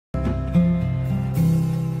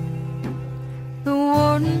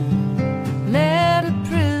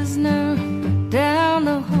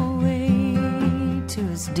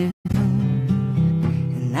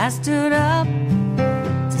stood up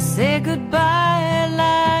to say goodbye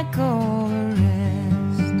like all the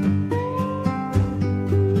rest,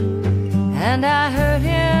 and I heard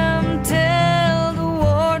him tell the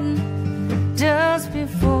warden just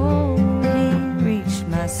before he reached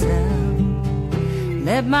my cell,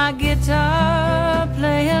 let my guitar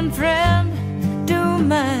playing friend do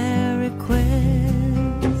my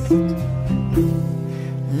request,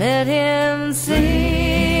 let him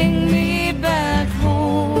sing me back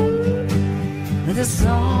home with a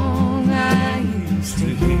song I used to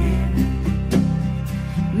hear,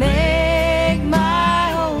 make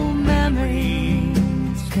my old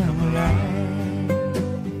memories come alive.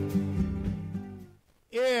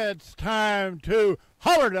 It's time to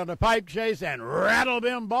holler down the pipe chase and rattle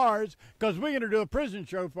them bars, because we're going to do a prison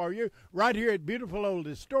show for you right here at beautiful old,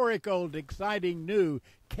 historic old, exciting new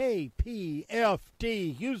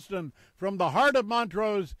KPFT Houston, from the heart of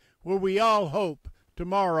Montrose, where we all hope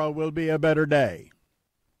tomorrow will be a better day.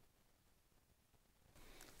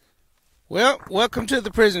 Well, welcome to the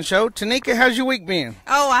prison show. Tanika, how's your week been?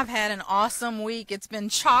 Oh, I've had an awesome week. It's been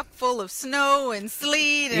chock full of snow and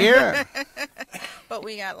sleet. And Yeah. But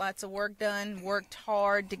we got lots of work done, worked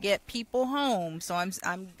hard to get people home. So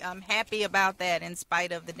I'm happy about that in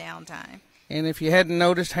spite of the downtime. And if you hadn't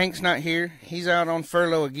noticed, Hank's not here. He's out on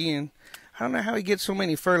furlough again. I don't know how he gets so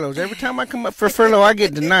many furloughs. Every time I come up for furlough, I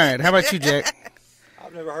get denied. How about you, Jack?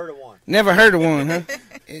 I've never heard of one. Never heard of one, huh?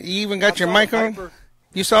 You even got your mic on?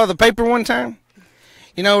 You saw the paper one time?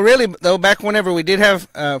 You know, really, though, back whenever we did have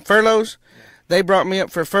furloughs, they brought me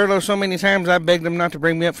up for furlough so many times I begged them not to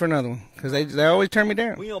bring me up for another one, because they always turn me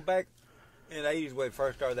down. Well, you know, back in the 80s when we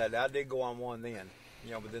first started that, I did go on one then,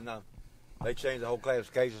 you know, but then they changed the whole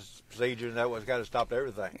classification procedure, and that was got to stop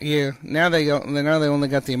everything. Yeah, now they only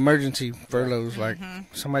got the emergency furloughs, like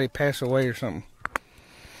somebody passed away or something.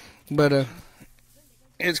 But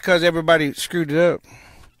it's because everybody screwed it up.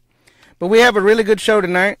 But we have a really good show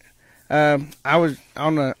tonight. I was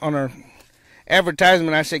on our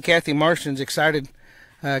advertisement. I said Cathy Marston's excited.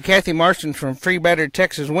 Cathy Marston from Free Battered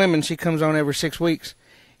Texas Women. She comes on every 6 weeks,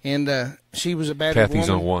 and she was a battered Cathy's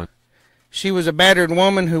woman. on one. She was a battered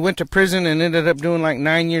woman who went to prison and ended up doing like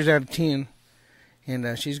 9 years out of 10.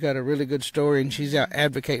 And she's got a really good story, and she's out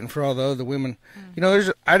advocating for all the other women. You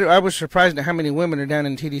know, I was surprised at how many women are down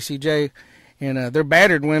in TDCJ, and they're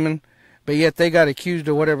battered women, but yet they got accused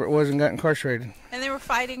of whatever it was and got incarcerated. And they were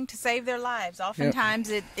fighting to save their lives. Oftentimes,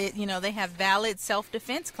 they have valid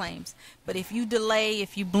self-defense claims. But if you delay,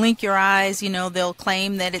 if you blink your eyes, they'll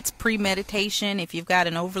claim that it's premeditation. If you've got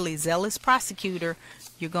an overly zealous prosecutor,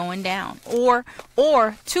 you're going down. Or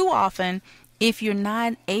too often, if you're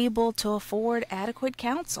not able to afford adequate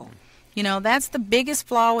counsel. That's the biggest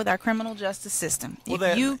flaw with our criminal justice system. Well,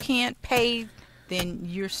 if you can't pay, then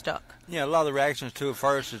you're stuck. Yeah, a lot of the reactions to it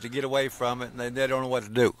first is to get away from it, and they don't know what to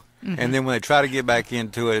do. And then when they try to get back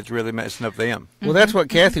into it, it's really messing up them. Well, that's what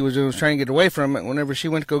Cathy was doing, was trying to get away from it. Whenever she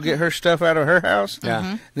went to go get her stuff out of her house,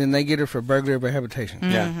 then they get her for burglary of a habitation.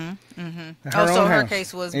 So her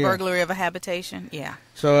case was burglary of a habitation? Yeah.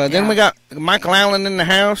 So then we got Michael Allen in the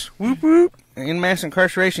house, whoop, whoop, in mass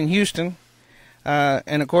incarceration, Houston.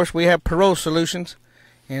 And, of course, we have Parole Solutions.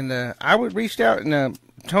 And I reached out, and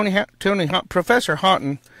Professor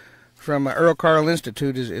Houghton from Earl Carl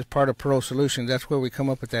Institute is part of Parole Solutions. That's where we come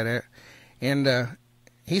up with that at. And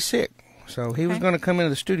he's sick, so he was going to come into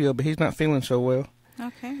the studio, but he's not feeling so well.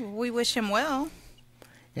 Okay, well, we wish him well.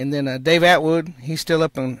 And then Dave Atwood, he's still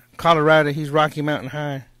up in Colorado. He's Rocky Mountain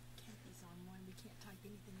High.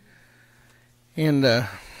 And I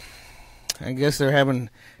guess they're having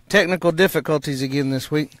technical difficulties again this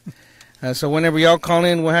week. So whenever y'all call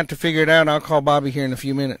in, we'll have to figure it out. I'll call Bobby here in a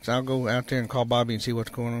few minutes. I'll go out there and call Bobby and see what's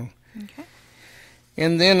going on. Okay.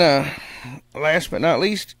 And then, last but not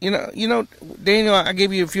least, Daniel, I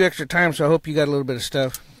gave you a few extra time, so I hope you got a little bit of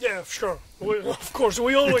stuff. Yeah, sure. Of course,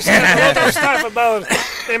 we always have a lot of stuff about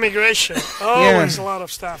immigration. Always a lot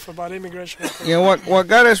of stuff about immigration. What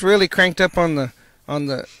got us really cranked up on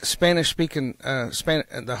the Spanish-speaking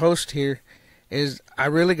the host here is I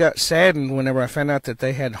really got saddened whenever I found out that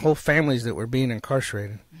they had whole families that were being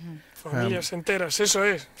incarcerated. Familias enteras, eso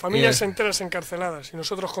es. Familias enteras encarceladas. Y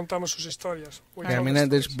nosotros contamos sus historias. Yeah, I mean, that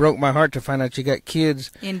just broke my heart to find out you got kids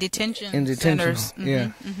in detention centers.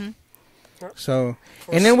 So,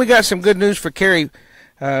 and then we got some good news for Kerry.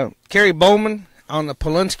 Kerry Bollman on the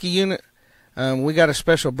Polinsky unit. We got a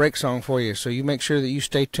special break song for you, so you make sure that you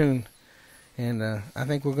stay tuned. And I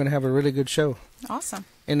think we're going to have a really good show. Awesome.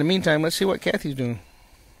 In the meantime, let's see what Cathy's doing.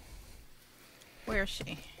 Where is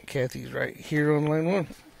she? Cathy's right here on line one.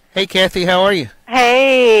 Hey, Kathy, how are you?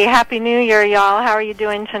 Hey, Happy New Year, y'all. How are you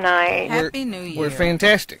doing tonight? Happy New Year. We're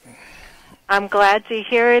fantastic. I'm glad to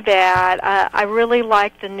hear that. I really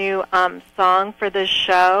like the new song for the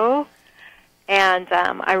show, and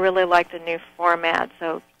I really like the new format,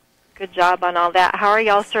 so good job on all that. How are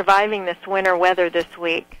y'all surviving this winter weather this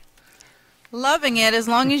week? Loving it as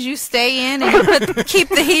long as you stay in and you keep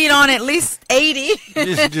the heat on at least 80.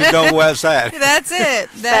 Just don't go outside. That's it.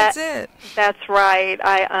 That's it. That's right.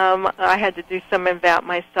 I had to do some of that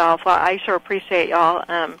myself. I sure appreciate y'all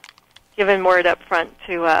giving word up front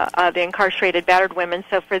to the incarcerated battered women.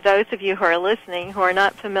 So for those of you who are listening who are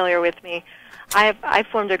not familiar with me, I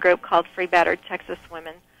formed a group called Free Battered Texas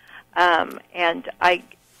Women, and I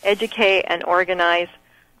educate and organize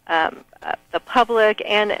the public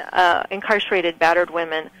and incarcerated battered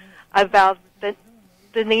women about the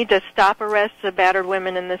need to stop arrests of battered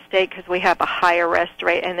women in the state because we have a high arrest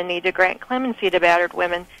rate, and the need to grant clemency to battered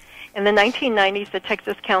women. In the 1990s, the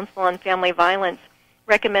Texas Council on Family Violence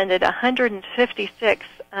recommended 156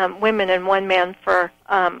 women and one man for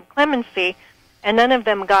clemency, and none of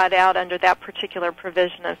them got out under that particular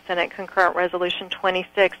provision of Senate Concurrent Resolution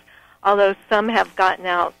 26, although some have gotten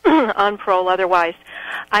out on parole otherwise.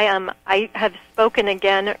 I have spoken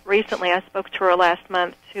again recently. I spoke to her last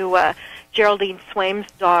month, to Geraldine Swaim's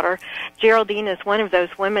daughter. Geraldine is one of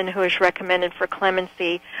those women who is recommended for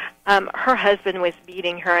clemency. Her husband was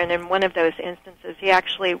beating her, and in one of those instances, he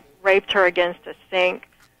actually raped her against a sink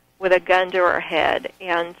with a gun to her head,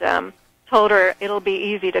 and told her it'll be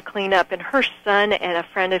easy to clean up. And her son and a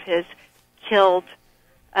friend of his killed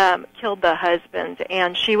the husband,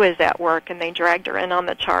 and she was at work, and they dragged her in on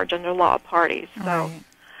the charge under law parties. So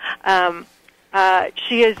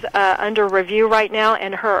she is under review right now,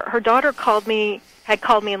 and her daughter had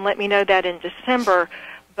called me and let me know that in December,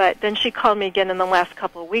 but then she called me again in the last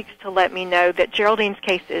couple of weeks to let me know that Geraldine's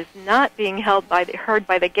case is not being heard by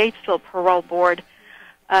the Gatesville Parole Board,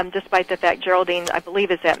 despite the fact Geraldine, I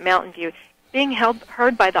believe, is at Mountain View, being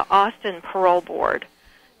heard by the Austin Parole Board.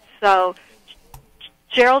 So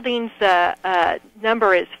Geraldine's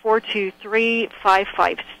number is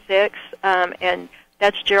 423-556, and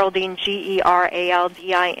that's Geraldine,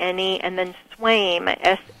 Geraldine, and then Swaim,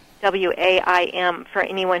 Swaim, for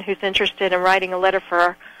anyone who's interested in writing a letter for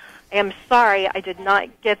her. I am sorry I did not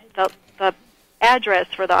get the address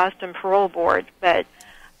for the Austin Parole Board, but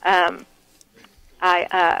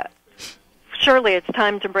surely it's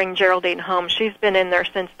time to bring Geraldine home. She's been in there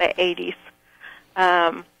since the 80s.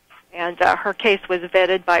 And her case was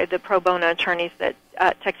vetted by the pro bono attorneys that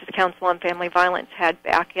Texas Council on Family Violence had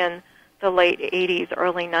back in the late 80s,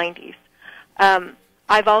 early 90s.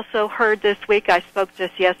 I've also heard this week, I spoke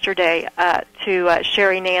just yesterday to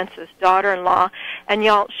Sherry Nance's daughter-in-law, and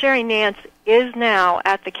y'all, Sherry Nance is now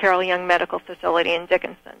at the Carroll Young Medical Facility in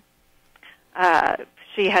Dickinson.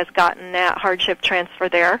 She has gotten that hardship transfer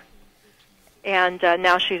there, and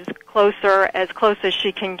now she's as close as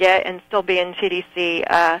she can get and still be in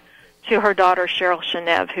TDC to her daughter, Cheryl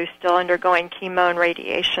Chenev, who's still undergoing chemo and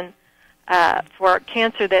radiation for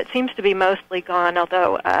cancer that seems to be mostly gone,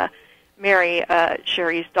 although Mary,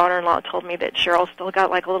 Sherry's daughter-in-law, told me that Cheryl's still got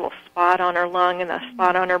like a little spot on her lung and a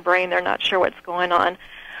spot on her brain. They're not sure what's going on.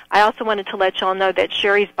 I also wanted to let y'all know that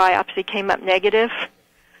Sherry's biopsy came up negative,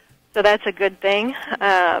 so that's a good thing.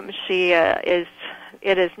 It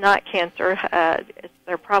is not cancer.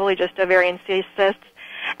 They're probably just ovarian cysts.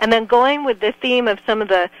 And then going with the theme of some of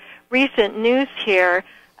the recent news here,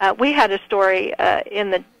 we had a story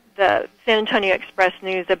in the San Antonio Express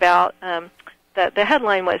News about the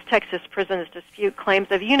headline was Texas prisons dispute claims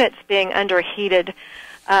of units being underheated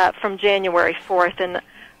from January 4th. And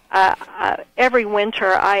every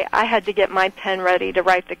winter I had to get my pen ready to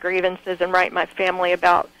write the grievances and write my family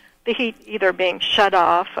about the heat either being shut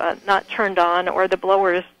off, not turned on, or the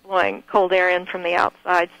blowers blowing cold air in from the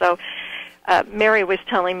outside. So Mary was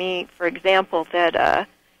telling me, for example, that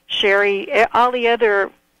Sherry, all the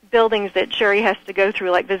other buildings that Sherry has to go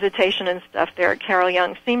through, like visitation and stuff there at Carroll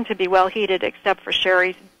Young, seem to be well heated except for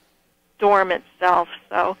Sherry's dorm itself.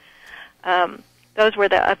 So those were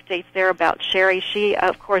the updates there about Sherry. She,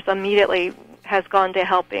 of course, immediately has gone to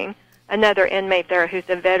helping another inmate there who's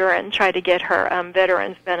a veteran, try to get her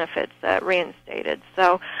veterans benefits reinstated.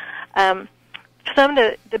 So some of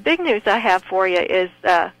the big news I have for you is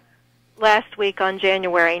last week on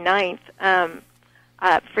January 9th,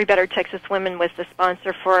 Free Battered Texas Women was the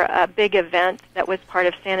sponsor for a big event that was part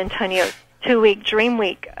of San Antonio's 2-week Dream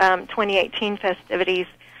Week 2018 festivities.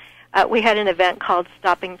 We had an event called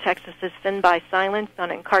Stopping Texas's Sin by Silence on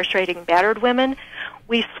incarcerating battered women.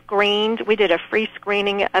 We did a free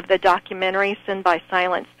screening of the documentary Sin by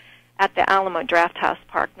Silence at the Alamo Drafthouse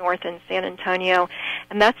Park North in San Antonio.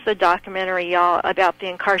 And that's the documentary, y'all, about the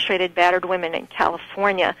incarcerated battered women in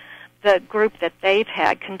California, the group that they've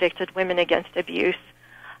had convicted women against abuse,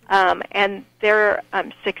 and their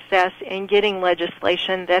success in getting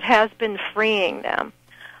legislation that has been freeing them.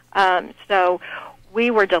 So we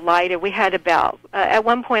were delighted. We had about, at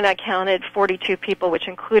one point I counted 42 people, which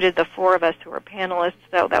included the 4 of us who were panelists,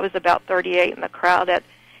 so that was about 38 in the crowd at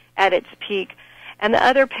its peak. And the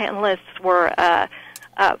other panelists were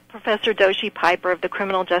Professor Doshi Piper of the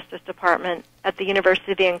Criminal Justice Department at the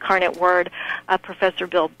University of the Incarnate Word, Professor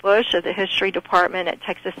Bill Bush of the History Department at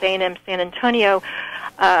Texas A&M San Antonio.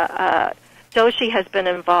 Doshi has been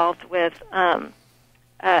involved with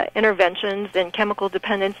interventions in chemical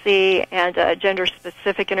dependency and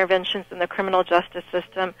gender-specific interventions in the criminal justice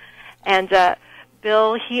system. And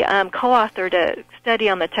Bill, he co-authored a study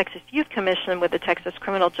on the Texas Youth Commission with the Texas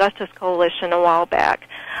Criminal Justice Coalition a while back.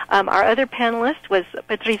 Our other panelist was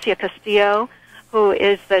Patricia Castillo, who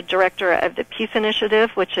is the director of the Peace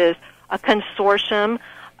Initiative, which is a consortium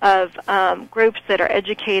of groups that are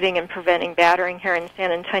educating and preventing battering here in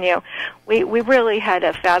San Antonio. We really had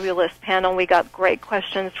a fabulous panel. We got great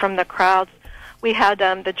questions from the crowds. We had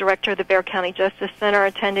the director of the Bexar County Justice Center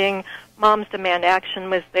attending. Moms Demand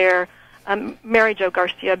Action was there. Mary Jo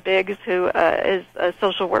Garcia Biggs, who is a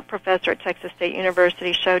social work professor at Texas State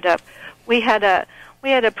University, showed up. We had a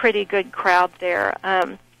pretty good crowd there.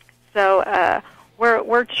 So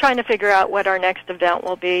we're trying to figure out what our next event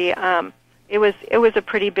will be. It was a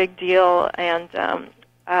pretty big deal, and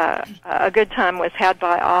a good time was had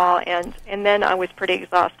by all. And then I was pretty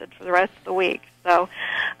exhausted for the rest of the week. So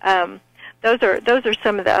those are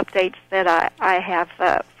some of the updates that I have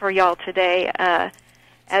for y'all today.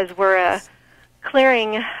 As we're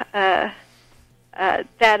clearing that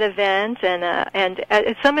event,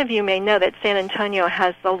 and some of you may know that San Antonio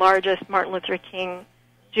has the largest Martin Luther King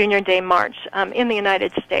Jr. Day March in the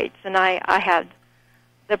United States, and I had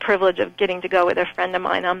the privilege of getting to go with a friend of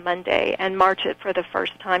mine on Monday and march it for the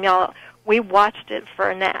first time. Y'all, we watched it for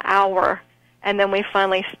an hour, and then we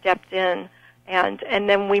finally stepped in, and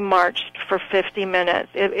then we marched for 50 minutes.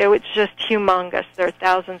 It was just humongous. There are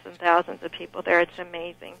thousands and thousands of people there. It's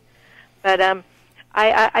amazing. But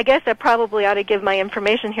I guess I probably ought to give my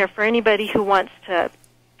information here for anybody who wants to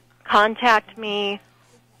contact me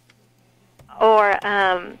or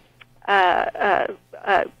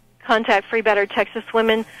contact Free Battered Texas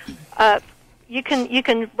Women. You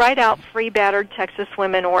can write out Free Battered Texas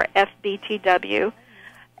Women or FBTW.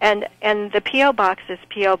 And the P.O. Box is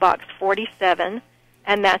P.O. Box 47,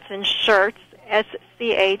 and that's in Schertz,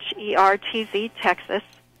 SCHERTZ, Texas,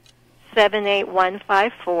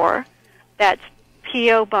 78154. That's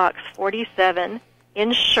P.O. Box 47 in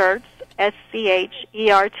Schertz,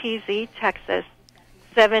 SCHERTZ, Texas,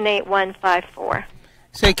 78154.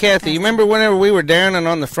 Say, Cathy, you remember whenever we were down and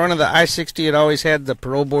on the front of the I-60 it always had the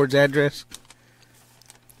parole board's address?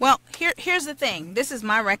 Well, here's the thing. This is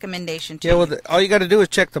my recommendation to you. you. Well, all you got to do is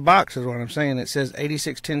check the box is what I'm saying. It says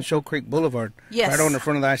 8610 Shoal Creek Boulevard. Yes. Right on the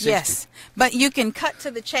front of the I-60. Yes. But you can cut to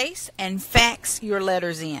the chase and fax your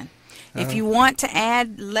letters in. If you want to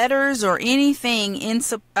add letters or anything in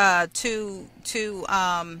to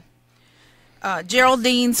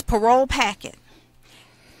Geraldine's parole packet,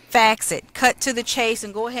 fax it. Cut to the chase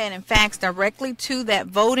and go ahead and fax directly to that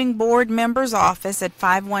voting board member's office at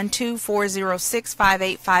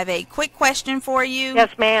 512-406-5858. Quick question for you.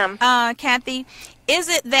 Yes, ma'am. Cathy, is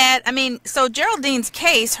it that, so Geraldine's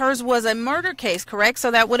case, hers was a murder case, correct?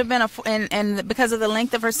 So that would have been and because of the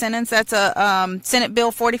length of her sentence, that's a Senate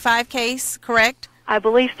Bill 45 case, correct? I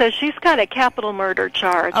believe so. She's got a capital murder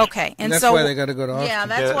charge. Okay. And that's so why they got to go to Austin. Yeah,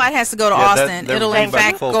 that's why it has to go to Austin. It'll in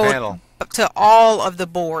fact go to all of the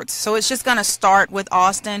boards. So it's just going to start with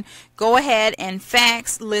Austin. Go ahead and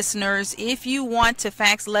fax, listeners, if you want to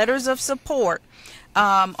fax letters of support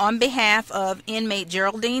on behalf of inmate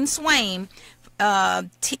Geraldine Swain.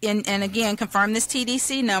 And again, confirm this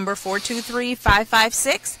TDC number,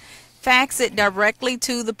 423-556. Fax it directly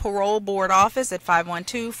to the parole board office at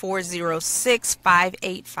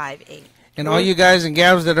 512-406-5858. And all you guys and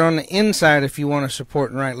gals that are on the inside, if you want to support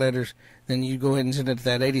and write letters, then you go ahead and send it to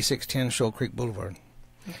that 8610 Shoal Creek Boulevard.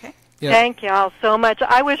 Okay. Yep. Thank y'all so much.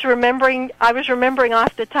 I was remembering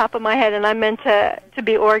off the top of my head, and I meant to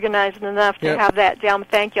be organized enough to have that down.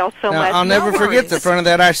 Thank y'all so much. I'll never forget the front of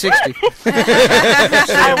that I-60.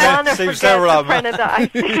 I want to forget the front of the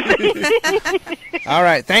I-60. All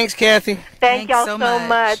right. Thanks, Cathy. Thank y'all so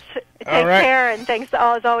much. Take care, and thanks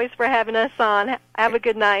as always for having us on. Have a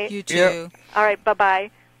good night. You too. Yep. All right. Bye-bye.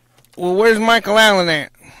 Well, where's Michael Allen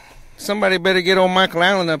at? Somebody better get old Michael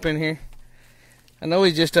Allen up in here. I know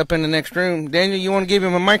he's just up in the next room. Daniel, you want to give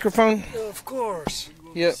him a microphone? Of course.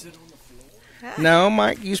 Yep. No,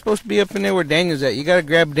 Mike, you're supposed to be up in there where Daniel's at. You got to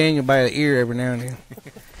grab Daniel by the ear every now and then.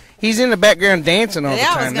 He's in the background dancing all the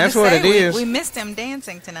time. That's what it is. We missed him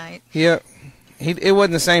dancing tonight. Yep. It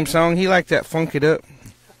wasn't the same song. He liked that Funk It Up.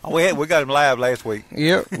 Oh, we got him live last week.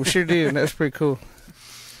 Yep, we sure did. That was pretty cool.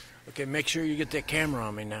 Okay, make sure you get that camera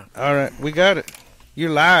on me now. All right, we got it. You're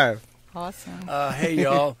live. Awesome. Hey,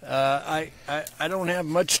 y'all. I don't have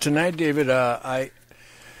much tonight, David. I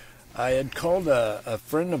had called a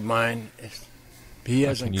friend of mine. He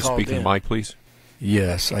hasn't called in. Can you speak in the mic, please?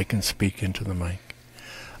 Yes, I can speak into the mic.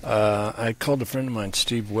 I called a friend of mine,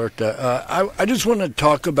 Steve Huerta. I just want to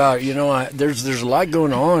talk about, there's a lot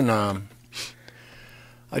going on.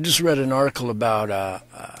 I just read an article about,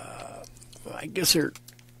 I guess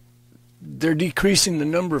they're decreasing the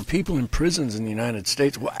number of people in prisons in the United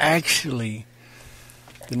States. Well, actually,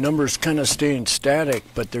 the number's kind of staying static,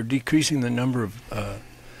 but they're decreasing the number of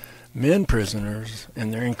men prisoners,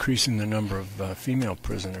 and they're increasing the number of female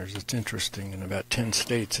prisoners. It's interesting. In about 10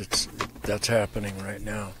 states, that's happening right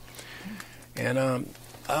now. And I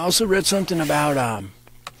also read something about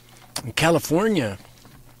in California,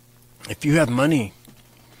 if you have money,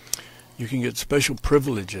 you can get special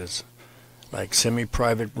privileges, like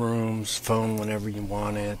semi-private rooms, phone whenever you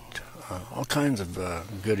want it, all kinds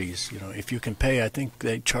of goodies. If you can pay, I think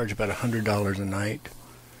they charge about $100 a night.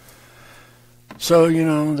 So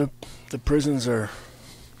the prisons are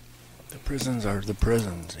the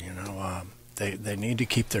prisons. They need to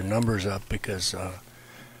keep their numbers up because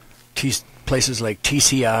places like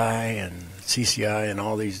TCI and CCI and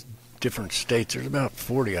all these different states, there's about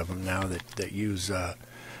 40 of them now that use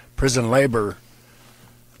prison labor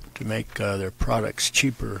to make their products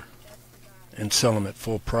cheaper and sell them at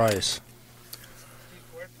full price.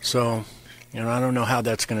 So, I don't know how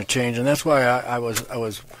that's going to change, and that's why I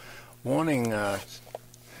was wanting.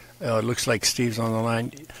 It looks like Steve's on the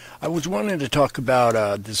line. I was wanting to talk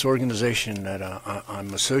about this organization that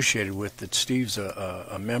I'm associated with, that Steve's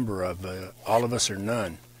a member of. All of Us or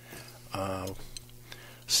None.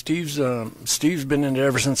 Steve's been in it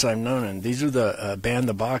ever since I've known him. These are the Ban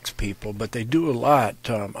the Box people, but they do a lot.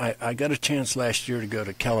 I got a chance last year to go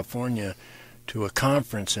to California to a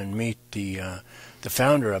conference and meet the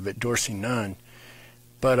founder of it, Dorsey Nunn.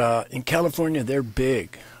 But in California, they're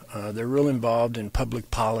big. They're real involved in public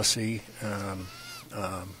policy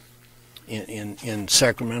in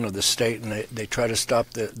Sacramento, the state, and they try to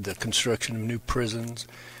stop the construction of new prisons.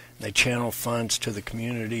 They channel funds to the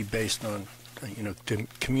community based on, to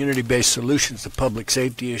community-based solutions to public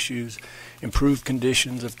safety issues, improve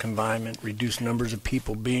conditions of confinement, reduce numbers of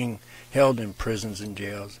people being held in prisons and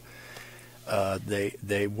jails.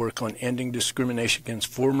 They work on ending discrimination against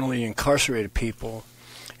formerly incarcerated people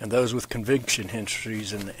and those with conviction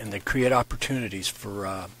histories, and they create opportunities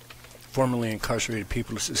for formerly incarcerated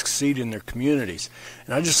people to succeed in their communities.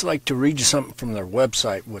 And I'd just like to read you something from their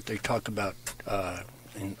website, what they talk about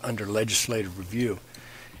under legislative review.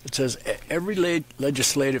 It says, every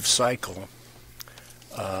legislative cycle,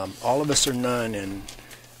 All of Us or None, and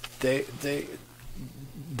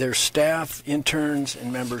their staff, interns,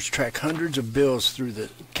 and members track hundreds of bills through the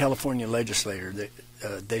California legislature.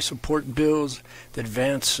 They support bills that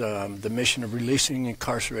advance the mission of releasing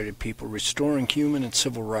incarcerated people, restoring human and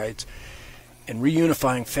civil rights, and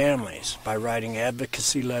reunifying families by writing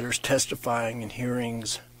advocacy letters, testifying in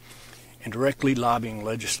hearings, and directly lobbying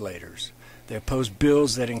legislators. They oppose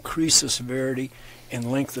bills that increase the severity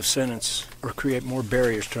and length of sentence or create more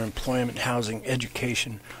barriers to employment, housing,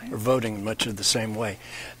 education, or voting in much of the same way.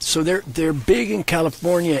 So they're big in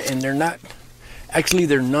California, and they're not, actually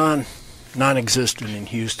they're non-existent in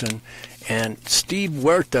Houston. And Steve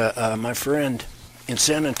Huerta, my friend in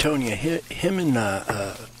San Antonio, him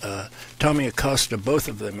and Tommy Acosta, both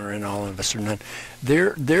of them are in All of Us or None.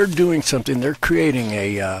 They're doing something. They're creating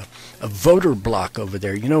a voter block over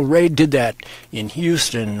there. Ray did that in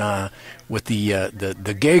Houston with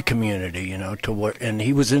the gay community. And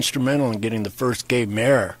he was instrumental in getting the first gay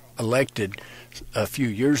mayor elected a few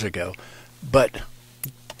years ago. But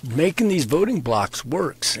making these voting blocks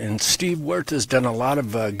works, and Steve Huerta has done a lot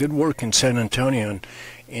of good work in San Antonio,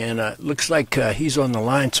 and it looks like he's on the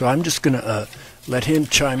line, so I'm just going to let him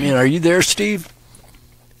chime in. Are you there, Steve?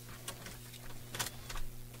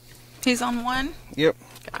 He's on one? Yep.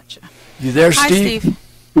 Gotcha. You there, Steve? Hi, Steve.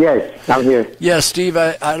 Yes, I'm here. Yeah, Steve,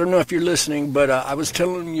 I don't know if you're listening, but I was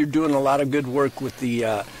telling him you're doing a lot of good work with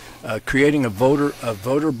the creating a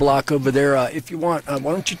voter block over there. If you want, why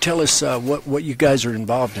don't you tell us what you guys are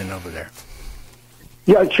involved in over there?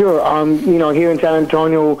 Yeah, sure. Here in San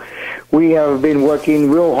Antonio, we have been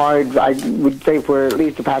working real hard, I would say for at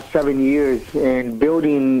least the past 7 years, in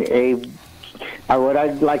building what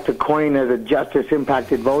I'd like to coin as a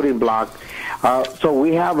justice-impacted voting block. So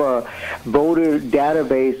we have a voter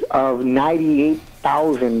database of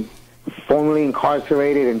 98,000 formerly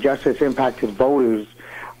incarcerated and justice-impacted voters.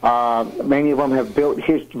 Many of them have built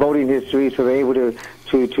voting history, so they're able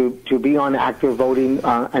to be on active voting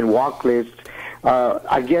and walk lists.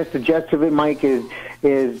 I guess the gist of it, Mike,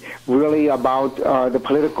 is really about the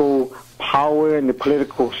political power and the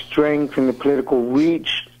political strength and the political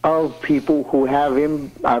reach of people who have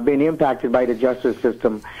been impacted by the justice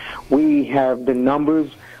system. We have the numbers.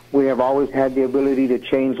 We have always had the ability to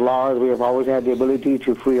change laws. We have always had the ability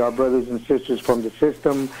to free our brothers and sisters from the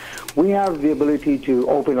system. We have the ability to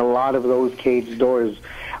open a lot of those caged doors,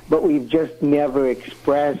 but we've just never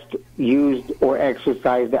expressed, used, or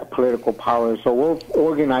exercised that political power. So we're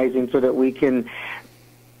organizing so that we can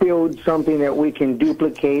build something that we can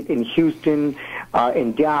duplicate in Houston,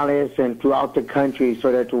 in Dallas, and throughout the country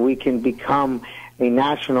so that we can become a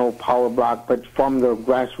national power block, but from the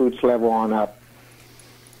grassroots level on up.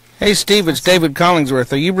 Hey, Steve, it's David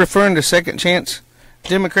Collingsworth. Are you referring to Second Chance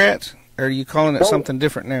Democrats, or are you calling it something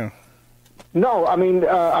different now? No, I mean,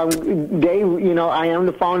 Dave, I am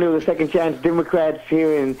the founder of the Second Chance Democrats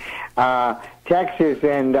here in Texas,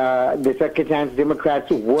 and the Second Chance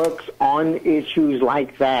Democrats works on issues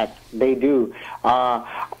like that. They do.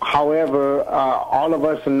 However, all of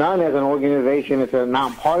us, none as an organization, it's a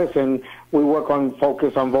nonpartisan, we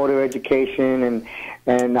focus on voter education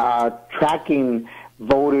and tracking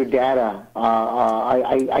voter data.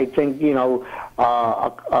 I think,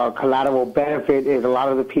 a collateral benefit is a lot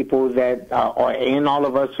of the people that are in All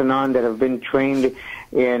of Us or None that have been trained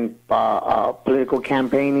in political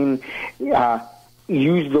campaigning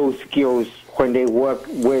use those skills when they work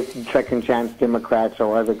with Second Chance Democrats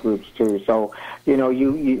or other groups too. So,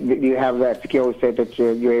 you have that skill set that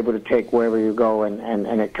you're able to take wherever you go, and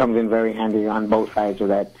it comes in very handy on both sides of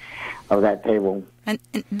that table. And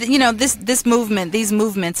these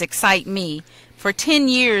movements excite me. For 10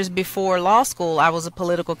 years before law school, I was a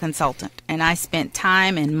political consultant, and I spent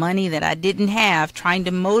time and money that I didn't have trying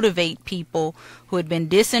to motivate people who had been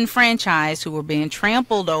disenfranchised, who were being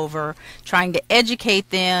trampled over, trying to educate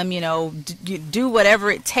them, do whatever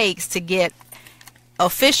it takes to get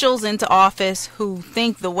officials into office who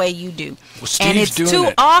think the way you do. Well, and it's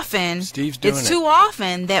too often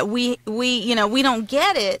that we don't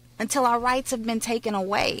get it until our rights have been taken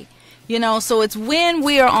away. So it's when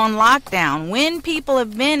we are on lockdown, when people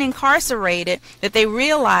have been incarcerated, that they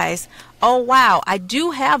realize, oh, wow, I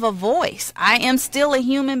do have a voice. I am still a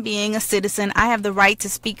human being, a citizen. I have the right to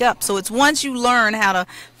speak up. So it's once you learn how to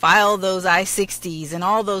file those I-60s and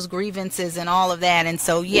all those grievances and all of that. And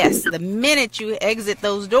so, yes, the minute you exit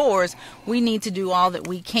those doors, we need to do all that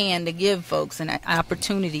we can to give folks an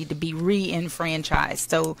opportunity to be re-enfranchised.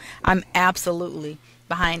 So I'm absolutely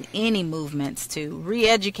behind any movements to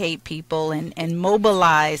re-educate people and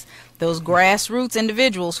mobilize those grassroots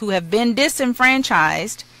individuals who have been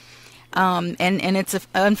disenfranchised. And it's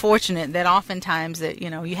unfortunate that oftentimes that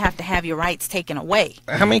you have to have your rights taken away.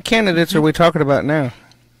 How many candidates are we talking about now?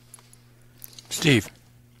 Steve.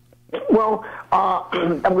 Well,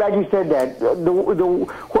 I'm glad you said that.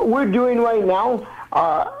 What we're doing right now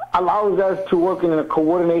allows us to work in a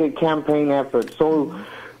coordinated campaign effort. So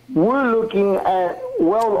we're looking at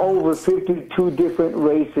well over 52 different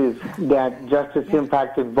races that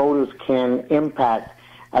justice-impacted voters can impact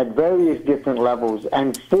at various different levels.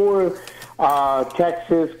 And for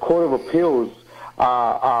Texas Court of Appeals,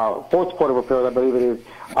 Fourth Court of Appeals, I believe it is,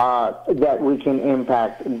 that we can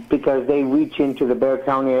impact because they reach into the Becker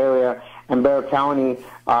County area, and Becker County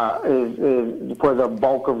is where the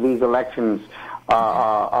bulk of these elections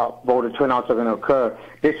voter turnouts are going to occur.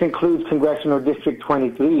 This includes Congressional District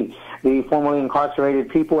 23. The formerly incarcerated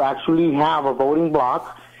people actually have a voting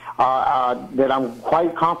block that I'm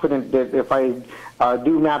quite confident that if I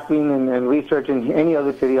do mapping and research in any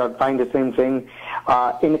other city, I'll find the same thing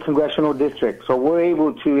in the Congressional District. So we're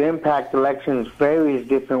able to impact elections various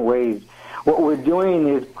different ways. What we're doing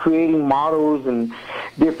is creating models and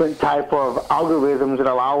different type of algorithms that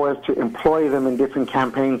allow us to employ them in different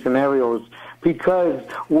campaign scenarios, because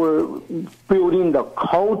we're building the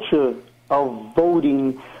culture of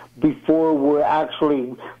voting before we're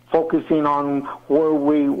actually focusing on where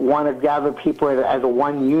we want to gather people as a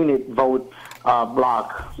one-unit vote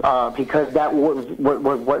block, because that was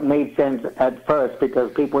what made sense at first,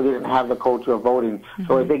 because people didn't have the culture of voting. Mm-hmm.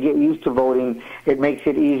 So if they get used to voting, it makes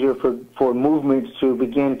it easier for movements to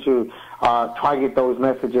begin to target those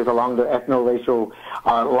messages along the ethno-racial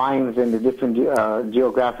lines in the different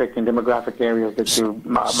geographic and demographic areas that you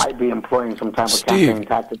might be employing some type of campaign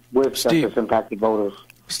tactics with justice-impacted voters.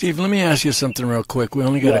 Steve, let me ask you something real quick. We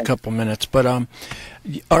only got a couple minutes, but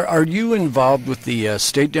are you involved with the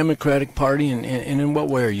state Democratic Party, and in what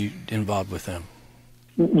way are you involved with them?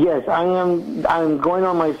 Yes, I am. I'm going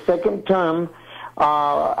on my second term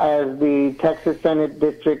as the Texas Senate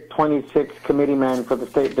District 26 committee man for the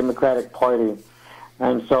state Democratic Party,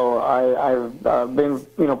 and so I've been,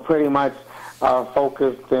 pretty much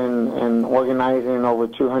focused in organizing over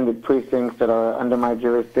 200 precincts that are under my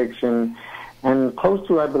jurisdiction, and close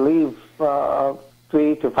to, I believe,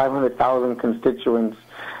 300,000 to 500,000 constituents.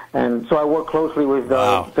 And so I work closely with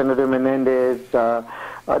Senator Menendez,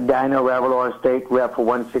 Daniel Revel, our state rep for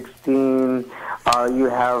 116. You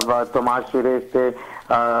have Tomas Sureste,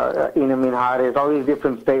 Ina Minjares, all these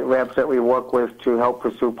different state reps that we work with to help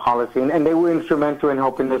pursue policy. And they were instrumental in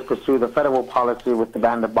helping us pursue the federal policy with the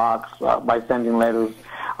ban the box by sending letters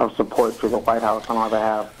of support to the White House on our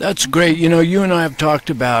behalf. That's great. You and I have talked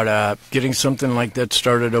about getting something like that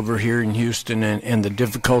started over here in Houston, and the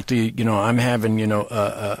difficulty, I'm having,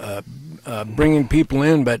 bringing people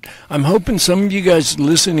in. But I'm hoping some of you guys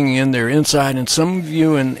listening in there inside, and some of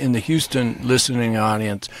you in the Houston listening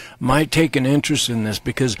audience might take an interest in this,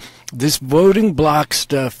 because this voting block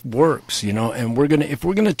stuff works, and if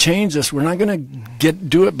we're gonna change this, we're not gonna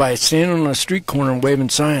do it by standing on a street corner and waving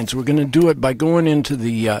signs. We're gonna do it by going into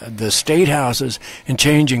the state houses and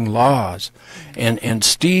changing laws. And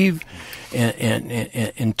Steve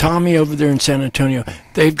and Tommy over there in San Antonio,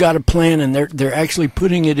 they've got a plan, and they're actually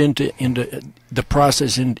putting it into the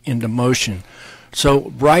process into motion.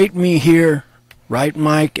 So write me here, write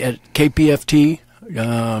Mike at KPFT.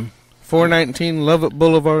 419 Lovett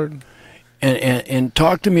Boulevard. And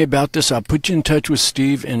talk to me about this. I'll put you in touch with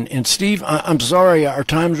Steve. And Steve, I'm sorry, our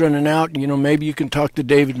time's running out. Maybe you can talk to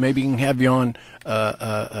David. Maybe he can have you on,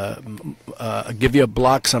 give you a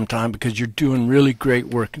block sometime, because you're doing really great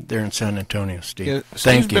work there in San Antonio, Steve. Yeah,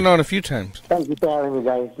 Thank Steve's you. been on a few times. Thank you for having me,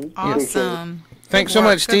 guys. Awesome. Thanks so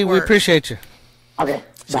much, Steve. We appreciate you. Okay.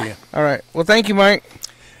 See ya. All right. Well, thank you, Mike.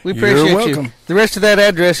 We appreciate You're welcome. you. The rest of that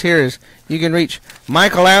address here is you can reach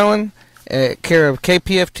Michael Allen, care of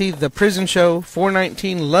KPFT, The Prison Show,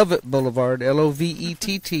 419 Lovett Boulevard,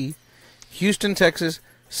 Lovett, Houston, Texas,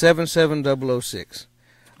 77006.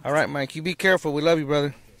 All right, Mike, you be careful. We love you,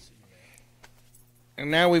 brother. And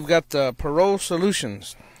now we've got Parole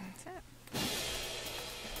Solutions.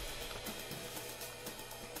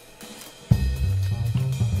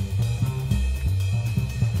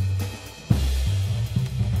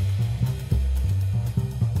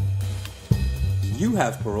 You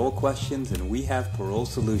have parole questions and we have parole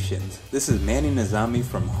solutions. This is Manny Nizami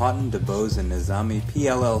from Houghton, DuBose and Nizami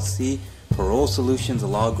PLLC, Parole Solutions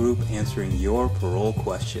Law Group, answering your parole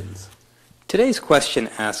questions. Today's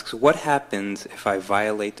question asks, what happens if I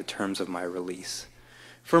violate the terms of my release?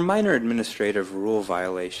 For minor administrative rule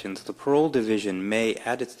violations, the Parole Division may,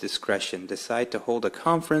 at its discretion, decide to hold a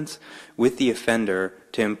conference with the offender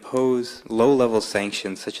to impose low-level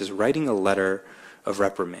sanctions, such as writing a letter of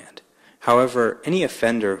reprimand. However, any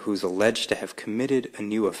offender who's alleged to have committed a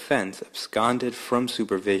new offense, absconded from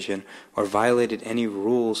supervision, or violated any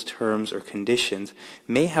rules, terms, or conditions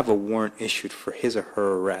may have a warrant issued for his or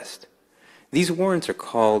her arrest. These warrants are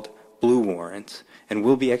called blue warrants and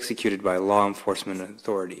will be executed by law enforcement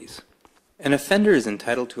authorities. An offender is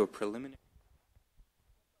entitled to a preliminary...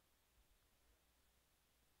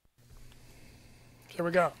 Here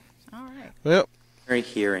we go. All right. Well,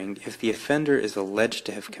 hearing if the offender is alleged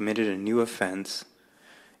to have committed a new offense,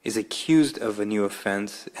 is accused of a new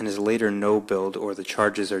offense, and is later no-billed or the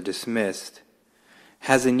charges are dismissed,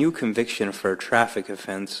 has a new conviction for a traffic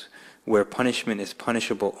offense where punishment is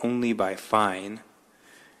punishable only by fine,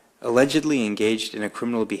 allegedly engaged in a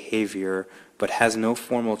criminal behavior but has no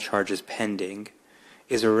formal charges pending,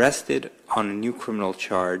 is arrested on a new criminal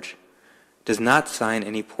charge, does not sign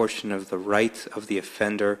any portion of the rights of the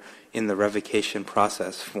offender in the revocation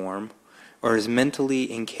process form, or is mentally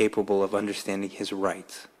incapable of understanding his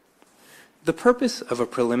rights. The purpose of a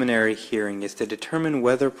preliminary hearing is to determine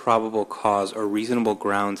whether probable cause or reasonable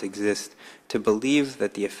grounds exist to believe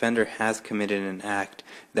that the offender has committed an act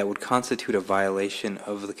that would constitute a violation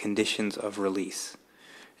of the conditions of release.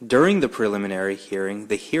 During the preliminary hearing,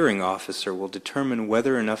 the hearing officer will determine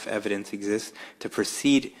whether enough evidence exists to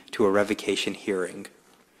proceed to a revocation hearing.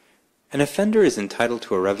 An offender is entitled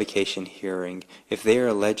to a revocation hearing if they are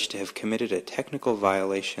alleged to have committed a technical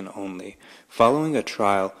violation only, following a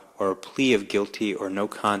trial or a plea of guilty or no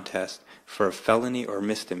contest for a felony or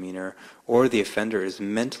misdemeanor, or the offender is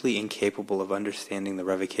mentally incapable of understanding the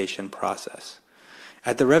revocation process.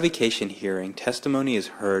 At the revocation hearing, testimony is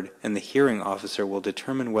heard, and the hearing officer will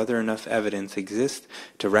determine whether enough evidence exists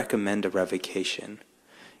to recommend a revocation.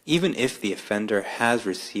 Even if the offender has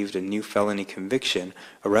received a new felony conviction,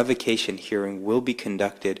 a revocation hearing will be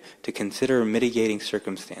conducted to consider mitigating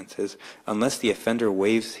circumstances unless the offender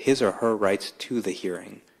waives his or her rights to the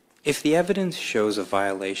hearing. If the evidence shows a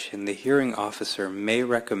violation, the hearing officer may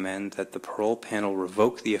recommend that the parole panel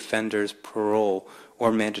revoke the offender's parole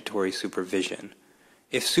or mandatory supervision.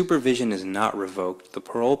 If supervision is not revoked, the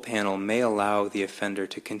parole panel may allow the offender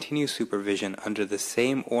to continue supervision under the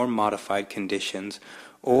same or modified conditions,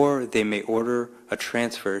 or they may order a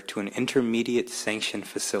transfer to an intermediate sanctioned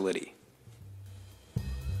facility.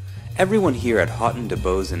 Everyone here at Houghton,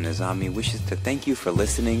 DuBose, and Nizami wishes to thank you for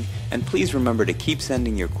listening, and please remember to keep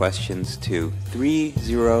sending your questions to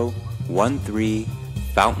 3013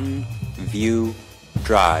 Fountain View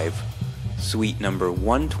Drive, Suite number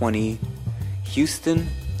 120, Houston,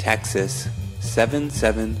 Texas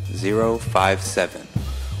 77057,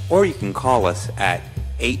 or you can call us at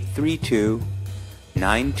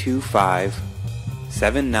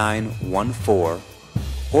 832-925-7914,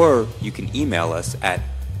 or you can email us at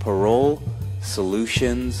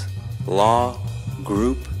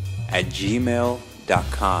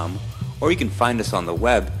parolesolutionsLawGroup@gmail.com, or you can find us on the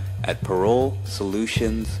web at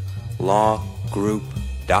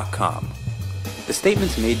parolesolutionsLawGroup.com. The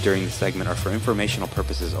statements made during the segment are for informational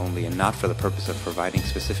purposes only and not for the purpose of providing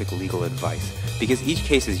specific legal advice. Because each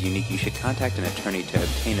case is unique, you should contact an attorney to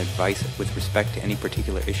obtain advice with respect to any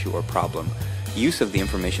particular issue or problem. Use of the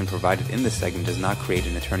information provided in this segment does not create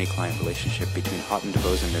an attorney-client relationship between Houghton,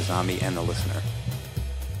 DuBose, and Nizami and the listener.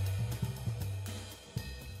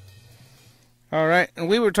 All right, and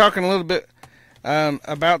we were talking a little bit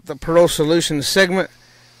about the Parole Solutions segment.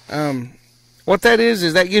 What that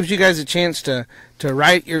is that gives you guys a chance to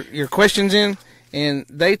write your questions in, and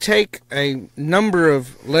they take a number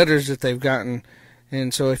of letters that they've gotten.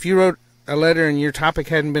 And so if you wrote a letter and your topic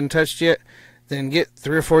hadn't been touched yet, then get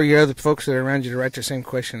 3 or 4 of your other folks that are around you to write the same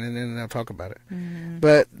question, and then they'll talk about it. Mm-hmm.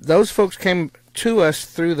 But those folks came to us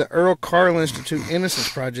through the Earl Carl Institute Innocence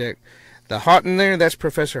Project. The Houghton there, that's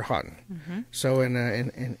Professor Houghton. Mm-hmm. So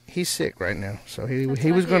and he's sick right now. So he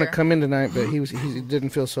was going to come in tonight, but he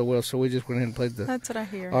didn't feel so well. So we just went ahead and played the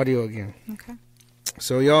audio again. Okay.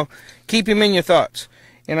 So y'all keep him in your thoughts.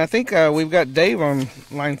 And I think we've got Dave on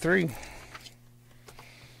line 3.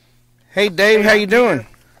 Hey Dave, how you doing?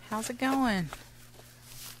 How's it going?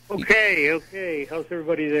 Okay. How's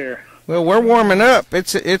everybody there? Well, we're warming up.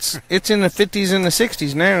 It's in the 50s and the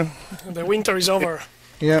 60s now. The winter is over.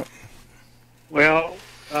 Yep. Well,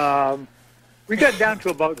 we got down to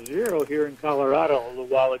about 0 here in Colorado a little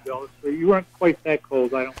while ago, so you weren't quite that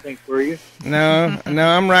cold, I don't think, were you? No,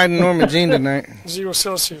 I'm riding Norma Jean tonight. 0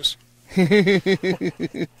 Celsius.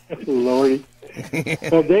 Lordy.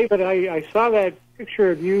 Well, David, I saw that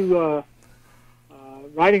picture of you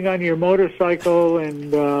riding on your motorcycle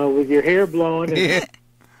and with your hair blown. And, yeah.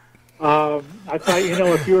 I thought,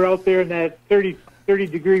 if you were out there in that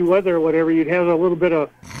 30-degree weather or whatever, you'd have a little bit of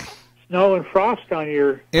snow and frost on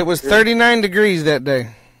your... It was 39 degrees that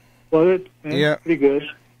day. Was it? Yeah. Pretty good.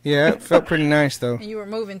 Yeah, it felt pretty nice, though. And you were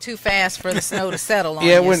moving too fast for the snow to settle on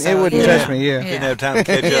you. It wouldn't touch me, yeah. Didn't have time to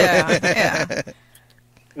catch up.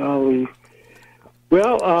 Yeah.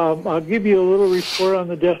 Well, I'll give you a little report on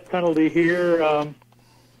the death penalty here.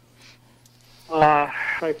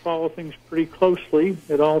 I follow things pretty closely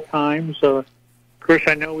at all times. Of course,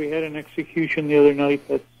 I know we had an execution the other night.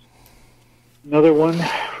 That's another one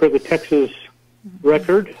for the Texas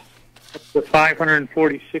record, up to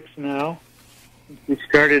 546 now. We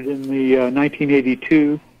started in the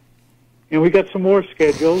 1982, and we got some more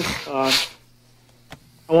scheduled. I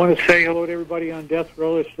want to say hello to everybody on death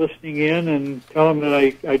row that's listening in, and tell them that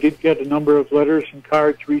I did get a number of letters and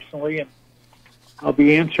cards recently, and I'll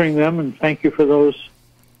be answering them. And thank you for those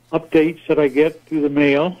updates that I get through the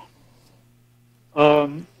mail.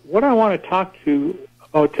 What I want to talk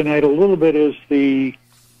about tonight a little bit is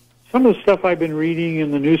some of the stuff I've been reading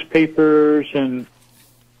in the newspapers and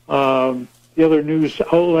the other news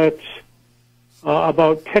outlets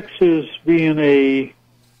about Texas being a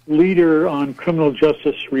leader on criminal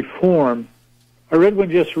justice reform. I read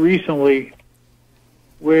one just recently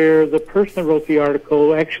where the person that wrote the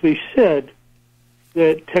article actually said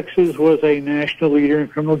that Texas was a national leader in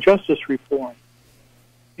criminal justice reform.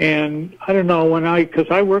 And I don't know, because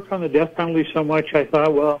I work on the death penalty so much, I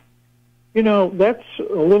thought, well, that's a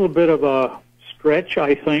little bit of a stretch,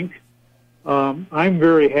 I think. I'm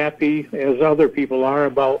very happy, as other people are,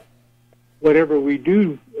 about whatever we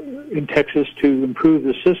do in Texas to improve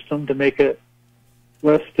the system to make it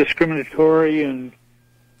less discriminatory and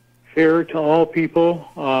fair to all people.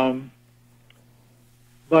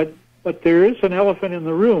 But there is an elephant in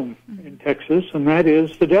the room in Texas, and that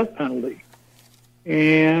is the death penalty.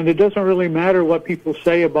 And it doesn't really matter what people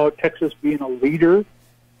say about Texas being a leader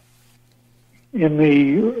in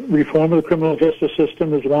the reform of the criminal justice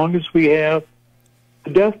system, as long as we have the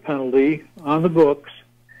death penalty on the books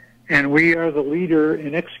and we are the leader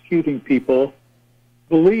in executing people.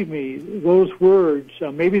 Believe me, those words,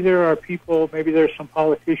 maybe there are people, maybe there are some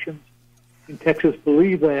politicians in Texas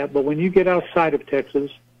believe that, but when you get outside of Texas,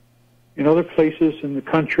 in other places in the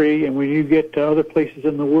country, and when you get to other places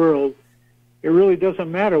in the world, it really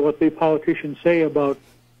doesn't matter what the politicians say about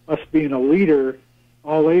us being a leader.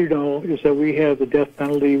 All they know is that we have the death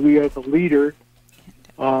penalty. We are the leader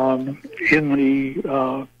in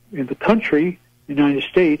the country, the United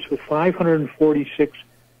States, with 546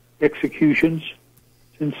 executions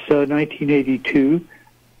since 1982.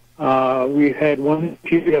 We had one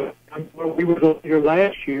year. We were the leader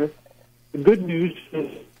last year. The good news is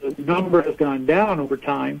the number has gone down over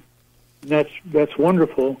time, and that's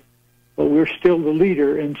wonderful. But we're still the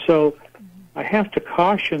leader, and so I have to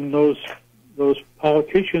caution those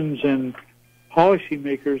politicians and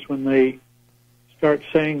policymakers when they start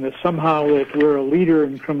saying that somehow that we're a leader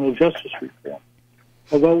in criminal justice reform.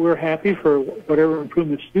 Although we're happy for whatever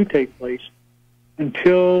improvements do take place,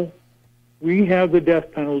 until we have the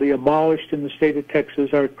death penalty abolished in the state of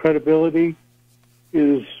Texas, our credibility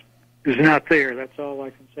is not there. That's all I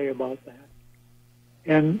can say about that.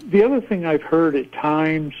 And the other thing I've heard at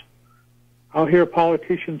times, I'll hear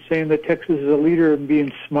politicians saying that Texas is a leader in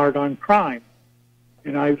being smart on crime.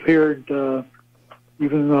 And I've heard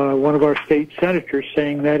even one of our state senators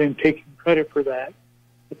saying that and taking credit for that.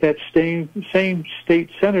 But that same state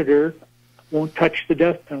senator won't touch the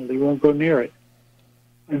death penalty, won't go near it.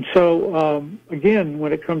 And so, again,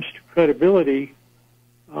 when it comes to credibility,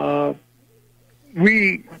 they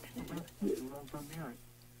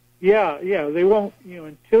won't,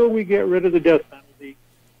 until we get rid of the death penalty,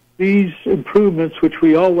 these improvements, which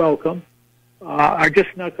we all welcome, are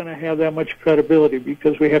just not going to have that much credibility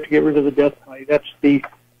because we have to get rid of the death penalty. That's the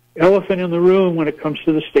elephant in the room when it comes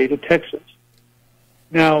to the state of Texas.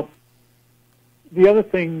 Now, the other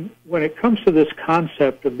thing, when it comes to this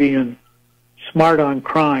concept of being smart on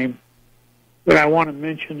crime, that I want to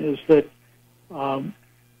mention is that,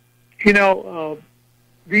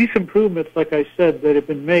 these improvements, like I said, that have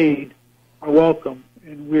been made are welcome,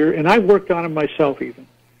 and I've worked on them myself even.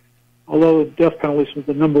 Although the death penalty is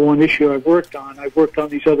the number one issue I've worked on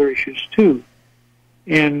these other issues too.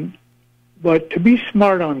 But to be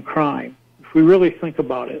smart on crime, if we really think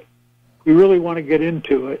about it, if we really want to get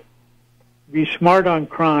into it, be smart on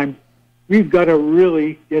crime, we've got to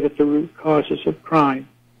really get at the root causes of crime.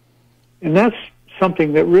 And that's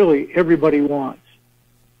something that really everybody wants.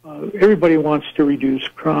 Everybody wants to reduce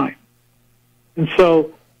crime. And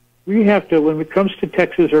so we have to, when it comes to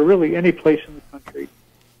Texas or really any place in the country,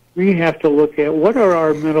 we have to look at what are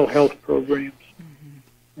our mental health programs.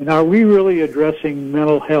 And are we really addressing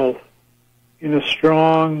mental health in a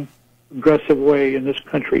strong, aggressive way in this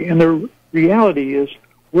country? And the reality is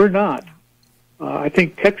we're not. I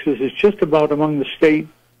think Texas is just about among the states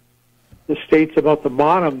about the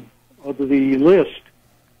bottom of the list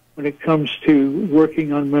when it comes to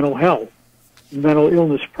working on mental health, mental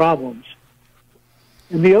illness problems.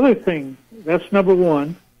 And the other thing, that's number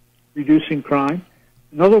one, reducing crime.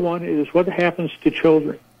 Another one is what happens to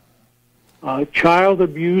children. Child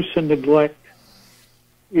abuse and neglect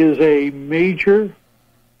is a major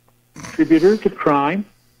contributor to crime.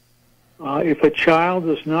 If a child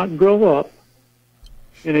does not grow up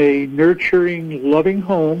in a nurturing, loving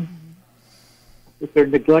home, if they're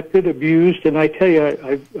neglected, abused, and I tell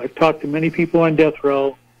you, I've talked to many people on death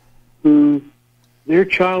row who their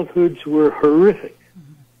childhoods were horrific.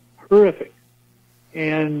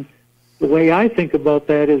 And the way I think about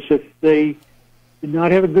that is if they did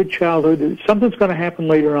not have a good childhood, something's going to happen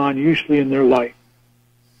later on, usually in their life.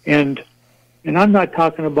 And I'm not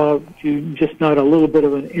talking about just not a little bit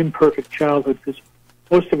of an imperfect childhood, because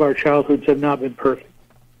most of our childhoods have not been perfect.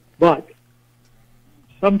 But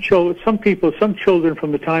some children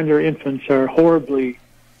from the time they're infants are horribly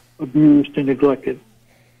abused and neglected.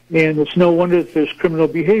 And it's no wonder that there's criminal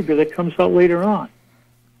behavior that comes out later on.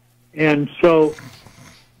 And so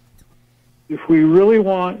if we really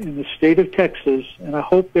want in the state of Texas, and I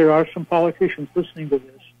hope there are some politicians listening to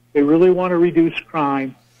this, they really want to reduce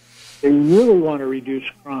crime, they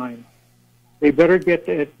better get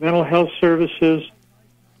at mental health services,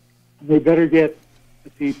 they better get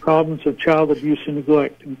at the problems of child abuse and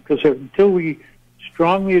neglect. Because until we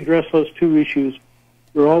strongly address those two issues,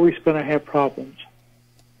 we're always going to have problems.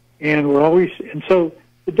 And so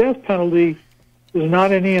the death penalty is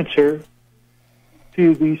not an answer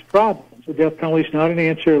to these problems. The death penalty is not an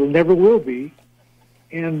answer. It never will be.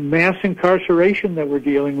 And mass incarceration that we're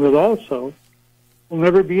dealing with also will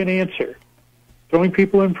never be an answer. Throwing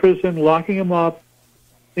people in prison, locking them up,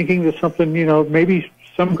 thinking that something, maybe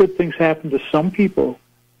some good things happen to some people,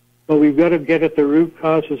 but we've got to get at the root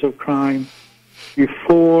causes of crime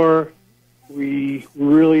before we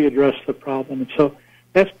really address the problem. And so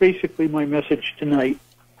that's basically my message tonight.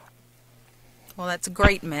 Well, that's a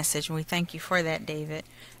great message, and we thank you for that, David.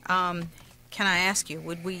 Can I ask you,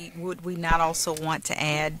 would we not also want to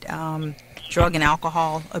add drug and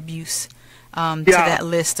alcohol abuse to that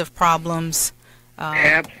list of problems?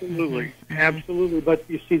 Absolutely, absolutely. But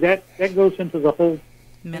you see, that goes into the whole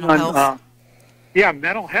mental health.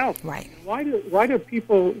 Mental health. Right. Why do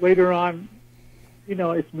people later on?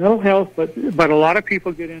 It's mental health, but a lot of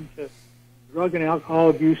people get into drug and alcohol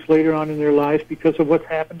abuse later on in their lives because of what's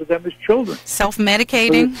happened to them as children.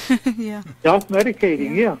 Self-medicating. Yeah.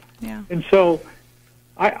 Self-medicating. Yeah. And so,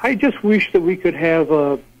 I just wish that we could have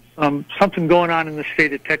something going on in the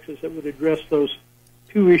state of Texas that would address those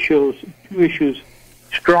two issues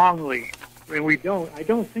strongly. I mean, we don't. I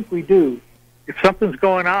don't think we do. If something's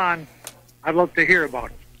going on, I'd love to hear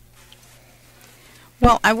about it.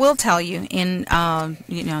 Well, I will tell you, in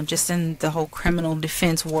just in the whole criminal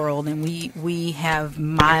defense world, and we have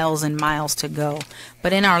miles and miles to go.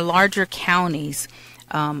 But in our larger counties,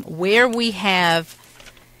 where we have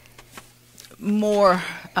more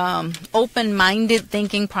open-minded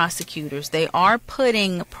thinking prosecutors, they are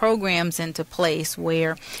putting programs into place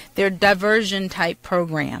where they're diversion-type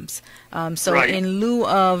programs. In lieu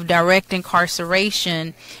of direct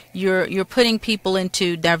incarceration, you're putting people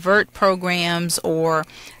into divert programs or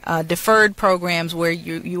deferred programs where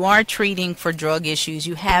you are treating for drug issues.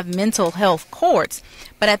 You have mental health courts,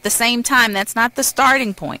 but at the same time, that's not the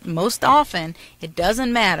starting point. Most often, it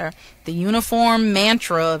doesn't matter. The uniform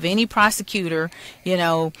mantra of any prosecutor,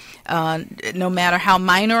 no matter how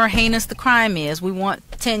minor or heinous the crime is, we want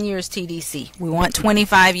 10 years TDC. We want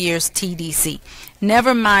 25 years TDC.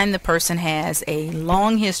 Never mind the person has a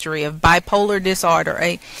long history of bipolar disorder,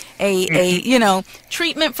 a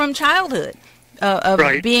treatment from childhood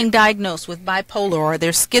of being diagnosed with bipolar, or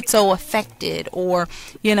they're schizoaffected, or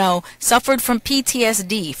suffered from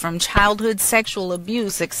PTSD from childhood sexual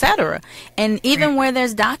abuse, etc. And even where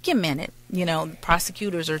there's documented,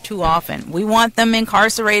 prosecutors are too often, we want them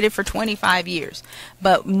incarcerated for 25 years.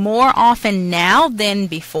 But more often now than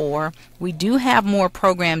before, we do have more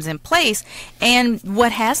programs in place. And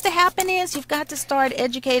what has to happen is you've got to start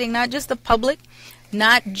educating not just the public,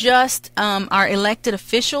 not just our elected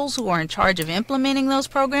officials who are in charge of implementing those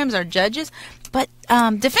programs, our judges, but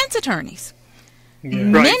defense attorneys.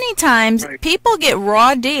 Many times people get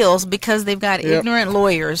raw deals because they've got ignorant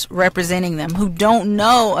lawyers representing them who don't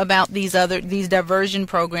know about these diversion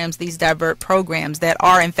programs, these divert programs that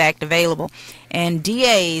are in fact available, and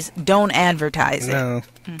DAs don't advertise it. No.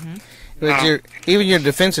 But even your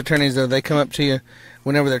defense attorneys, though, they come up to you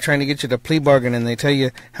whenever they're trying to get you to plea bargain, and they tell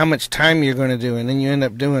you how much time you're going to do, and then you end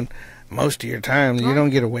up doing most of your time. You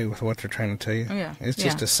don't get away with what they're trying to tell you. It's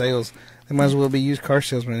just a sales. They might as well be used car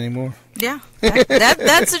salesmen anymore. Yeah,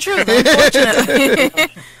 that's the truth,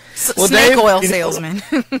 unfortunately. Snake oil salesman.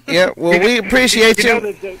 Well, we appreciate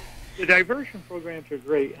you. The diversion programs are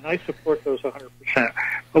great, and I support those 100%.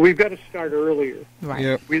 But we've got to start earlier.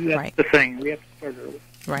 Right. That's the thing. We have to start early.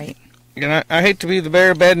 Right. And I hate to be the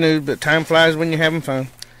bearer of bad news, but time flies when you're having fun.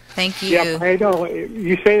 Thank you. Yeah, I know.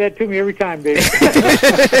 You say that to me every time, baby.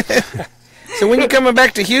 So when you coming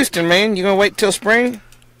back to Houston, man, you going to wait till spring?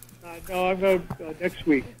 No, I'm going next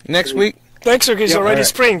week. Next week? Next week is already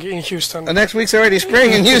spring in Houston. Next week's already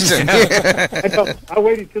spring in Houston. I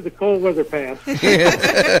waited till the cold weather passed.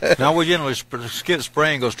 Now we generally skip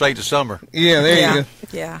spring, go straight to summer. Yeah, there you go.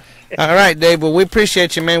 Yeah. All right, Dave. Well, we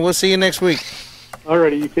appreciate you, man. We'll see you next week. All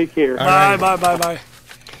righty, you take care. Bye.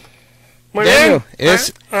 Muy Daniel, bien.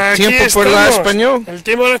 es Aquí tiempo por el estamos. español. El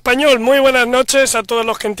tiempo en español. Muy buenas noches a todos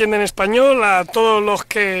los que entienden español, a todos los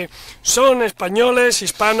que son españoles,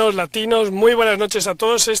 hispanos, latinos. Muy buenas noches a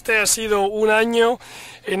todos. Este ha sido un año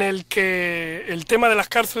en el que el tema de las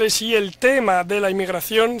cárceles y el tema de la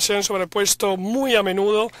inmigración se han sobrepuesto muy a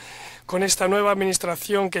menudo con esta nueva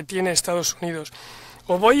administración que tiene Estados Unidos.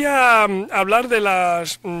 Os voy a hablar de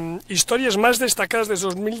las historias más destacadas de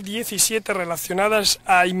 2017 relacionadas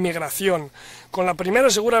a inmigración. Con la primera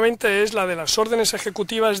seguramente es la de las órdenes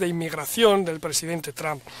ejecutivas de inmigración del presidente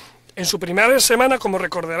Trump. En su primera semana, como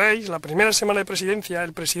recordaréis, la primera semana de presidencia,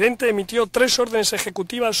 el presidente emitió 3 órdenes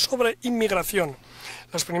ejecutivas sobre inmigración.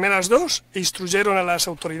 Las primeras 2 instruyeron a las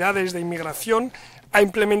autoridades de inmigración a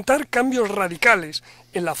implementar cambios radicales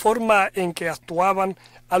en la forma en que actuaban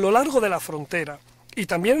a lo largo de la frontera y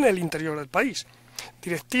también en el interior del país.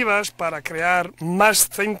 Directivas para crear más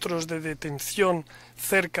centros de detención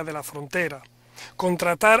cerca de la frontera,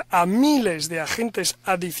 contratar a miles de agentes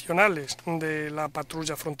adicionales de la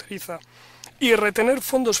patrulla fronteriza y retener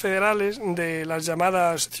fondos federales de las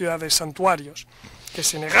llamadas ciudades santuarios, que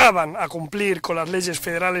se negaban a cumplir con las leyes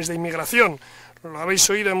federales de inmigración. Lo habéis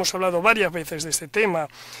oído, hemos hablado varias veces de este tema,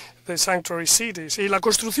 de Sanctuary Cities, y la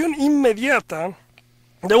construcción inmediata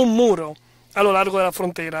de un muro a lo largo de la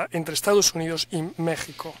frontera entre Estados Unidos y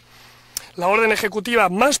México. La orden ejecutiva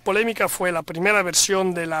más polémica fue la primera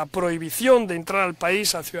versión de la prohibición de entrar al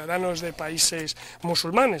país a ciudadanos de países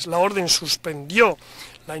musulmanes. La orden suspendió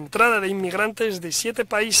la entrada de inmigrantes de 7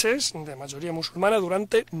 países de mayoría musulmana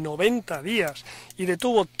durante 90 días y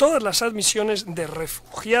detuvo todas las admisiones de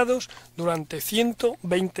refugiados durante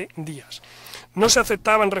 120 días. No se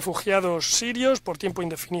aceptaban refugiados sirios por tiempo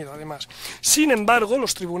indefinido, además. Sin embargo,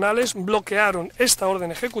 los tribunales bloquearon esta orden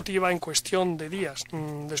ejecutiva en cuestión de días,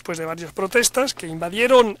 después de varias protestas que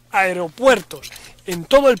invadieron aeropuertos en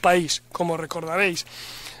todo el país, como recordaréis,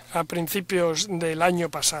 a principios del año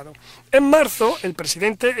pasado. En marzo, el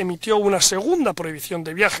presidente emitió una segunda prohibición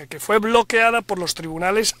de viaje, que fue bloqueada por los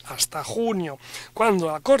tribunales hasta junio, cuando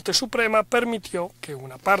la Corte Suprema permitió que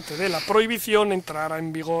una parte de la prohibición entrara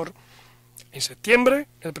en vigor. En septiembre,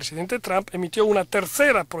 el presidente Trump emitió una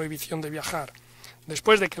tercera prohibición de viajar,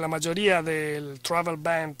 después de que la mayoría del Travel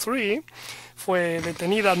Ban 3 fue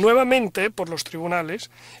detenida nuevamente por los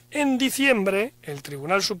tribunales. En diciembre, el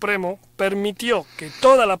Tribunal Supremo permitió que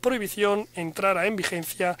toda la prohibición entrara en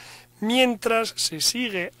vigencia mientras se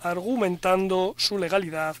sigue argumentando su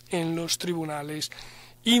legalidad en los tribunales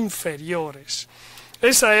inferiores.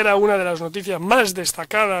 Esa era una de las noticias más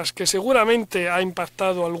destacadas que seguramente ha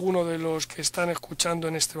impactado a alguno de los que están escuchando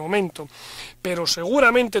en este momento, pero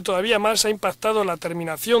seguramente todavía más ha impactado la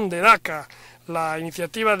terminación de DACA, la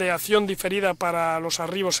iniciativa de acción diferida para los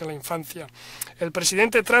arribos en la infancia. El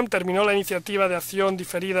presidente Trump terminó la iniciativa de acción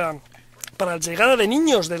diferida para la llegada de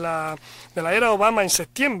niños de la era Obama en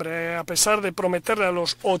septiembre, a pesar de prometerle a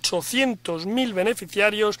los 800.000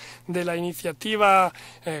 beneficiarios de la iniciativa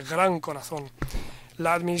Gran Corazón.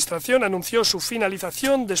 La administración anunció su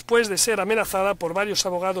finalización después de ser amenazada por varios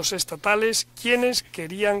abogados estatales, quienes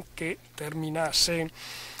querían que terminase.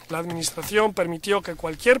 La administración permitió que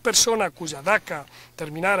cualquier persona cuya DACA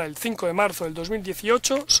terminara el 5 de marzo del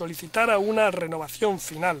 2018 solicitara una renovación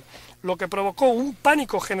final, lo que provocó un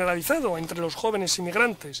pánico generalizado entre los jóvenes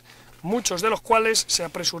inmigrantes, muchos de los cuales se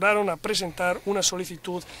apresuraron a presentar una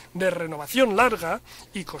solicitud de renovación larga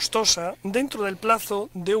y costosa dentro del plazo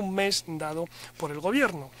de un mes dado por el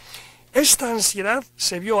gobierno. Esta ansiedad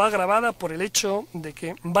se vio agravada por el hecho de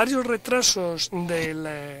que varios retrasos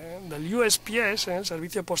del USPS, el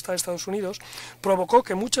Servicio Postal de Estados Unidos, provocó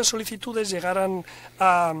que muchas solicitudes llegaran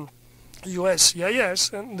a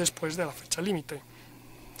USCIS después de la fecha límite.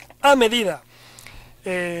 A medida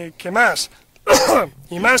que más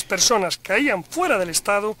y más personas caían fuera del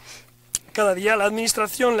Estado, cada día la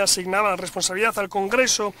Administración le asignaba la responsabilidad al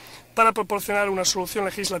Congreso para proporcionar una solución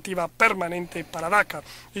legislativa permanente para DACA.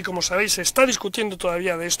 Y como sabéis, se está discutiendo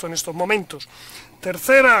todavía de esto en estos momentos.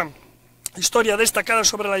 Tercera historia destacada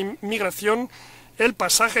sobre la inmigración, el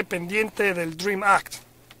pasaje pendiente del DREAM Act.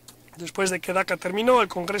 Después de que DACA terminó, el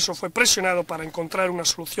Congreso fue presionado para encontrar una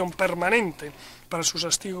solución permanente para sus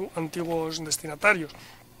antiguos destinatarios.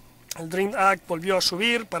 El DREAM Act volvió a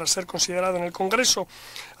subir para ser considerado en el Congreso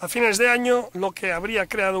a fines de año, lo que habría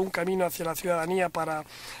creado un camino hacia la ciudadanía para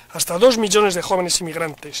hasta 2 millones de jóvenes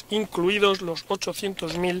inmigrantes, incluidos los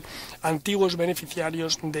 800.000 antiguos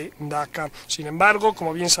beneficiarios de DACA. Sin embargo,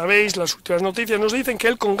 como bien sabéis, las últimas noticias nos dicen que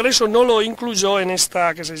el Congreso no lo incluyó en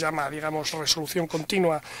esta que se llama, digamos, resolución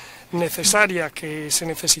continua necesaria que se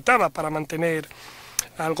necesitaba para mantener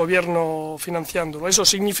al gobierno financiándolo. Eso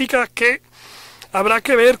significa que habrá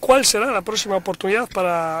que ver cuál será la próxima oportunidad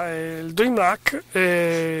para el DREAM Act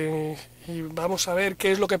y vamos a ver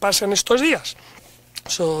qué es lo que pasa en estos días.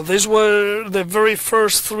 So these were the very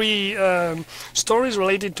first 3 stories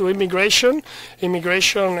related to immigration,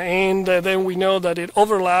 and then we know that it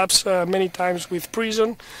overlaps many times with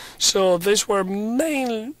prison. So these were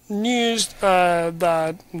main news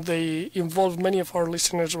that they involve many of our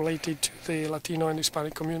listeners related to the Latino and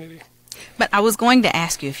Hispanic community. But I was going to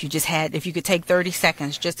ask you if you could take 30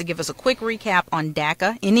 seconds just to give us a quick recap on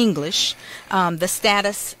DACA in English, the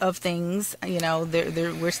status of things. You know,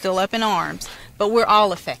 we're still up in arms, but we're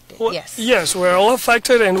all affected. Well, yes. Yes, we're all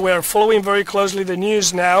affected, and we're following very closely the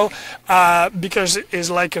news now because it's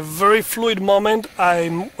like a very fluid moment.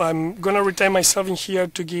 I'm going to retain myself in here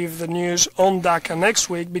to give the news on DACA next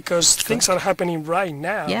week because things are happening right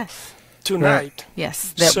now. Yes. Tonight. Right.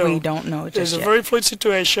 Yes, that so we don't know just it's a yet. very fluid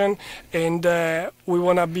situation, and we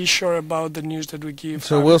want to be sure about the news that we give.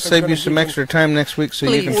 So we'll save you some extra time next week so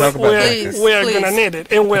you can talk about that. We are going to need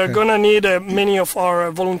it, and we are going to need many of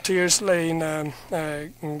our volunteers in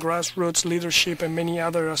grassroots leadership and many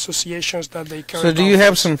other associations that they carry. So do you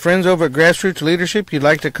have some friends over at Grassroots Leadership you'd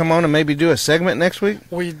like to come on and maybe do a segment next week?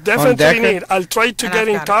 We definitely need. I'll try to get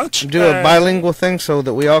in touch. Do a bilingual thing so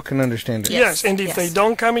that we all can understand it. Yes, and if they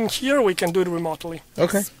don't come in here, we can do it remotely.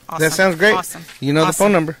 Okay, awesome. That sounds great. Awesome. You know the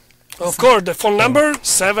phone number. Of course, the phone number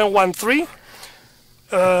 713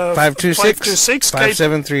 526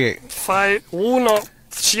 5738.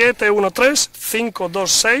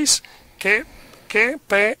 713-526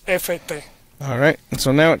 KPFT. All right,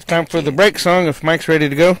 so now it's time for the break song. If Mike's ready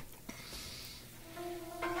to go.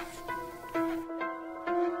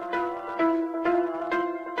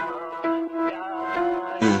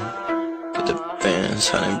 Bands,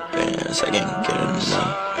 I can't get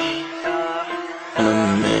enough. I'm the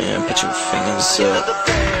man, put your fingers up.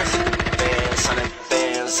 Bands,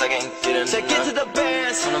 I can't get enough. Take it to the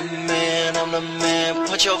bands. I'm the man,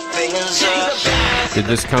 put your fingers up. Did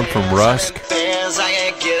this come from Rusk? Bands, I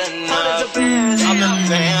can't get enough. I'm the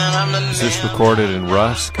man. Is this recorded in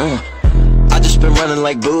Rusk? I just been running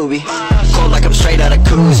like Booby, cold like I'm straight out of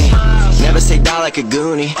koozie. Never say die like a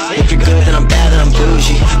goonie. If you're good, then I'm bad, then I'm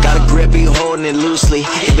bougie. Got a grip, but you holding it loosely.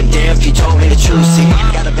 Give a damn if you told me the truth. See,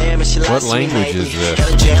 got a band, but she What likes language me is this?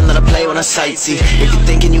 Got a jam that I play when I sightsee. If you're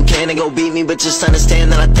thinking you can, then go beat me, but just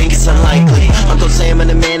understand that I think it's unlikely. Uncle Sam and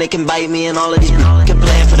the man, they can bite me, and all of these can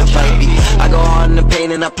plan for the fight me. I go hard in the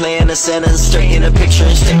pain and I play in the center, straight in the picture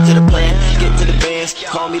and stick to the plan. Get to the bands,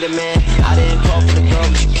 call me the man. I didn't call for the girl,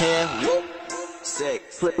 but you can. Sick.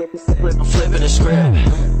 I'm flipping the script.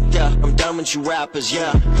 Yeah, I'm done with you rappers,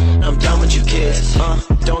 yeah. I'm done with you kids.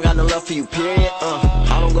 Don't got no love for you, period.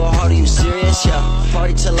 I don't go hard, are you serious, yeah.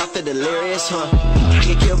 Party till I feel delirious,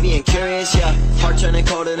 Get killed being curious, yeah. Heart turning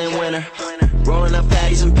colder than winter. Rolling up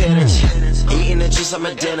patties and pinners. Eating the juice on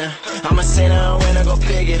my dinner. I'm a sinner, a winner, go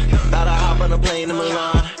figure. About to hop on a plane to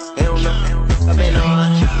Milan. They don't know, I've been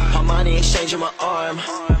on. How money exchanging my arm.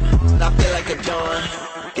 I feel like a dawn.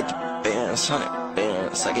 Get the bands, 100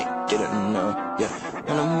 bands, I can't get enough, yeah.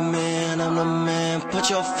 I'm the man, put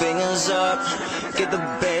your fingers up. Get the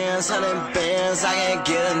bands, 100 bands, I can't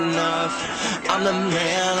get enough. I'm the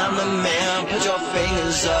man, put your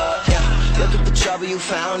fingers up, yeah. Look at the trouble, you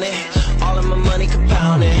found it. All of my money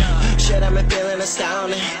compounded. Shit, I'm feeling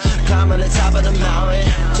astounding. Climbing the top of the mountain.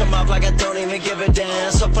 Jump off like I don't even give a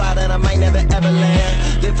damn. So fly that I might never ever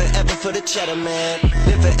land. Live forever for the cheddar man.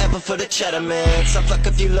 Live forever for the cheddar man. So fuck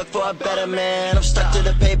if you look for a better man. I'm stuck to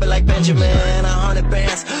the paper like Benjamin. 100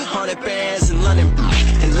 bands in London,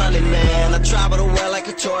 man. I travel the world like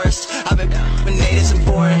a tourist. I've been with natives and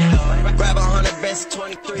boring. Grab 100 bands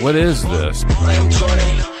 23. What is this? Like I'm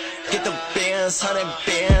Jordan. Get the bands, 100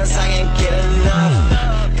 bands, I can't get enough.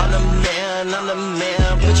 I'm the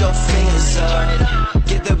man, put your fingers up.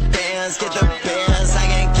 Get the bands, I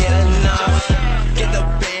can't get enough. Get the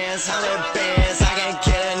bands, 100 bands, I can't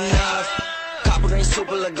get enough. Copper green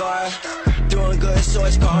super lagar, doing good, so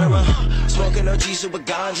it's karma. Smoking OG super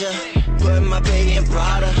ganja, putting my baby in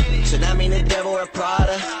Prada. So that mean the devil wear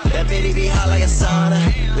Prada. That bitty be hot like a sauna.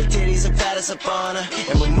 The titties and fat as a fauna.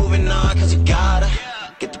 And we're moving on cause we gotta.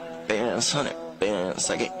 Get the bands, 100 bands,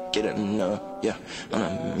 I can't get enough, yeah. I'm a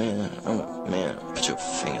man, put your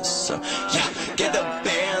fingers up, yeah. Get the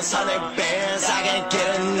bands, 100 bands, I can't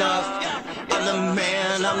get enough. I'm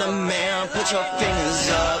the man, put your fingers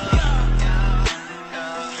up.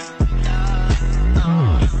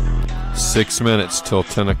 6 minutes till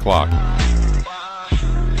 10 o'clock.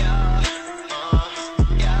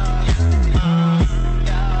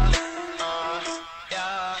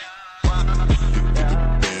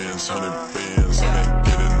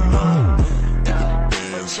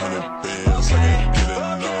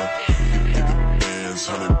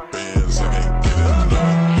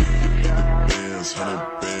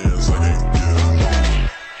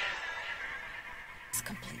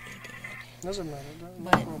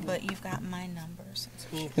 But you've got my numbers.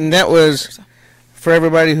 And that was, for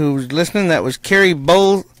everybody who's listening, that was Kerry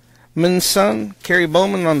Bollman's son, Kerry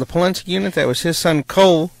Bollman on the Palencia unit. That was his son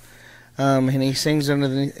Cole and he sings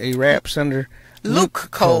he raps under Luke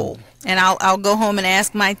Cole. And I'll go home and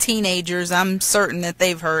ask my teenagers. I'm certain that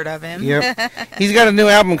they've heard of him. Yep. He's got a new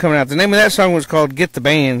album coming out. The name of that song was called Get the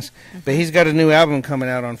Bandz, but he's got a new album coming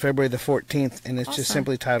out on February the 14th, and it's just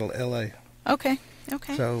simply titled L.A. Okay.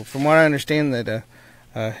 So from what I understand, that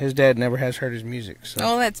his dad never has heard his music. So.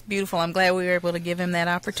 Oh, that's beautiful. I'm glad we were able to give him that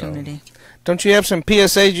opportunity. So, don't you have some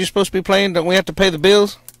PSAs you're supposed to be playing? Don't we have to pay the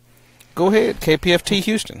bills? Go ahead, KPFT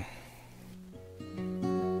Houston.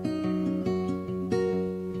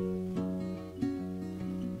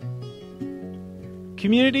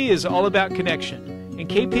 Community is all about connection, and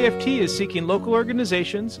KPFT is seeking local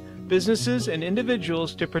organizations, businesses, and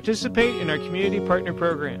individuals to participate in our Community Partner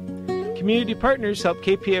Program. Community partners help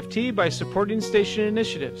KPFT by supporting station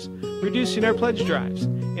initiatives, reducing our pledge drives,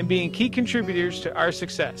 and being key contributors to our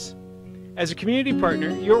success. As a community partner,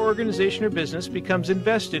 your organization or business becomes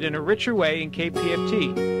invested in a richer way in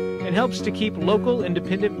KPFT and helps to keep local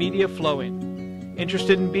independent media flowing.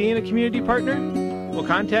 Interested in being a community partner? Well,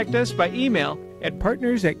 contact us by email at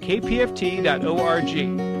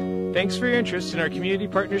partners@kpft.org. Thanks for your interest in our Community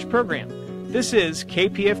Partners Program. This is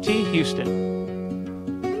KPFT Houston.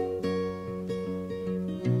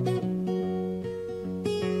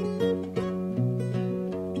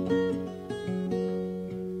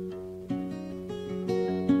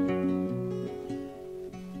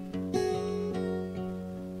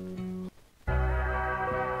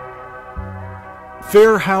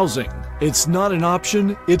 Fair housing. It's not an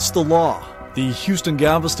option, it's the law. The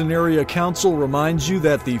Houston-Galveston Area Council reminds you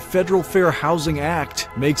that the Federal Fair Housing Act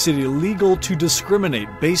makes it illegal to discriminate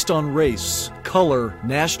based on race, color,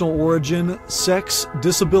 national origin, sex,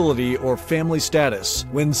 disability, or family status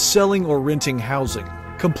when selling or renting housing.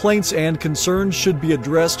 Complaints and concerns should be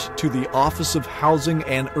addressed to the Office of Housing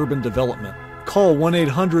and Urban Development. Call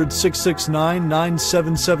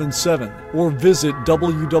 1-800-669-9777 or visit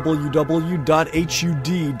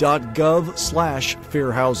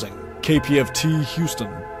www.hud.gov/fairhousing. KPFT Houston.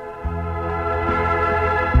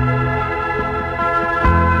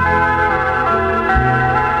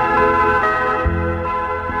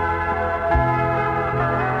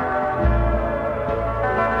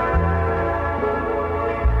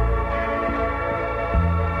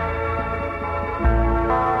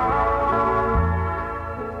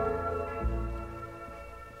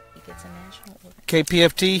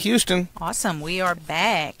 KPFT Houston. Awesome. We are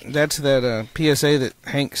back. That's that PSA that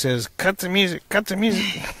Hank says, cut the music, cut the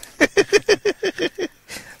music.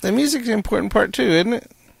 The music's an important part too, isn't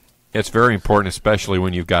it? It's very important, especially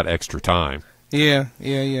when you've got extra time. Yeah.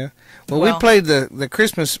 Well, we played the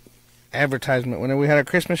Christmas advertisement whenever we had our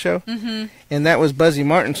Christmas show, and that was Buzzy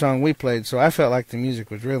Martin's song we played, so I felt like the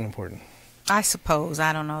music was real important. I suppose.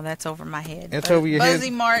 I don't know. That's over my head. That's over your head? Buzzy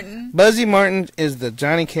Martin. Buzzy Martin is the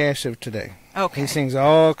Johnny Cash of today. Okay. He sings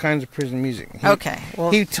all kinds of prison music.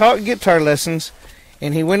 Well, he taught guitar lessons,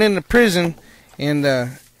 and he went into prison, and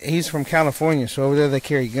he's from California, so over there they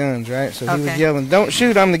carry guns, right? So he was yelling, "Don't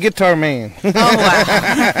shoot, I'm the guitar man." Oh,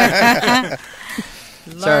 wow.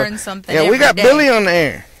 Learn something every we got day. Billy on the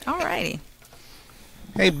air. All righty.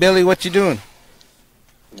 Hey, Billy, what you doing?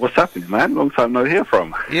 What's happening, man? Long time no hear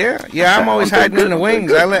from. Yeah, I'm always hiding in the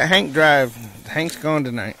wings. I let Hank drive. Hank's gone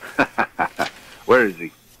tonight. Where is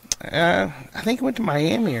he? I think he went to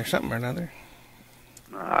Miami or something or another.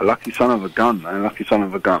 Lucky son of a gun, man. Lucky son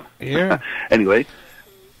of a gun. Yeah. Anyway,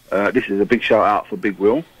 this is a big shout out for Big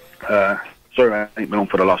Will. Sorry, I ain't been on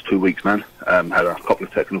for the last 2 weeks, man. Had a couple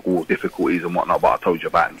of technical difficulties and whatnot, but I told you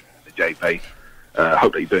about the JPay.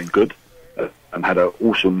 Hope that you're doing good. Had an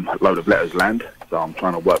awesome load of letters land, so I'm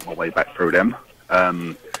trying to work my way back through them.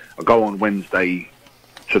 I go on Wednesday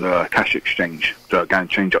to the cash exchange to go and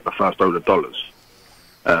change up the first load of dollars.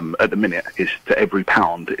 At the minute, it's to every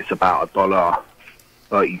pound, it's about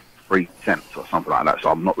 $1.33 or something like that,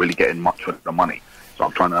 so I'm not really getting much for the money. So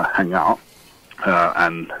I'm trying to hang out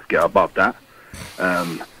and get above that.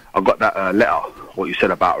 I got that letter, what you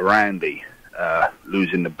said about Randy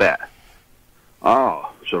losing the bet. Oh,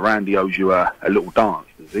 so Randy owes you a little dance,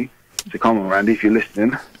 does he? So come on, Randy, if you're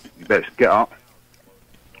listening, you better get up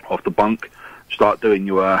off the bunk, start doing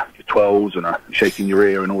your 12s and shaking your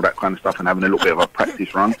ear and all that kind of stuff and having a little bit of a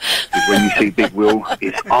practice run. Because when you see Big Will,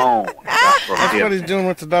 it's on. That's what he's doing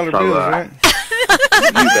with the dollar bills, right?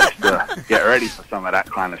 You best get ready for some of that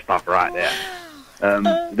kind of stuff right there.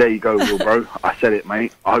 There you go, Will, bro. I said it,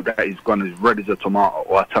 mate. I hope that he's gone as red as a tomato,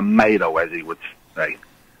 or a tomato, as he would say.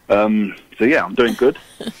 So, yeah, I'm doing good.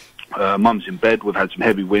 Mum's in bed. We've had some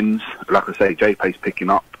heavy winds. Like I say, JPay's picking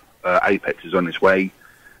up. Apex is on its way.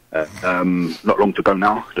 Not long to go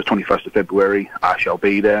now. The 21st of February, I shall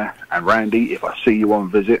be there. And Randy, if I see you on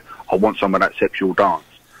visit, I want someone that sexual dance.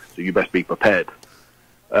 So you best be prepared.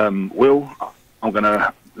 Will, I'm going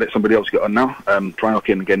to let somebody else get on now. Try and knock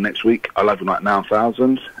in again next week. I love you like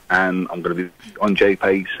 9,000, and I'm going to be on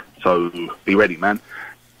JPace, so be ready, man.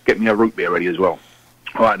 Get me a root beer ready as well.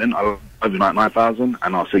 All right, then. I love you like 9,000,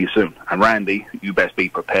 and I'll see you soon. And Randy, you best be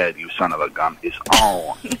prepared, you son of a gun. It's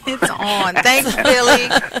on. It's on. Thanks, Billy.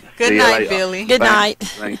 Good night, Billy. Good night.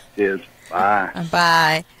 Thanks. Cheers. Bye.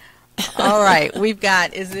 Bye. All right, we've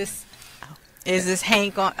got. Is this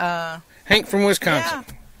Hank on? Hank from Wisconsin.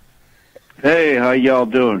 Yeah. Hey, how y'all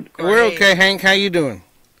doing? We're okay, Hank. How you doing?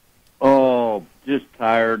 Oh, just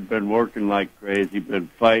tired. Been working like crazy. Been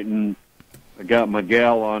fighting. I got my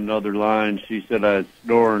gal on the other line. She said I was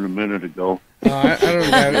snoring a minute ago. I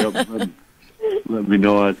don't got it. Let me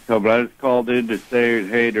know I was coming. I just called in to say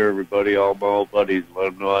hey to everybody, all my old buddies, let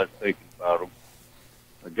them know I was thinking about them.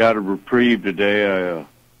 I got a reprieve today. I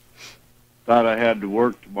thought I had to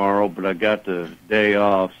work tomorrow, but I got the day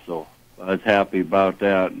off, so I was happy about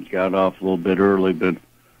that and got off a little bit early. Been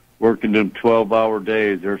working them 12-hour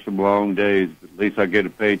days. There's some long days, but at least I get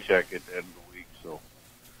a paycheck at the end of the week.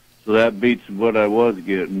 So that beats what I was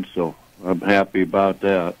getting, so I'm happy about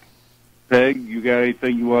that. Peg, you got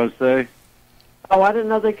anything you want to say? Oh, I didn't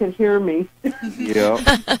know they could hear me. Yeah.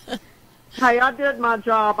 Hey, I did my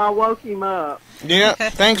job. I woke him up. Yeah,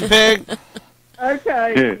 thanks, Peg.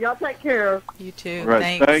 Okay, y'all take care. You too.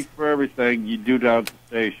 Right. Thanks for everything you do down at the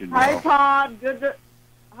station. Hey, y'all. Todd. Good to.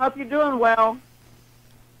 Hope you're doing well.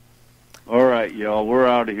 All right, y'all. We're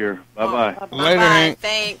out of here. Bye-bye. Later, Bye. Hank.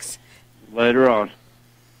 Thanks. Later on.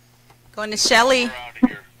 Going to Shelley.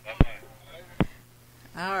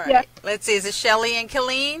 All right. Yes. Let's see. Is it Shelley and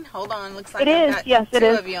Colleen? Hold on. Looks like It I've is. got Yes, it two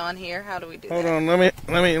is. of you on here. How do we do Hold that? on.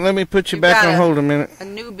 Let me put you You've back got on hold a minute. A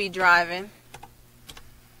newbie driving.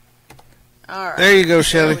 All right. There you go,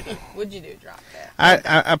 Shelley. What'd you do? Drop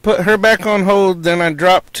that? I put her back on hold, then I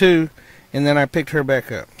dropped 2, and then I picked her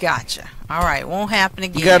back up. Gotcha. All right. Won't happen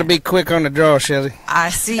again. You got to be quick on the draw, Shelley. I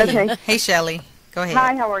see. Okay. Hey, Shelley. Go ahead.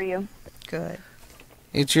 Hi, how are you? Good.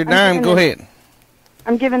 It's your dime. Go ahead.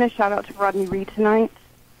 I'm giving a shout out to Rodney Reed tonight.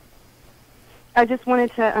 I just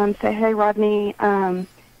wanted to say, hey, Rodney, can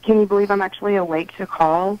you believe I'm actually awake to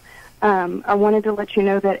call? I wanted to let you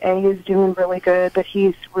know that A is doing really good, but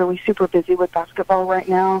he's really super busy with basketball right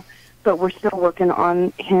now. But we're still working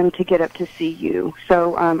on him to get up to see you.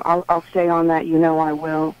 So I'll stay on that. You know I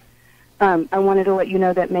will. I wanted to let you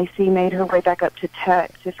know that Macy made her way back up to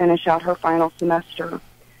Tech to finish out her final semester.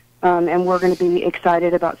 And we're going to be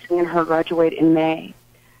excited about seeing her graduate in May.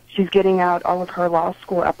 She's getting out all of her law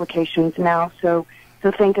school applications now, so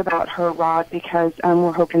think about her, Rod, because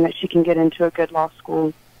we're hoping that she can get into a good law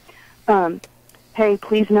school. Hey,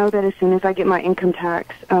 please know that as soon as I get my income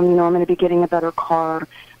tax, I'm going to be getting a better car.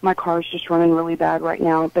 My car is just running really bad right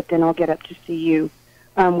now, but then I'll get up to see you.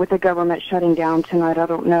 With the government shutting down tonight, I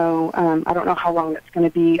don't know how long that's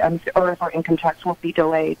going to be, or if our income tax will be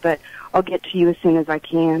delayed, but I'll get to you as soon as I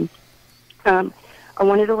can. I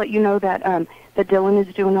wanted to let you know that that Dylan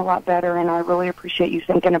is doing a lot better, and I really appreciate you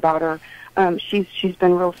thinking about her. She's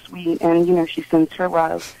been real sweet, and she sends her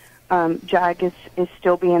love. Jag is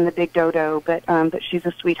still being the big dodo, but she's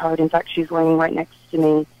a sweetheart. In fact, she's laying right next to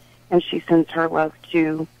me, and she sends her love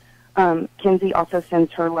too. Kinsey also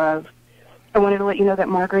sends her love. I wanted to let you know that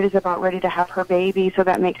Margaret is about ready to have her baby, so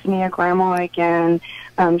that makes me a grandma again.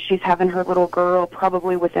 She's having her little girl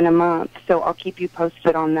probably within a month, so I'll keep you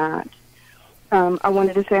posted on that. I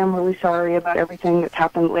wanted to say I'm really sorry about everything that's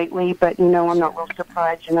happened lately, but I'm not real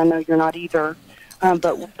surprised, and I know you're not either.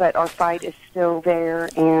 But our fight is still there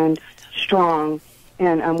and strong,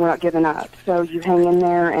 and we're not giving up. So you hang in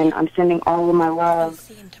there, and I'm sending all of my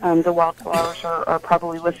love. The wildflowers are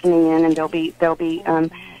probably listening in, and they'll be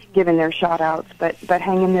giving their shout-outs. But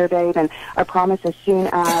hang in there, babe, and I promise as soon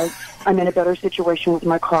as I'm in a better situation with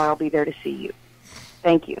my car, I'll be there to see you.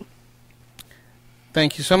 Thank you.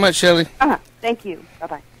 Thank you so much, Shelley. Thank you.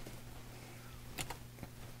 Bye-bye.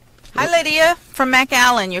 Hi, Lydia from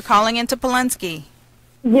McAllen. You're calling into Polunsky.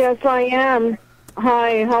 Yes, I am.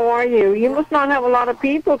 Hi, how are you? You must not have a lot of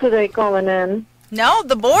people today calling in. No,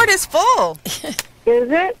 the board is full. Is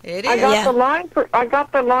it? It I is. got the line. I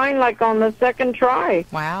got the line like on the second try.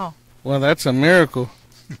 Wow. Well, that's a miracle.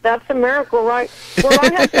 That's a miracle, right? Well,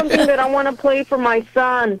 I have something that I want to play for my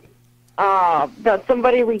son. That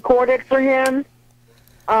somebody recorded for him.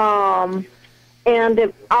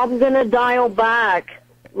 And I'm gonna dial back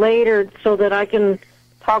later so that I can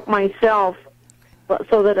talk myself, but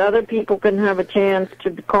so that other people can have a chance to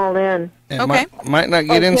call in. It might not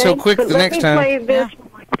get in so quick but the next time. Let me play this for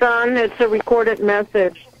my son. It's a recorded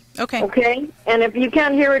message. Okay. Okay? And if you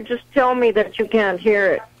can't hear it, just tell me that you can't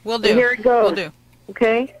hear it. We'll do. And here it goes. We'll do.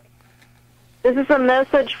 Okay? This is a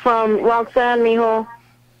message from Roxanne, mijo.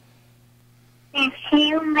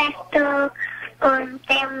 Nací un beso con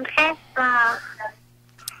tempestad.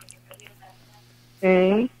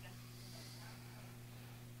 Okay.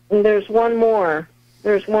 And there's one more.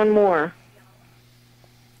 There's one more.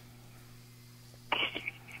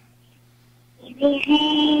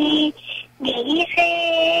 Dice,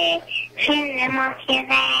 sin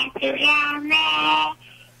emocionar tu llama,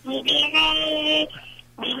 y dice,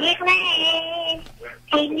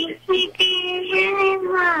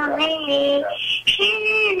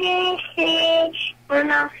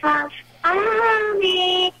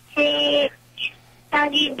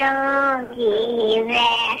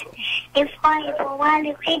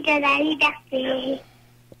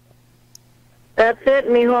 That's it,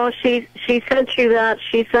 mijo. She sent you that.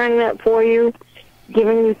 She sang that for you,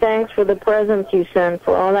 giving you thanks for the presents you sent,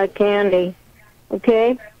 for all that candy.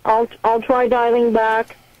 Okay? I'll try dialing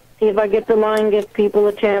back, see if I get the line, give people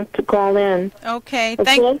a chance to call in. Okay.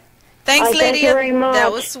 Okay? Thanks, Lydia. Thank you very much.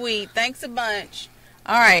 That was sweet. Thanks a bunch.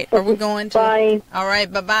 All right. Are we going to? Bye. All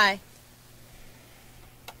right. Bye-bye.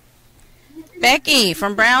 Becky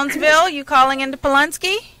from Brownsville, you calling into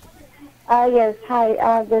Polunsky? Yes,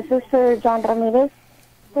 hi. This is Sir John Ramirez.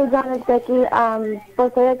 Hey, John, it's Becky.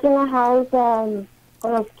 Pues estoy aquí en la house con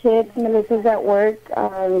los kids. Melissa's at work.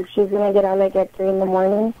 She's going to get out like at 3 in the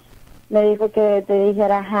morning. Me dijo que te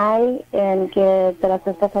dijera hi, and que te la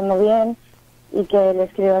estás pasando bien, y que le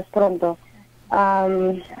escribas pronto.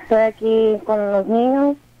 Estoy aquí con los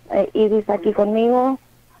niños. Edie's aquí conmigo.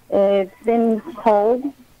 It's been cold.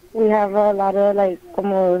 We have a lot of, like,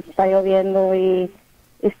 como está lloviendo y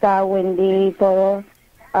está windy y todo.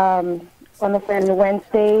 Cuando fue el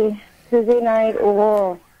Tuesday night,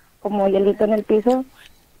 hubo como hielito en el piso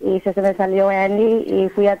y se me salió Andy y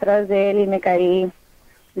fui atrás de él y me caí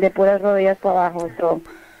de puras rodillas para abajo. So,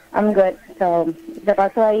 I'm good. So, te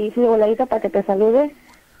paso ahí su voladita para que te salude.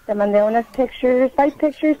 Te mandé unas pictures, 5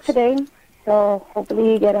 pictures today. So,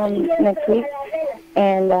 hopefully you get them next week.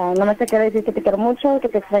 And nomás te quiero decir que te quiero mucho, que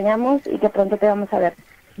te extrañamos y que pronto te vamos a ver.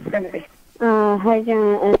 Hi,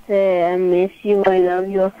 John. I miss you. I love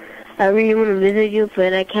you. I really want to visit you,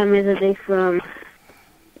 but I can't miss a day from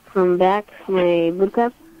back my boot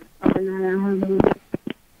camp.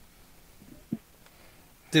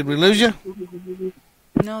 Did we lose you?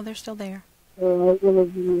 No, they're still there. Love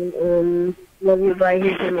you. Bye.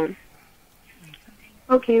 Here's your mom.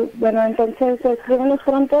 Ok, bueno, entonces escríbenos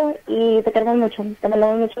pronto y te queremos mucho. Te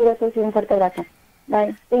mandamos muchos besos y un fuerte abrazo.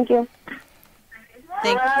 Bye. Thank you.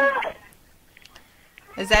 Thank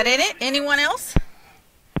you. Is that it? Anyone else?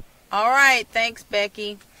 All right. Thanks,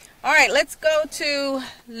 Becky. All right. Let's go to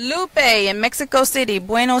Lupe in Mexico City.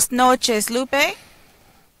 Buenas noches, Lupe.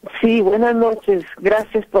 Sí, buenas noches.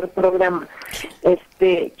 Gracias por el programa.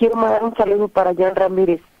 Quiero mandar un saludo para Jan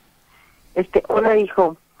Ramírez. Hola,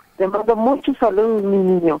 hijo. Te mando muchos saludos, mi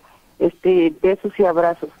niño. Besos y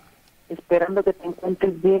abrazos. Esperando que te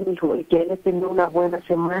encuentres bien, hijo, y que hayas tenido una buena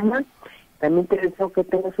semana. También te deseo que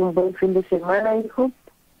tengas un buen fin de semana, hijo,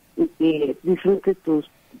 y que disfrutes tus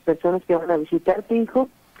personas que van a visitarte, hijo.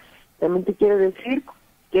 También te quiero decir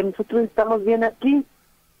que nosotros estamos bien aquí.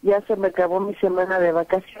 Ya se me acabó mi semana de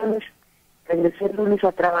vacaciones. Regresé el lunes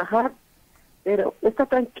a trabajar, pero está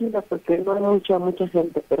tranquila porque no hay mucha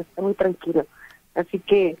gente, pero está muy tranquilo. Así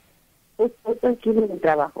que estoy tranquilo en el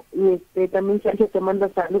trabajo. Y también Sergio te manda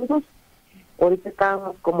saludos. Ahorita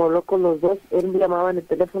estábamos como locos los dos. Él me llamaba en el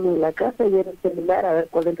teléfono de la casa y era el celular a ver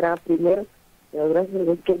cuál entraba primero. Pero gracias a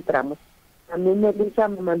Dios que entramos. También Melissa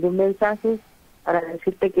me mandó un mensaje para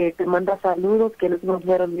decirte que te manda saludos, que no se nos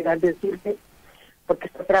fuera a olvidar decirte, porque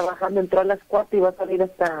está trabajando, entró a las 4 y va a salir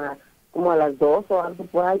hasta como a las 2 o algo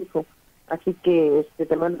por ahí, hijo. Así que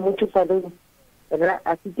te mando muchos saludos, ¿verdad?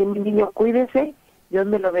 Así que mi niño, cuídese. Dios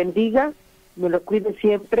me lo bendiga, me lo cuide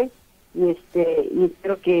siempre y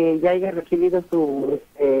espero que ya haya recibido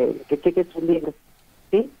que cheque su libro,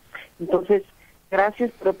 ¿sí? Entonces,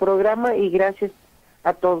 gracias por el programa y gracias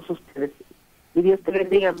a todos ustedes. Y Dios te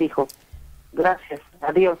bendiga, mi hijo. Gracias.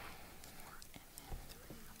 Adiós.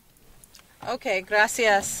 Okay,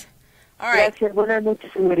 gracias. All right. Gracias. Buenas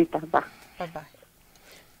noches, señorita. Bye. Bye-bye.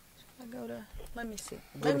 Let me see.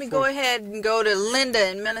 Let me go ahead and go to Linda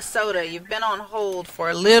in Minnesota. You've been on hold for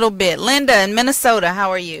a little bit. Linda in Minnesota, how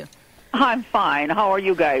are you? I'm fine. How are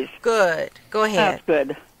you guys? Good. Go ahead. That's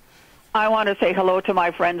good. I want to say hello to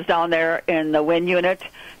my friends down there in the WIN unit,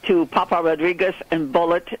 to Papa Rodriguez and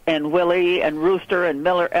Bullet and Willie and Rooster and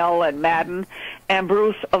Miller L. and Madden and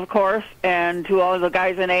Bruce, of course, and to all the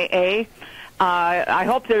guys in AA. I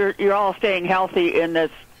hope you're all staying healthy in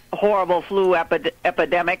this horrible flu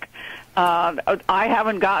epidemic. I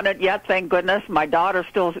haven't gotten it yet, thank goodness. My daughter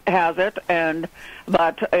still has it,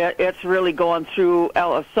 but it's really going through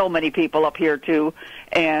so many people up here too,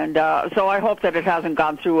 and so I hope that it hasn't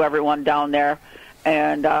gone through everyone down there.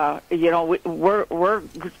 And you know,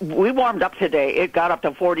 we warmed up today. It got up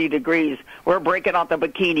to 40 degrees. We're breaking out the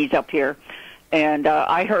bikinis up here, and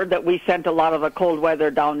I heard that we sent a lot of the cold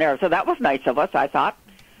weather down there, so that was nice of us, I thought.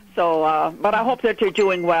 So, but I hope that you're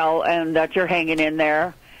doing well and that you're hanging in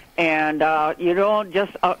there. And you know,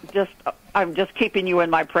 I'm just keeping you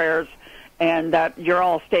in my prayers, and that you're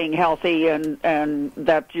all staying healthy, and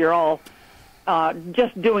that you're all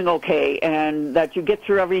just doing okay, and that you get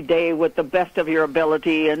through every day with the best of your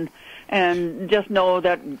ability, and just know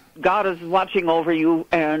that God is watching over you,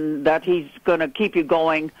 and that He's going to keep you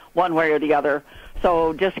going one way or the other.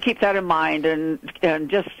 So just keep that in mind, and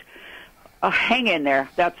just hang in there.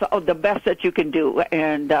 That's the best that you can do,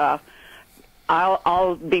 and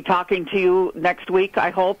I'll be talking to you next week, I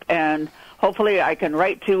hope, and hopefully I can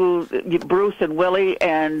write to Bruce and Willie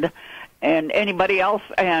and anybody else,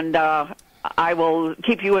 and I will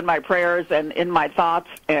keep you in my prayers and in my thoughts,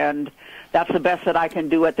 and that's the best that I can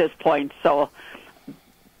do at this point. So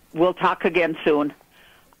we'll talk again soon.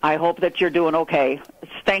 I hope that you're doing okay.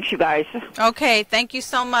 Thanks, you guys. Okay, thank you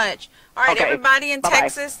so much. All right, Okay. everybody in Bye-bye.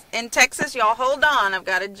 Texas, y'all hold on. I've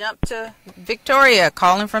got to jump to Victoria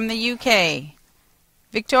calling from the UK.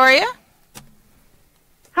 Victoria?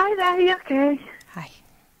 Hi there, you okay? Hi.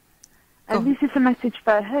 This is a message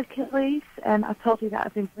for Hercules. I told you that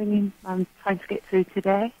I've been I'm trying to get through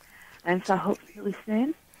today, and so I hope you're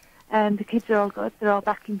listening. The kids are all good. They're all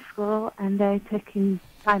back in school, and they're taking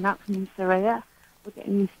time out from Syria. We're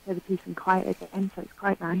getting used to the peace and quiet again, so it's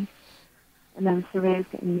quite nice. And then Syria's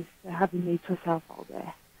getting used to having me to herself all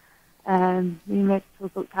day. Me and Rachel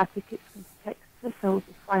booked our tickets to Texas, so we'll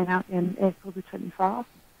be flying out in April the 24th.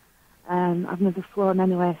 I've never flown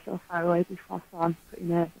anywhere so far away before, so I'm pretty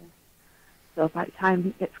nervous. So by the time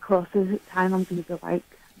it gets closer to the time, I'm going to be like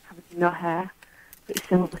having no hair, pretty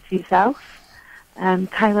similar to yourself.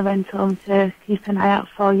 Kyla went home to keep an eye out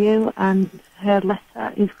for you, and her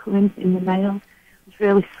letter is coming in the mail. It's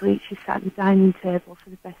really sweet. She sat at the dining table for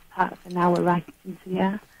the best part of an hour writing to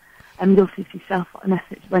you. And you'll see for yourself what an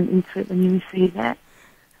effort went into it when you receive it.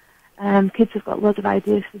 Kids have got loads of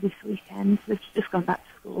ideas for this weekend. They've just gone back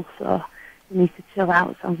to school, so they need to chill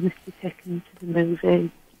out. So I'm going to be taking them to the movies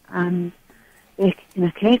and baking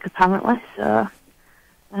a cake, apparently. So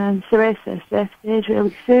Syria's first birthday is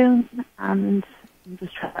really soon, and I'm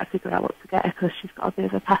just trying to figure out what to get her, because she's got a bit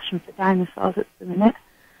of a passion for dinosaurs at the minute.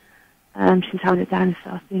 She's having a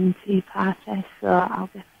dinosaur themed tea party, so I'll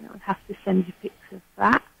definitely have to send you pics of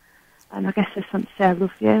that. And I guess I just want to say I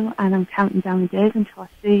love you, and I'm counting down the days until I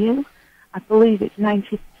see you. I believe it's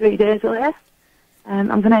 93 days away. I'm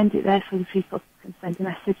going to end it there so the people can send a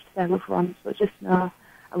message to their loved ones, but just know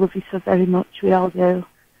I love you so very much. We all do.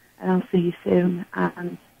 And I'll see you soon,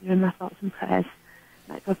 and you're in my thoughts and prayers.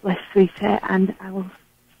 May God bless, sweetie, and I will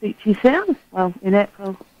speak to you soon. Well, in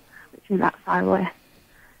April, which isn't that far away.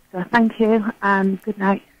 So thank you, and good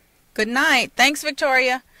night. Good night. Thanks,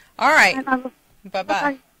 Victoria. All right.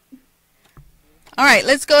 Bye-bye. All right,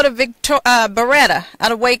 let's go to Beretta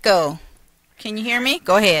out of Waco. Can you hear me?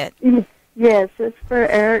 Go ahead. Yes, it's for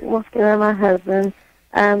Eric Mosqueda, my husband,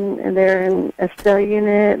 and they're in Estelle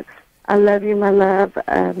unit. I love you, my love.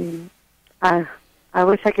 I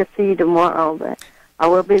wish I could see you tomorrow, but I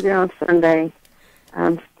will be there on Sunday.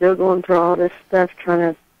 I'm still going through all this stuff,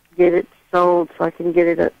 trying to get it sold so I can get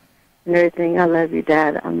it up and everything. I love you,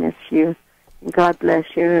 Dad. I miss you. And God bless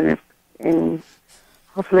you. And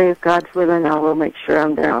hopefully, if God's willing, I will make sure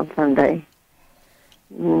I'm there on Sunday.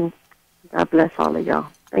 God bless all of y'all.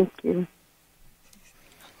 Thank you.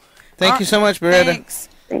 Thank you so much, Beretta. Thanks.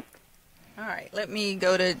 All right, let me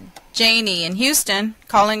go to Janie in Houston,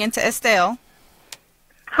 calling into Estelle.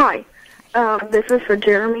 Hi. This is for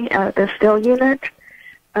Jeremy at the Estelle unit.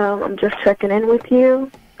 I'm just checking in with you.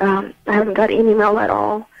 I haven't got an email at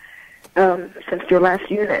all since your last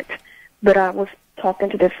unit, but I was talking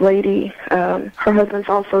to this lady. Her husband's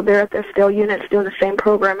also there at the Estelle unit, doing the same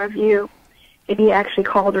program as you, and he actually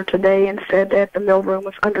called her today and said that the mailroom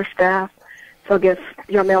was understaffed. So I guess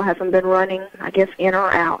your mail hasn't been running, I guess, in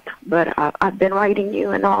or out. But I've been writing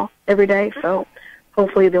you and all every day, so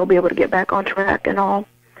hopefully they'll be able to get back on track and all.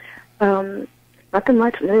 Nothing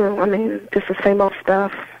much new. I mean, just the same old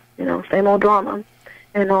stuff, same old drama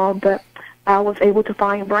and all. But I was able to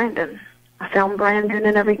find Brandon. I found Brandon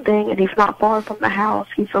and everything, and he's not far from the house.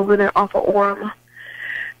 He's over there off of Orem.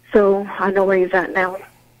 So I know where he's at now.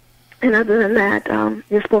 And other than that,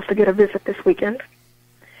 you're supposed to get a visit this weekend.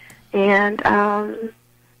 and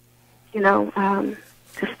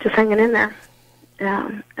just hanging in there,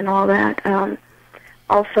 and all that.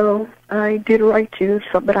 Also, I did write you,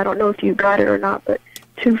 but I don't know if you got it or not, but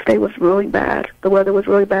Tuesday was really bad. The weather was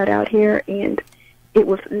really bad out here, and it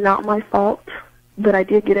was not my fault, but I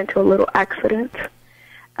did get into a little accident.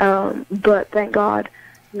 But thank God,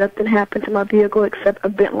 nothing happened to my vehicle except a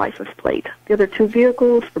bent license plate. The other 2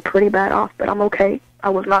 vehicles were pretty bad off, but I'm okay. I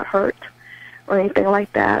was not hurt or anything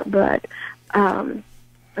like that, but I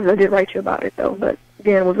did write you about it, though. But,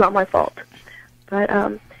 again, it was not my fault. But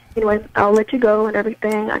anyway, I'll let you go and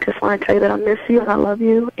everything. I just want to tell you that I miss you and I love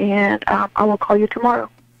you, and I will call you tomorrow.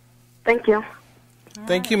 Thank you.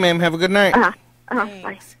 Thank you, ma'am. Have a good night.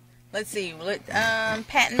 Bye. Let's see.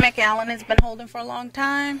 Pat and McAllen has been holding for a long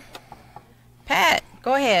time. Pat,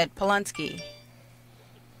 go ahead. Polunsky.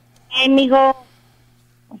 Hey, mijo.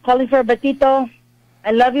 I'm calling for a besito.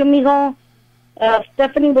 I love you, mijo.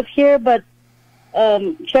 Stephanie was here, but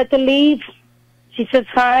she had to leave. She says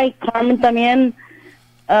hi. Carmen también.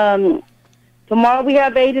 Tomorrow we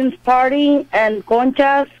have Aiden's party and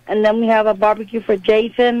conchas, and then we have a barbecue for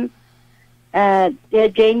Jason at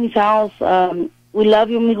Jamie's house. We love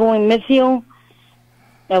you, mijo. We miss you.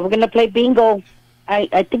 We're going to play bingo.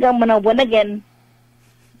 I think I'm going to win again.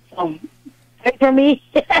 So, pray for me.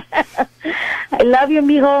 I love you,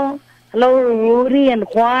 mijo. Hello, Rudy and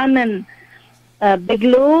Juan and Big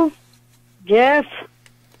Lou, Jeff.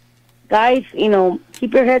 Guys,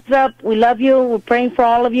 keep your heads up. We love you. We're praying for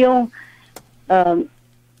all of you. I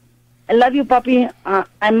love you, papi.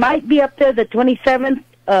 I might be up there the 27th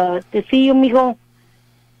to see you, mijo.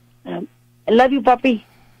 I love you, papi.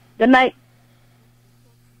 Good night.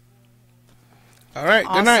 All right,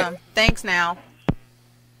 awesome. Good night. Thanks now.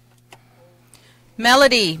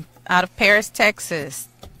 Melody out of Paris, Texas.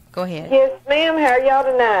 Go ahead. Yes, ma'am. How are y'all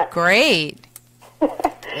tonight? Great.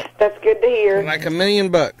 That's good to hear. Like $1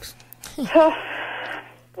 million. Well,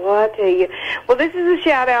 I tell you. Well, this is a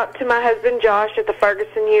shout out to my husband Josh at the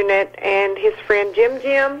Ferguson unit and his friend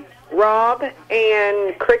Jim, Rob,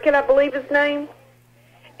 and Cricket, I believe his name.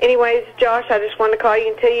 Anyways, Josh, I just wanted to call you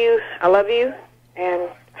and tell you I love you and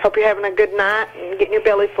hope you're having a good night and getting your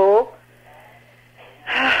belly full.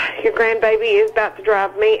 Your grandbaby is about to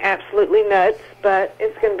drive me absolutely nuts, but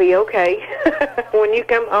it's going to be okay. When you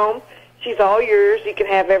come home, she's all yours. You can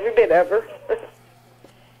have every bit of her.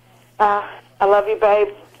 I love you, babe.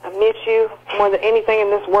 I miss you more than anything in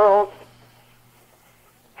this world.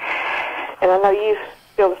 And I know you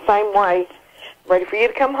feel the same way. Ready for you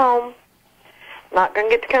to come home. Not going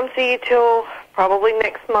to get to come see you till probably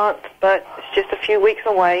next month, but it's just a few weeks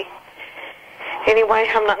away. Anyway,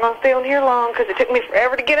 I'm not going to stay on here long because it took me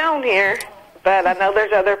forever to get on here. But I know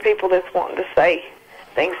there's other people that's wanting to say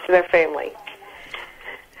things to their family.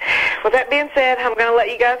 With that being said, I'm going to let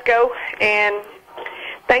you guys go. And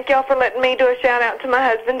thank y'all for letting me do a shout-out to my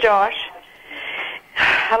husband, Josh.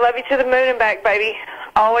 I love you to the moon and back, baby.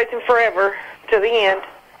 Always and forever, to the end.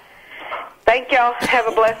 Thank y'all. Have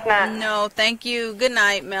a blessed night. No, thank you. Good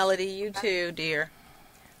night, Melody. You too, dear.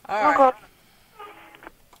 All right. Okay.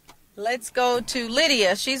 Let's go to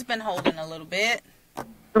Lydia. She's been holding a little bit.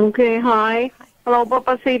 Okay, hi. Hello,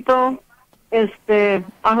 Papacito. I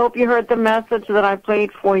hope you heard the message that I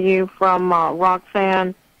played for you from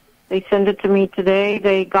Roxanne. They sent it to me today.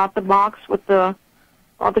 They got the box with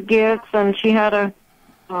all the gifts, and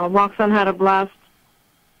Roxanne had a blast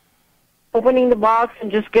opening the box and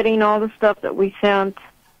just getting all the stuff that we sent.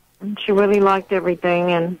 And she really liked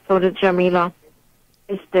everything, and so did Jamila.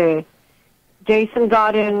 Jason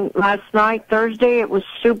got in last night, Thursday. It was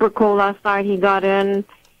super cool last night. He got in.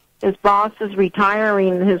 His boss is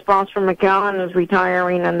retiring. His boss from McAllen is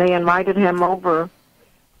retiring, and they invited him over.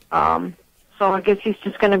 So I guess he's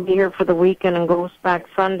just going to be here for the weekend and goes back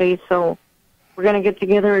Sunday. So we're going to get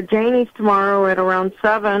together at Janie's tomorrow at around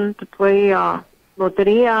 7 to play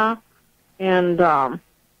Loteria. And,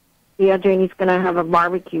 Janie's going to have a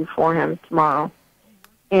barbecue for him tomorrow.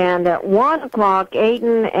 And at 1 o'clock,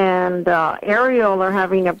 Aiden and Ariel are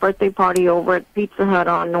having a birthday party over at Pizza Hut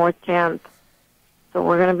on North 10th. So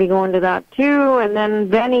we're going to be going to that, too. And then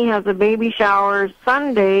Benny has a baby shower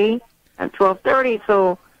Sunday at 12:30.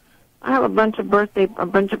 So I have a bunch of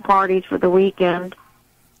parties for the weekend.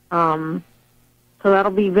 So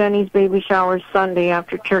that'll be Benny's baby shower Sunday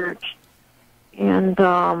after church. And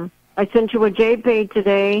I sent you a JPay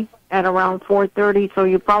today at around 4:30, so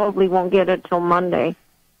you probably won't get it till Monday.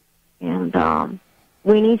 And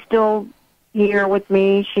Winnie's still here with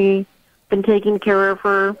me. She's been taking care of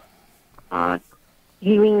her,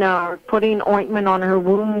 putting ointment on her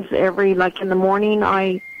wounds in the morning.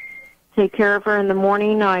 I take care of her in the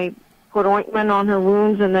morning. I put ointment on her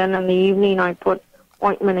wounds, and then in the evening I put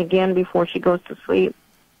ointment again before she goes to sleep.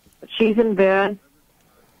 But she's in bed.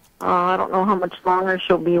 I don't know how much longer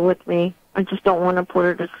she'll be with me. I just don't want to put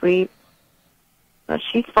her to sleep. But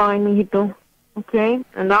she's fine, mijito. Okay?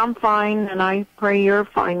 And I'm fine, and I pray you're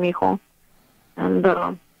fine, mijo.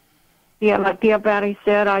 And, yeah, like Tia Patty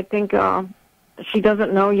said, I think she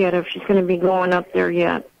doesn't know yet if she's going to be going up there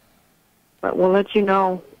yet. But we'll let you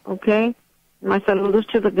know, okay? My saludos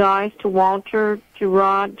to the guys, to Walter, to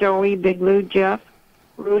Rod, Joey, Big Lou, Jeff,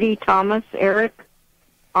 Rudy, Thomas, Eric,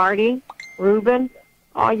 Artie, Ruben.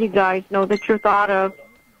 All you guys know that you're thought of,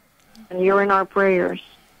 and you're in our prayers.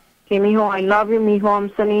 Okay, mijo, I love you, mijo.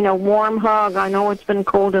 I'm sending a warm hug. I know it's been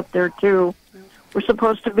cold up there, too. We're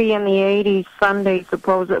supposed to be in the 80s Sunday,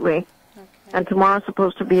 supposedly. Okay. And tomorrow's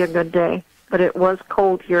supposed to be a good day. But it was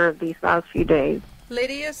cold here these last few days.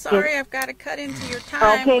 Lydia, sorry, I've got to cut into your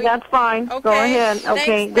time. Okay, that's fine. Okay. Go ahead.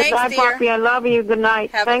 Okay. Good night, Poppy. I love you. Good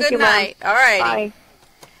night. Thank you, night. All right. Bye.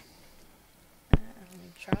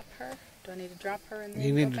 Drop her. Do I need to drop her and then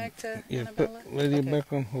you need go back to yeah, Annabella? put Lydia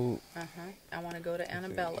back on hold. I want to go to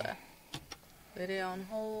Annabella. Lydia on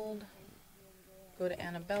hold. Go to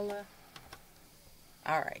Annabella.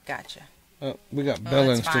 All right, gotcha. We got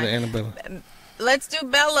Bella instead of Annabella. Let's do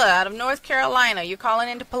Bella out of North Carolina. You calling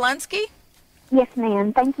into Polunsky? Yes,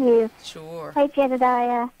 ma'am. Thank you. Sure. Hey,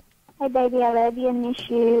 Jedediah. Hey, baby, I love you and miss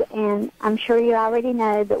you. And I'm sure you already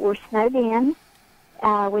know that we're snowed in.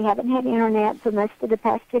 We haven't had internet for most of the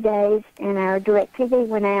past 2 days, and our DirecTV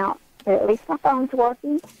went out. But at least my phone's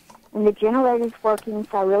working, and the generator's working,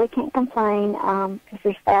 so I really can't complain because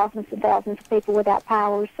there's thousands and thousands of people without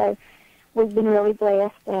power. So we've been really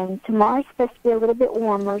blessed. And tomorrow's supposed to be a little bit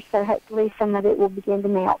warmer, so hopefully some of it will begin to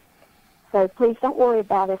melt. So please don't worry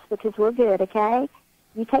about us because we're good, okay?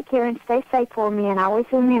 You take care and stay safe for me, and always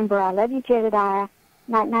remember, I love you, Jedediah.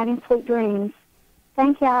 Night, night, and sweet dreams.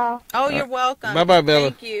 Thank y'all. Oh, you're welcome. Bye-bye,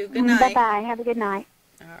 Bella. Thank you. Good night. Bye-bye. Have a good night.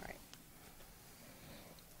 All right.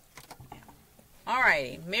 All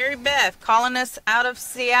righty. Mary Beth calling us out of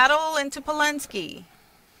Seattle into Polunsky.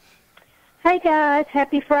 Hey, guys.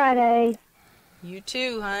 Happy Friday. You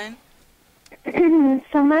too, hon.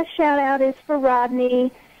 So my shout-out is for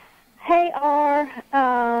Rodney. Hey, R,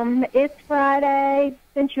 it's Friday.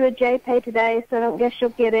 Sent you a JPay today, so I don't guess you'll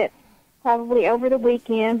get it probably over the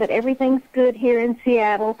weekend, but everything's good here in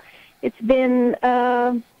Seattle. It's been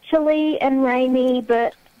chilly and rainy,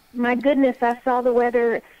 but my goodness, I saw the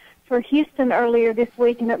weather for Houston earlier this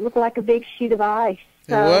week, and it looked like a big sheet of ice.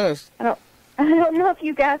 So it was. I don't know if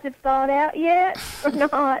you guys have thawed out yet or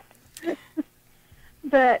not,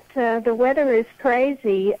 but the weather is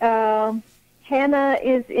crazy. Hannah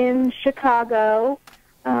is in Chicago.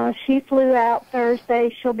 She flew out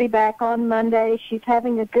Thursday. She'll be back on Monday. She's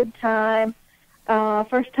having a good time.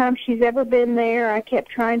 First time she's ever been there. I kept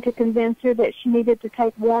trying to convince her that she needed to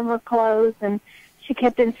take warmer clothes, and she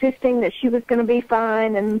kept insisting that she was going to be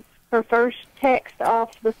fine. And her first text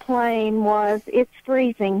off the plane was, "It's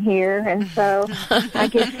freezing here." And so I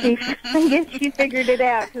guess she figured it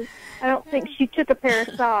out, because I don't think she took a pair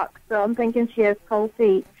of socks. So I'm thinking she has cold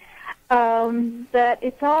feet. But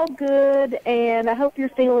it's all good, and I hope you're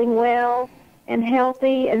feeling well and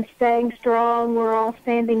healthy and staying strong. We're all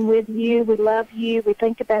standing with you. We love you. We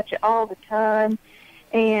think about you all the time.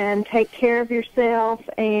 And take care of yourself.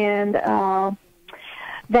 And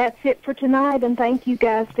that's it for tonight. And thank you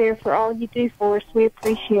guys there for all you do for us. We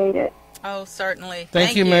appreciate it. Oh, certainly.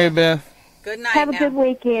 Thank you, Mary Beth. Good night. Have a good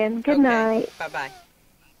weekend. Good night. Bye-bye.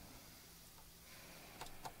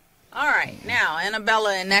 All right, now,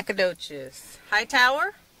 Annabella in Nacogdoches.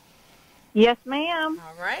 Hightower? Yes, ma'am.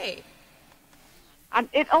 All right.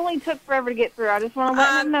 It only took forever to get through. I just want to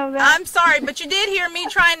let them know that. I'm sorry, but you did hear me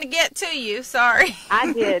trying to get to you. Sorry.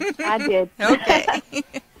 I did. Okay.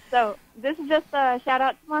 So this is just a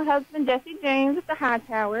shout-out to my husband, Jesse James, at the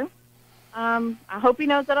Hightower. I hope he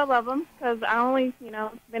knows that I love him, because I only,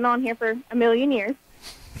 been on here for a million years.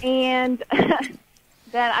 And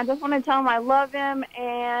that I just want to tell him I love him,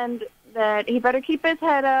 and that he better keep his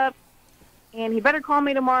head up, and he better call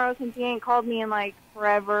me tomorrow, since he ain't called me in,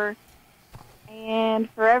 forever. And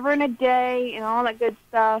forever and a day and all that good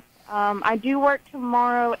stuff. I do work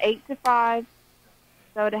tomorrow 8 to 5,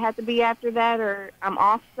 so it'll have to be after that, or I'm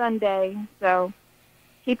off Sunday. So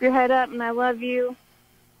keep your head up, and I love you.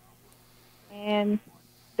 And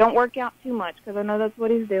don't work out too much, because I know that's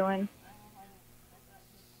what he's doing.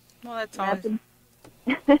 Well, that's all.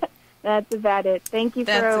 That's about it. Thank you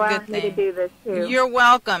for allowing me to do this, too. You're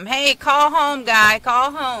welcome. Hey, call home, guy.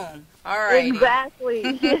 Call home. All right.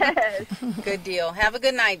 Exactly. Yes. Good deal. Have a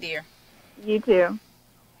good night, dear. You too.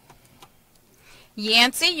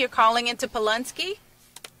 Yancy, you're calling into Polunsky?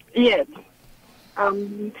 Yes.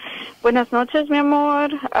 Buenas noches, mi amor.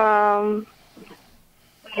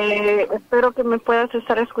 Espero que me puedas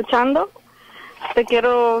estar escuchando. Te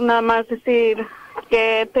quiero nada más decir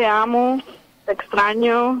que te amo, te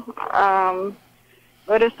extraño.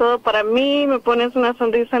 Eres todo para mí. Me pones una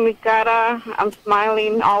sonrisa en mi cara. I'm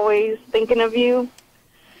smiling, always thinking of you.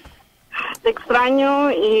 Te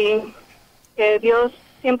extraño y que Dios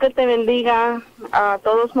siempre te bendiga a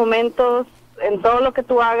todos momentos. En todo lo que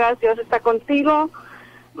tú hagas, Dios está contigo.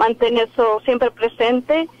 Mantén eso siempre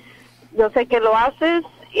presente. Yo sé que lo haces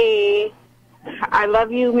y I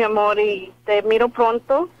love you, mi amor, y te miro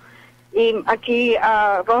pronto. Y aquí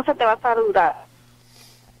Rosa te va a saludar.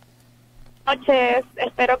 Buenas noches,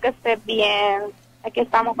 espero que estés bien. Aquí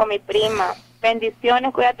estamos con mi prima.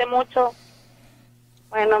 Bendiciones, cuídate mucho.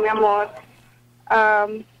 Bueno, mi amor,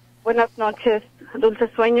 buenas noches,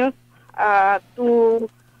 dulces sueños. Tu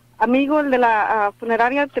amigo, el de la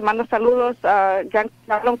funeraria, te manda saludos. Ya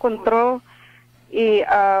lo encontró y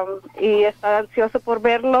está ansioso por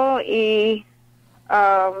verlo y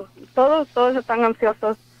todos están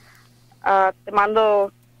ansiosos. Te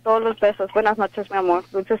mando todos los besos. Buenas noches, mi amor.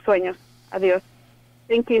 Dulces sueños. Adiós.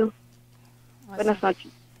 Thank you. Awesome. Buenas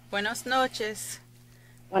noches. Buenas noches.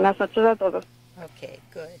 Buenas noches a todos. Okay,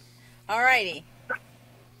 good. All righty.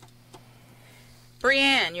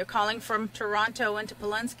 Brianne, you're calling from Toronto into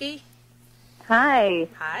Polunsky? Hi.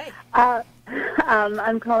 Hi.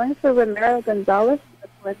 I'm calling for Romero Gonzalez, the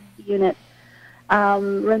Polunsky unit.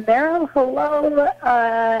 Romero, hello.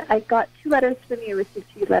 I got 2 letters from you, received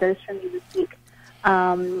 2 letters from you this week.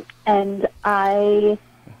 And I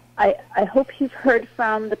hope you've heard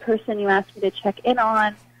from the person you asked me to check in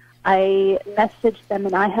on. I messaged them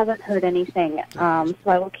and I haven't heard anything. So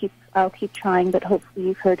I'll keep trying, but hopefully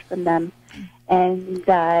you've heard from them. And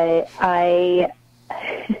I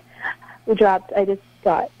just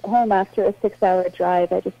got home after a 6-hour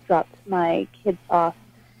drive. I just dropped my kids off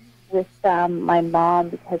with my mom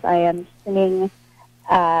because I am singing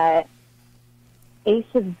Ace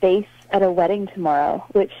of Base at a wedding tomorrow,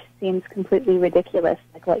 which seems completely ridiculous.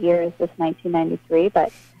 Like, what year is this? 1993,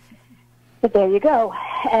 but there you go.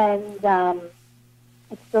 And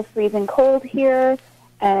it's still freezing cold here,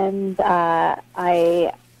 and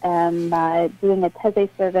I am doing a Teze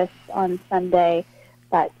service on Sunday,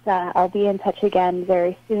 but I'll be in touch again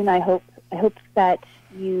very soon. I hope that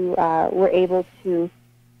you were able to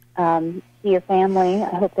see your family.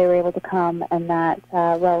 I hope they were able to come, and that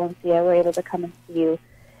Raul and Sia were able to come and see you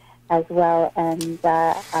as well. And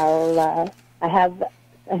I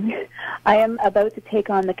am about to take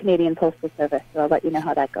on the Canadian Postal Service, so I'll let you know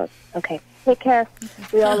how that goes. Okay, take care.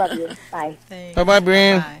 We all love you. Bye. Bye-bye,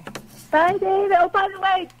 Brianne. Bye, Dave. Oh, by the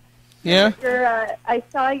way. Yeah? I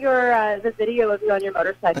saw the video of you on your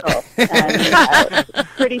motorcycle. And,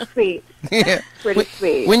 pretty sweet. Yeah. Pretty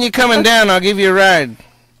sweet. When you're coming down, I'll give you a ride.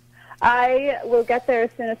 I will get there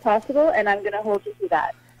as soon as possible, and I'm going to hold you to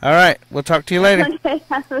that. All right. We'll talk to you later. Okay.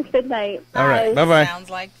 Have a good night. All right. Bye-bye. Sounds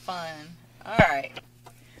like fun. All right.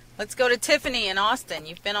 Let's go to Tiffany in Austin.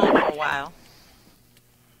 You've been on for a while.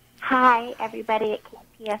 Hi, everybody at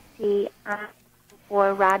KPFT. I'm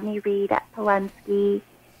for Rodney Reed at Polunsky.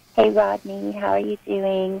 Hey, Rodney, how are you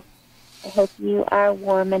doing? I hope you are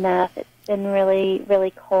warm enough. It's been really,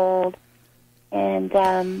 really cold, and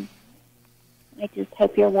I just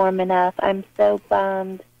hope you're warm enough. I'm so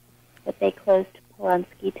bummed that they closed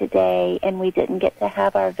Polunsky today, and we didn't get to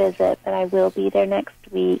have our visit, but I will be there next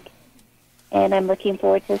week, and I'm looking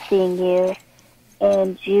forward to seeing you.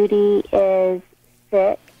 And Judy is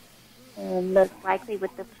sick, most likely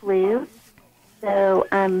with the flu, so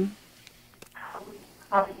I'm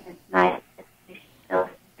calling her tonight.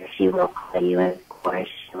 She will call you, and of course,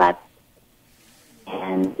 she loves you.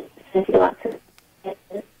 And send you lots of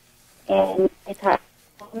kisses. And I talk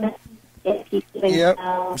if you doing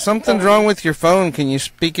well. Something's wrong with your phone. Can you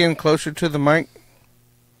speak in closer to the mic?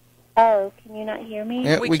 Oh, can you not hear me?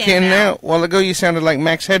 Yeah, we can now. A while ago, you sounded like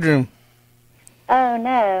Max Headroom. Oh,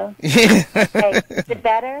 no. Yeah. Okay, is it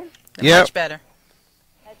better? Yep. Much better.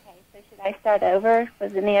 Okay, so should I start over?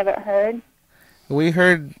 Was any of it heard? We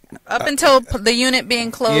heard... Up until the unit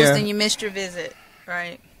being closed, yeah. and you missed your visit,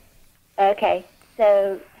 right? Okay,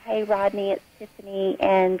 so, hey, Rodney, it's Tiffany,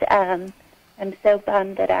 and I'm so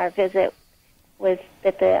bummed that our visit was,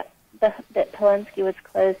 that Polunsky was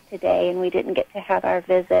closed today, and we didn't get to have our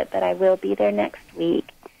visit, but I will be there next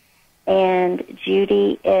week. And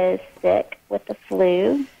Judy is sick with the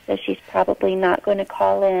flu, so she's probably not going to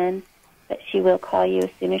call in, but she will call you as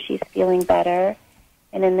soon as she's feeling better.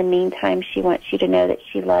 And in the meantime, she wants you to know that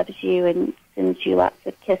she loves you and sends you lots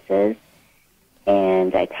of kisses.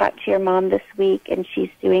 your mom this week, and she's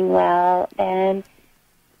doing well. And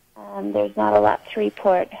there's not a lot to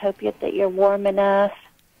report. Hope that you're warm enough.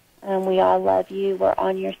 We all love you. We're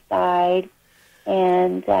on your side.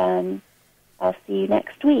 And I'll see you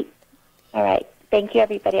next week. All right. Thank you,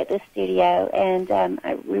 everybody at the studio.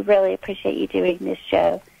 And we really appreciate you doing this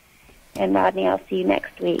show. And, Rodney, I'll see you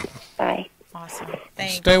next week. Bye. Awesome.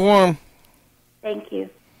 Thanks. Stay warm. Thank you.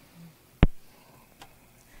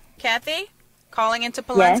 Kathy, calling into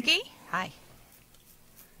Polunsky. Yes. Hi.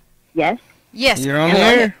 Yes? Yes. You're on the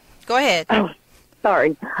air. Go ahead. Oh,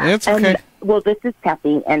 sorry. It's okay. Well, this is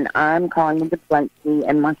Kathy, and I'm calling into Polunsky,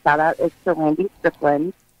 and my shout-out is to Randy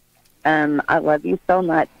Strickland. I love you so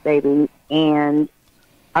much, baby, and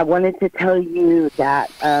I wanted to tell you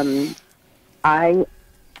that I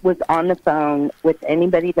was on the phone with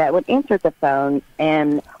anybody that would answer the phone,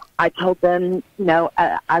 and I told them, you know,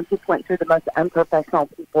 I just went through the most unprofessional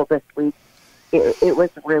people this week. It was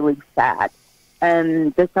really sad.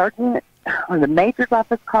 And the sergeant or the major's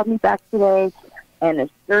office called me back today and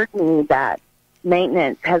assured me that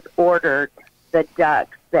maintenance has ordered the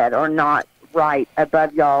ducts that are not right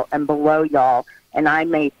above y'all and below y'all, and I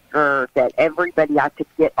made sure that everybody I could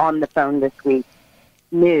get on the phone this week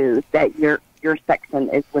knew that your section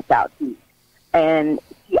is without heat. And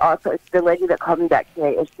he also, the lady that called me back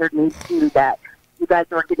today assured me too that you guys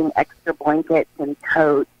are getting extra blankets and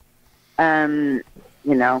coats, you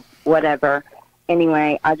know, whatever.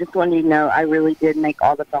 Anyway, I just wanted you to know I really did make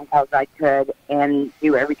all the phone calls I could and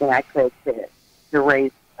do everything I could to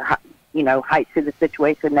raise, you know, height to the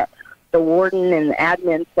situation. That the warden and the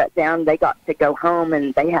admin shut down. They got to go home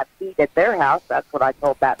and they have heat at their house. That's what I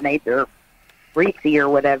told that Major Reese or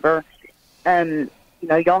whatever. You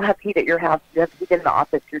know, y'all have heat at your house. You have heat in the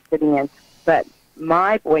office you're sitting in. But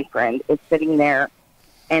my boyfriend is sitting there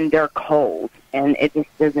and they're cold, and it just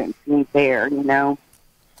doesn't seem fair, you know.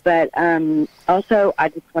 But also, I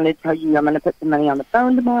just wanted to tell you I'm going to put some money on the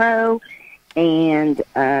phone tomorrow, and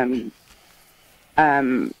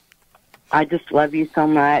I just love you so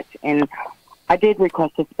much. And I did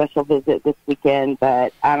request a special visit this weekend,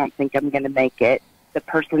 but I don't think I'm going to make it. The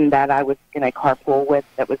person that I was going to carpool with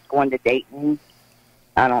that was going to Dayton,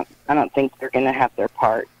 I don't think they're going to have their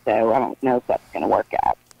part, so I don't know if that's going to work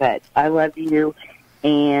out. But I love you,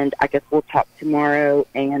 and I guess we'll talk tomorrow,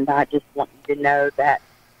 and I just want you to know that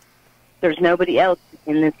there's nobody else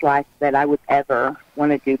in this life that I would ever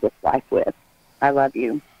want to do this life with. I love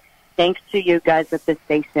you. Thanks to you guys at the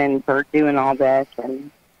station for doing all this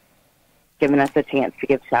and giving us a chance to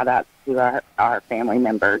give shout-outs to our family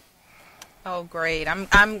members. Oh, great. I'm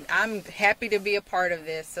happy to be a part of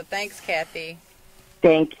this, so thanks, Kathy.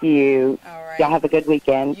 Thank you. All right. Y'all have a good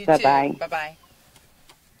weekend. You Bye-bye. too. Bye-bye.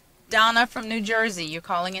 Donna from New Jersey, you're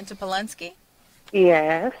calling into Polunsky?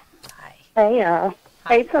 Yes. Hi. Hey, y'all.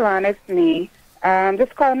 Hey, Talon, it's me.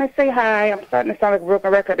 Just calling to say hi. I'm starting to sound like a broken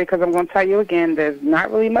record because I'm going to tell you again, there's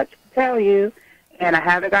not really much to tell you, and I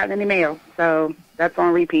haven't gotten any mail, so that's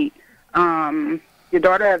on repeat. Your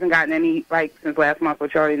daughter hasn't gotten any, like, since last month,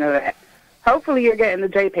 which you already know that. Hopefully you're getting the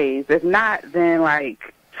JPays. If not, then,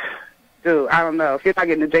 like, dude, I don't know. If you're not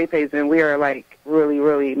getting the JPays, then we are, like, really,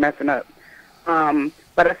 really messing up.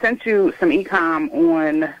 But I sent you some e-com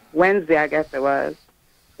on Wednesday, I guess it was.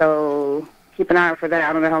 So keep an eye out for that.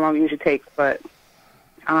 I don't know how long it usually takes, but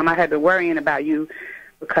I had been worrying about you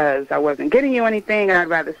because I wasn't getting you anything, and I'd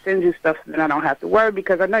rather send you stuff so that I don't have to worry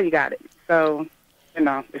because I know you got it. So, you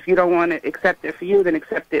know, if you don't want to accept it for you, then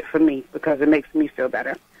accept it for me because it makes me feel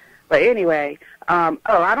better. But anyway,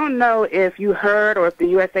 I don't know if you heard or if the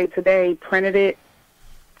USA Today printed it,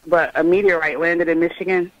 but a meteorite landed in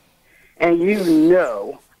Michigan, and you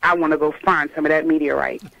know I want to go find some of that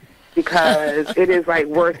meteorite because it is, like,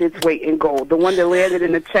 worth its weight in gold. The one that landed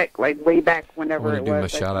in the Czech, like, way back whenever it was. I want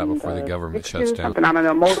to do my shout-out before the government shuts down. Something, I don't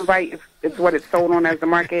know, Moldavite, it's what it's sold on as the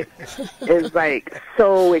market, is, like,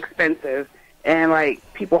 so expensive. And, like,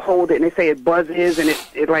 people hold it and they say it buzzes and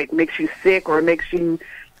it like, makes you sick or it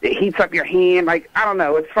heats up your hand. Like, I don't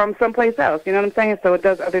know. It's from someplace else. You know what I'm saying? So it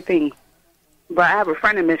does other things. But I have a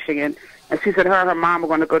friend in Michigan, and she said her and her mom are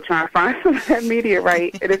going to go try and find some of that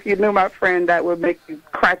meteorite. And if you knew my friend, that would make you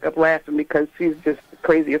crack up laughing because she's just the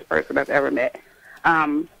craziest person I've ever met.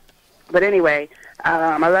 But anyway,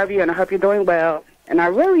 I love you, and I hope you're doing well. And I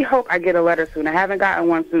really hope I get a letter soon. I haven't gotten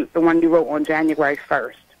one since the one you wrote on January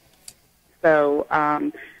 1st. So,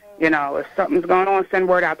 you know, if something's going on, send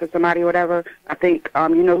word out to somebody or whatever. I think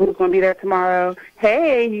you know who's going to be there tomorrow.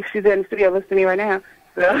 Hey, she's in the studio listening to me right now.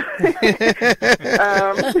 So,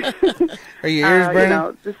 Are your ears burning? You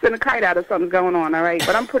know, just send a kite out if something's going on, all right?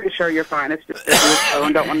 But I'm pretty sure you're fine. It's just business, so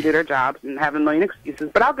and don't want to do their jobs and have a million excuses.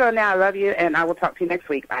 But I'll go now. I love you, and I will talk to you next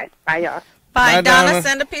week. Bye. Bye, y'all. Bye, Donna.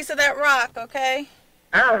 Send a piece of that rock, okay?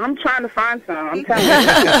 Oh, I'm trying to find some. I'm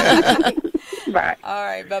telling you. Bye. All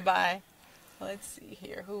right, bye-bye. Let's see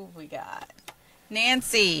here. Who have we got?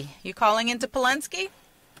 Nancy, you calling into Polensky?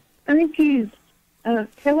 Thank you.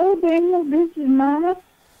 Hello, Daniel. This is Mama,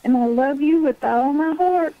 and I love you with all my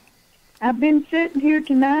heart. I've been sitting here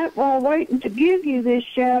tonight while waiting to give you this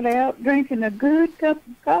shout-out, drinking a good cup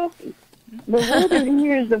of coffee. The weather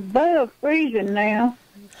here is above freezing now.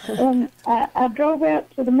 And I drove out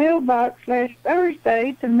to the mailbox last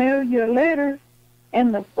Thursday to mail you a letter,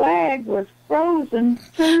 and the flag was frozen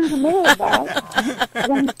to the mailbox.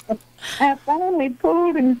 And I finally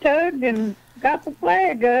pulled and tugged and got the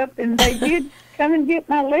flag up, and they did come and get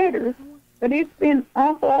my letter. But it's been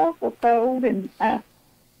awful cold, and I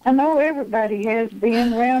know everybody has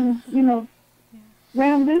been around,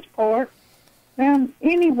 around this part.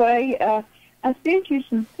 Anyway, I sent you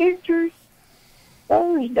some pictures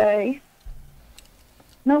Thursday.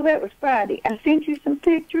 No, that was Friday. I sent you some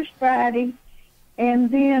pictures Friday, and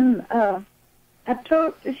then I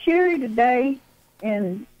talked to Sherry today,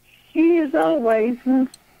 and she, as always,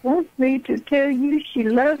 wants me to tell you she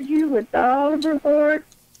loves you with all of her heart.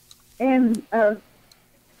 And the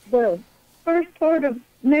first part of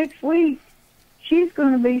next week, she's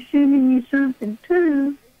going to be sending you something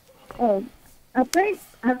too. I think,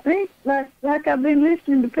 like I've been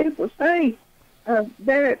listening to people say,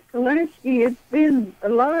 there at Polensky, it's been a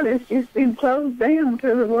lot. It's just been closed down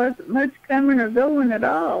till there wasn't much coming or going at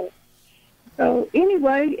all. So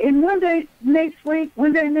anyway, and one day next week,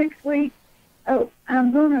 I'm going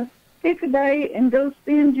to pick a day and go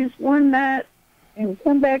spend just one night and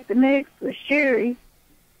come back the next with Sherry.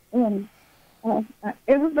 And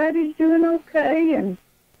everybody's doing okay,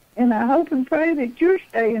 and I hope and pray that you're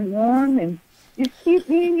staying warm, and just keep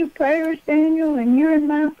me in your prayers, Daniel, and you're in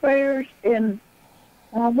my prayers, and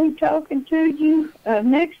I'll be talking to you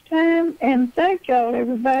next time. And thank y'all,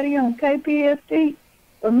 everybody on KPFT,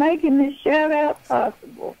 for making this shout-out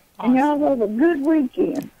possible. Awesome. And y'all have a good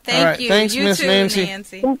weekend. Thank you. Thanks, Miss Nancy.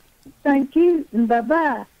 Thank you, and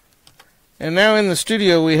bye-bye. And now in the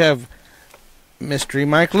studio we have Mystery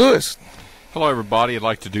Mike Lewis. Hello, everybody. I'd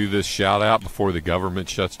like to do this shout-out before the government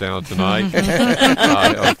shuts down tonight.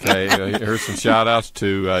 Here's some shout-outs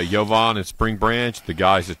to Yovan at Spring Branch, the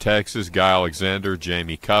guys at Texas, Guy Alexander,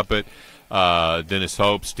 Jamie Cuppett, Dennis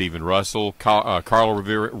Hope, Stephen Russell. Carla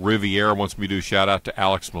Riviera wants me to do a shout-out to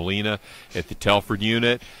Alex Molina at the Telford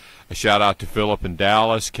unit. A shout-out to Philip in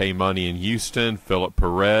Dallas, K Money in Houston, Philip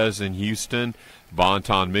Perez in Houston,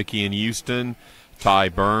 Bonton Mickey in Houston, Ty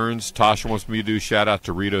Burns. Tasha wants me to do shout-out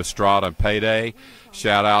to Rita Estrada on Payday.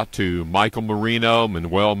 Shout-out to Michael Marino,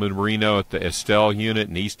 Manuel Marino at the Estelle unit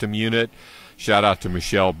and Eastham unit. Shout-out to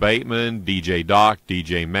Michelle Bateman, DJ Doc,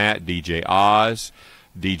 DJ Matt, DJ Oz,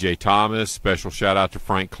 DJ Thomas. Special shout-out to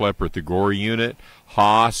Frank Klepper at the Gorey unit.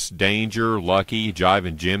 Haas, Danger, Lucky, Jive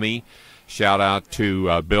and Jimmy. Shout-out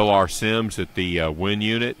to Bill R. Sims at the Wynn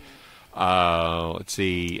unit. Let's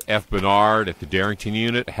see, F. Bernard at the Darrington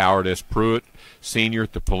unit. Howard S. Pruitt Sr.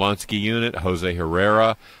 at the Polensky unit. Jose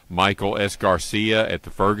Herrera. Michael S. Garcia at the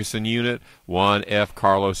Ferguson unit. Juan F.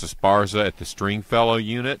 Carlos Esparza at the Stringfellow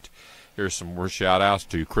unit. Here's some more shout-outs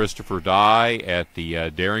to Christopher Dye at the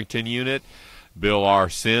Darrington unit. Bill R.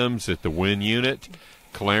 Sims at the Wynn unit.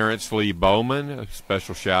 Clarence Lee Bowman, a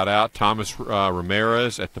special shout-out. Thomas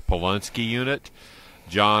Ramirez at the Polensky unit.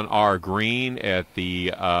 John R. Green at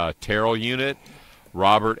the Terrell unit.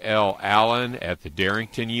 Robert L. Allen at the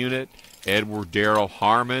Darrington unit. Edward Darrell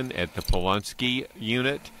Harmon at the Polensky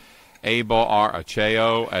unit. Abel R.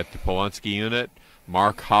 Acheo at the Polensky unit.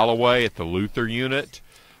 Mark Holloway at the Luther unit.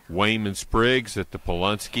 Wayman Spriggs at the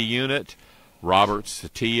Polensky unit. Robert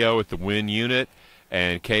Satillo at the Wynn unit.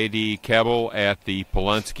 And K.D. Keble at the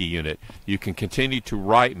Polensky unit. You can continue to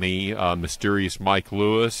write me, Mysterious Mike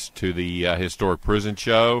Lewis, to the Historic Prison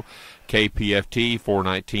Show, KPFT,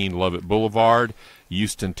 419 Lovett Boulevard,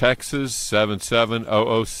 Houston, Texas,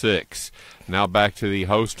 77006. Now back to the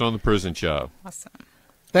host on the Prison Show. Awesome.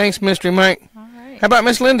 Thanks, Mystery Mike. All right. How about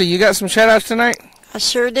Miss Linda? You got some shout-outs tonight? I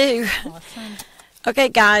sure do. Awesome. Okay,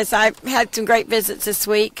 guys, I've had some great visits this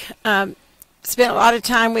week. Spent a lot of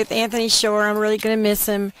time with Anthony Shore. I'm really going to miss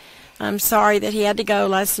him. I'm sorry that he had to go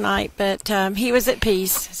last night, but he was at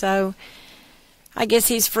peace, so I guess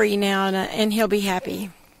he's free now, and he'll be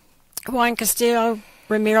happy. Juan Castillo,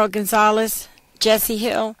 Ramiro Gonzalez, Jesse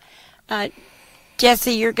Hill.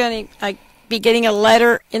 Jesse, you're going to be getting a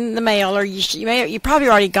letter in the mail, or you probably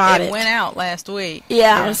already got it. It went out last week.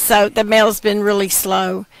 Yeah, so the mail's been really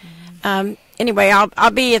slow. Anyway,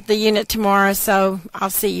 I'll be at the unit tomorrow, so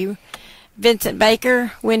I'll see you. Vincent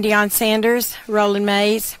Baker, Wendy on Sanders, Roland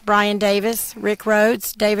Mays, Brian Davis, Rick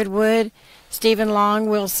Rhodes, David Wood, Stephen Long,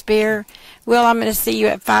 Will Spear. Will, I'm going to see you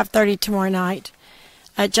at 5:30 tomorrow night.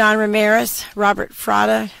 John Ramirez, Robert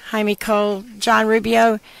Frada, Jaime Cole, John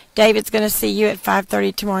Rubio. David's going to see you at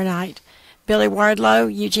 5:30 tomorrow night. Billy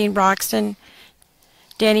Wardlow, Eugene Broxton,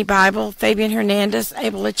 Danny Bible, Fabian Hernandez,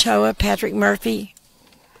 Abel Ochoa, Patrick Murphy,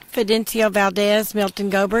 Fidencio Valdez, Milton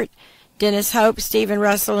Gobert, Dennis Hope, Stephen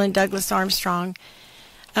Russell, and Douglas Armstrong.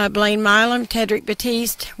 Blaine Milam, Tedrick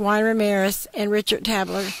Batiste, Juan Ramirez, and Richard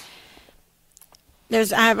Tabler.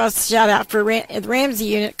 I have a shout out for the Ramsey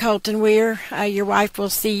unit, Colton Weir. Your wife will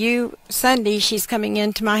see you Sunday. She's coming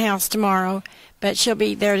into my house tomorrow, but she'll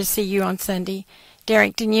be there to see you on Sunday.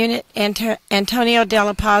 Darrington unit, Antonio De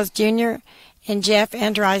La Paz Jr. and Jeff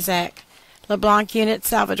Andrizak. LeBlanc unit,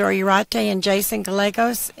 Salvador Urate and Jason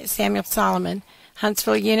Gallegos, Samuel Solomon.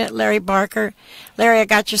 Huntsville unit, Larry Barker. Larry, I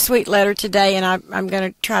got your sweet letter today, and I'm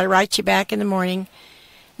going to try to write you back in the morning.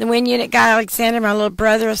 The Wynn unit, Guy Alexander, my little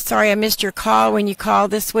brother. Sorry I missed your call when you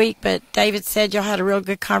called this week, but David said y'all had a real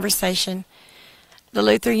good conversation. The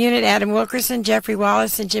Luther unit, Adam Wilkerson, Jeffrey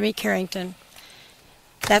Wallace, and Jimmy Carrington.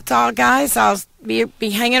 That's all, guys. I'll be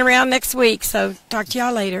hanging around next week, so talk to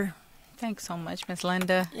y'all later. Thanks so much, Miss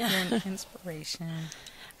Linda. You're an inspiration.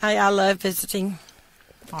 I love visiting.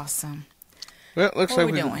 Awesome. Well, it looks like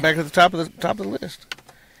we're back at the top of the list.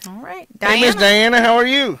 All right, Diana. Hey, Miss Diana, how are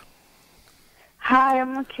you? Hi,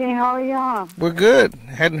 I'm okay. How are y'all? We're good.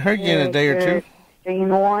 Hadn't heard you in a day or two. Staying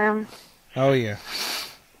warm. Oh yeah.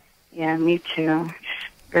 Yeah, me too. Just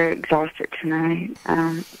very exhausted tonight.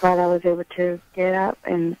 Glad I was able to get up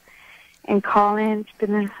and call in. It's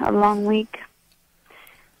been a long week.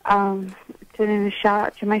 Sending a shout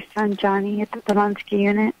out to my son Johnny at the Polanski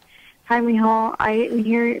unit. Hi, Mijo. I didn't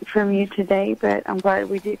hear from you today, but I'm glad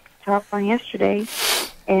we did talk on yesterday.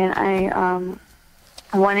 And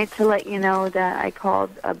I wanted to let you know that I called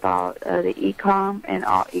about the e-com and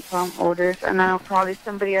all e-com orders. And I know probably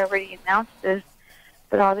somebody already announced this,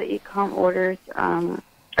 but all the e-com orders,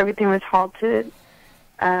 everything was halted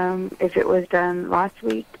if it was done last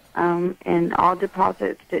week. And all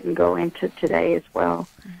deposits didn't go into today as well.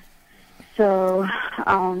 So,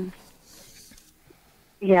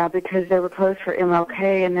 yeah, because they were closed for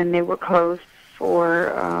MLK, and then they were closed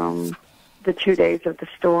for the 2 days of the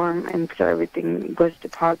storm, and so everything was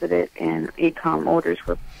deposited, and e-com orders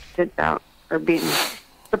were sent out or being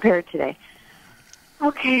prepared today.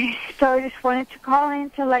 Okay, so I just wanted to call in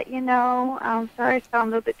to let you know. I'm sorry I sound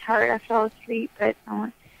a little bit tired. I fell asleep, but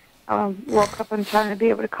I woke up on time to be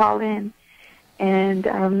able to call in. And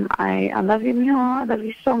I love you, Mijo. I love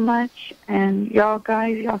you so much. And y'all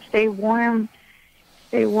guys, y'all stay warm.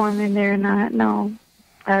 Stay warm in there. And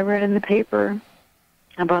I read in the paper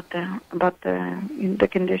about the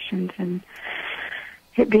conditions and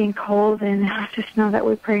it being cold. And I just know that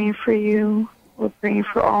we're praying for you. We're praying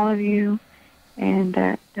for all of you, and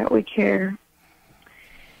that we care.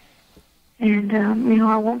 And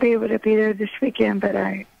I won't be able to be there this weekend, but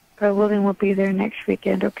God willing, will be there next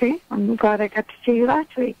weekend, okay? I'm glad I got to see you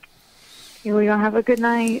last week. You all have a good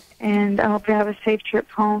night, and I hope you have a safe trip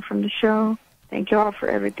home from the show. Thank you all for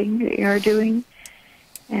everything that you are doing.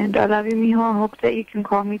 And I love you, Mijo. I hope that you can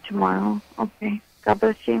call me tomorrow. Okay. God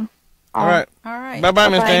bless you. All right. All right. Bye-bye,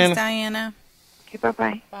 Miss Thanks, Diana. Okay,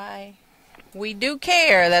 bye-bye. Bye. We do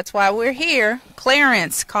care. That's why we're here.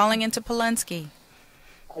 Clarence, calling into Polanski.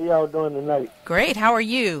 How y'all doing tonight? Great. How are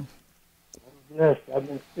you? Yes, I've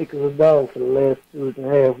been sick as a dog for the last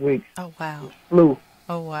 2.5 weeks. Oh, wow. Flu.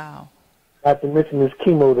 Oh, wow. Not to mention this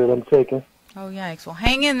chemo that I'm taking. Oh, yikes. Well,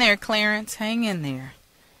 hang in there, Clarence. Hang in there.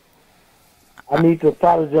 I need to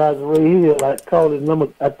apologize to Ray Hill. I called his number,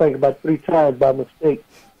 I think, about 3 times by mistake.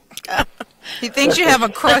 He thinks you have a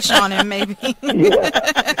crush on him, maybe. Yeah.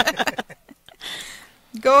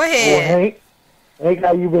 Go ahead. Well, Hank,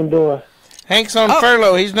 how you been doing? Hank's on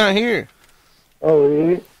furlough. He's not here. Oh,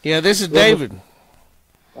 is it? Yeah, this is David.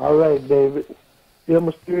 All right, David. Still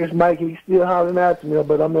mysterious Mike. He's still hollering out to me,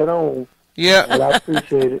 but I'm at home. Yeah. But I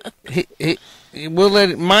appreciate it. We'll let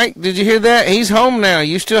it. Mike, did you hear that? He's home now.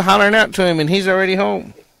 You still hollering out to him, and he's already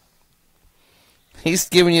home. He's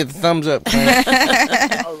giving you the thumbs up.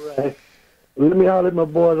 All right. Let me holler at my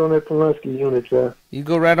boys on that Polanski unit, sir. You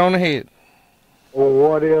go right on ahead. On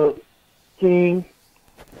Wardell King,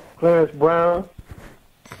 Clarence Brown,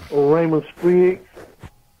 on Raymond Spriggs,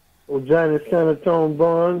 on Johnny Sanatone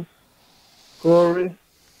Bond, Corey,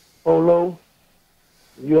 Polo,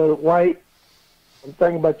 Yoda White, I'm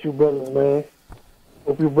thinking about you brothers, man.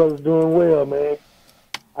 Hope you brothers doing well, man.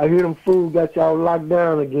 I hear them fools got y'all locked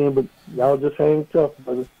down again, but y'all just hang tough,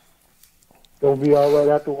 brothers. Gonna be all right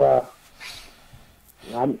after a while.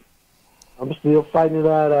 I'm still fighting it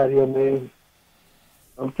out here, man.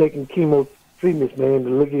 I'm taking chemo treatments, man,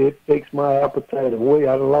 but look at it, takes my appetite away.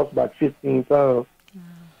 I done lost about 15 pounds.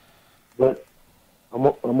 But I'm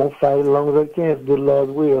gonna fight it as long as I can, it's good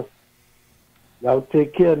Lord's will. Y'all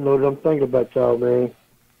take care, know that I'm thinking about y'all, man.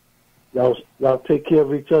 Y'all take care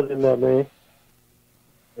of each other in that, man.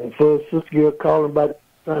 And for a sister girl calling about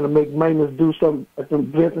trying to make maintenance do something at the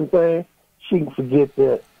Vincent thing, she can forget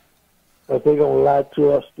that. But they gonna lie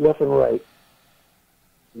to us left and right.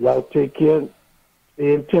 Y'all take care,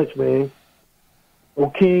 stay in touch, man. Oh,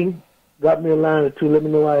 King, got me a line or two. Let me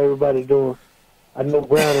know how everybody doing. I know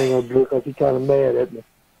Brown ain't gonna do it because he kind of mad at me.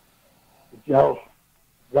 But y'all,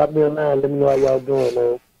 got me a line. Let me know how y'all doing,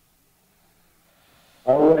 man.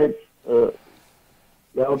 All right.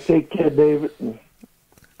 Y'all take care, David.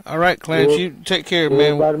 All right, Clarence, you take care,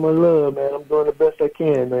 man. Everybody my love, man. I'm doing the best I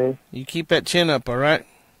can, man. You keep that chin up, all right?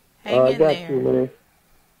 I got you, man.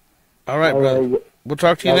 All right, brother. Right. We'll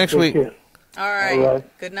talk to you next week. All right.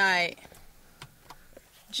 Good night.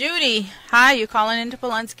 Judy, hi. You calling into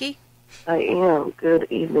Polunsky? I am. Good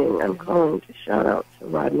evening. I'm calling to shout out to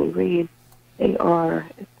Rodney Reed. AR,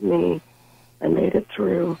 it's me. I made it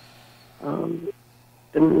through.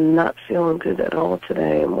 Been not feeling good at all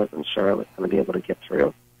today and wasn't sure I was going to be able to get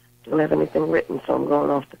through. Don't have anything written, so I'm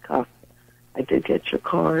going off the cuff. I did get your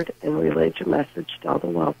card and relayed your message to all the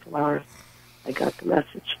wildflowers. I got the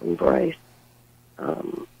message from Bryce.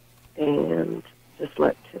 And just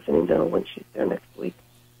let Tiffany know when she's there next week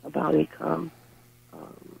about ecom.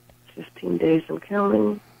 15 days and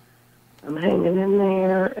counting. I'm hanging in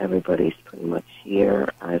there. Everybody's pretty much here.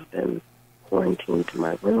 I've been quarantined to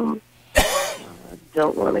my room.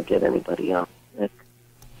 Don't want to get anybody else sick.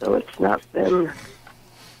 So it's not been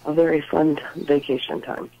a very fun vacation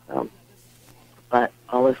time. But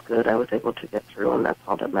all is good. I was able to get through, and that's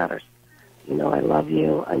all that matters. You know, I love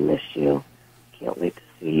you. I miss you. Can't wait to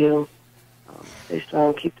see you. Stay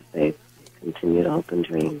strong. Keep the faith. Continue to hope and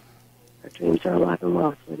dream. Our dreams are alive and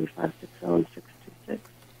well. 3560-626.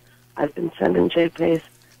 I've been sending JPays.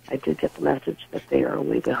 I did get the message that they are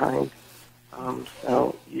way behind.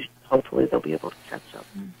 So hopefully they'll be able to catch up.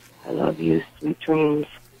 I love you. Sweet dreams.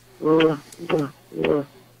 Good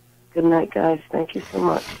night, guys. Thank you so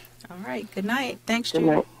much. All right. Good night. Thanks, Good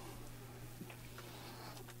Judy. night.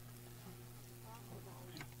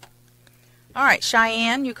 All right.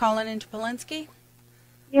 Cheyenne, you calling into Polunsky?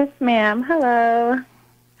 Yes, ma'am. Hello.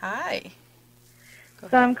 Hi.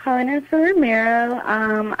 So I'm calling in for Ramiro.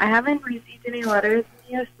 I haven't received any letters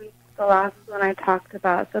yet since the last one I talked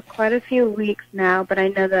about, so quite a few weeks now, but I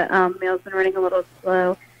know that mail's been running a little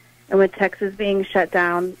slow, and with Texas being shut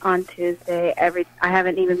down on Tuesday, I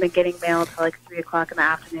haven't even been getting mail until like 3 o'clock in the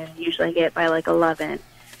afternoon. Usually I get it by like 11.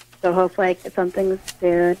 So hopefully I get something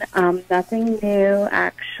soon. Nothing new,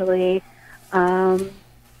 actually.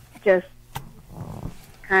 Just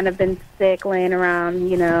kind of been sick, laying around,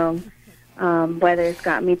 you know. Weather's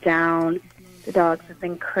got me down. The dogs have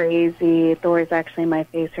been crazy. Thor's actually in my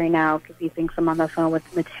face right now because he thinks I'm on the phone with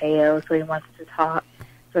Mateo, so he wants to talk.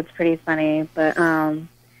 So it's pretty funny. But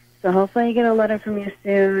so hopefully I get a letter from you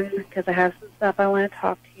soon because I have some stuff I want to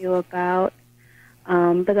talk to you about.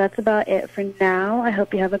 But that's about it for now. I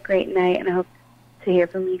hope you have a great night, and I hope to hear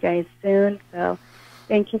from you guys soon. So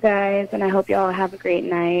thank you guys, and I hope you all have a great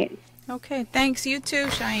night. Okay. Thanks. You too,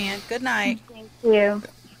 Cheyenne. Good night. Thank you.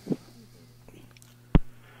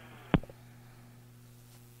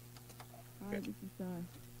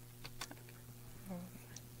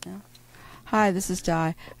 Hi, this is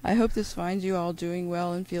Di. I hope this finds you all doing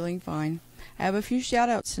well and feeling fine. I have a few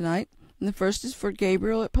shout-outs tonight. And the first is for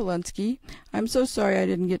Gabriel at Polunsky. I'm so sorry I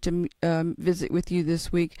didn't get to visit with you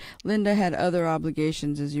this week. Linda had other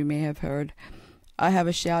obligations, as you may have heard. I have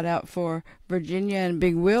a shout-out for Virginia and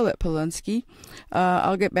Big Will at Polunsky.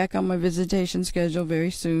 I'll get back on my visitation schedule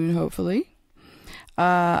very soon, hopefully.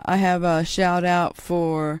 I have a shout-out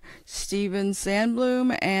for Stephen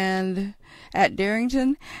Sandbloom and at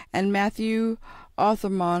Darrington and Matthew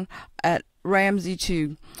Othermon at Ramsey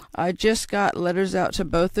 2. I just got letters out to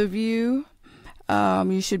both of you.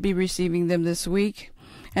 You should be receiving them this week.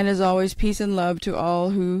 And as always, peace and love to all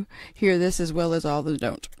who hear this as well as all that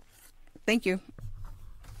don't. Thank you.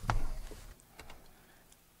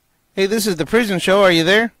 Hey, this is the Prison Show. Are you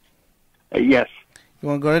there? Yes. You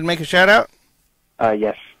want to go ahead and make a shout-out?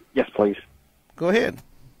 Yes. Yes, please. Go ahead.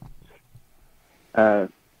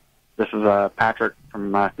 This is Patrick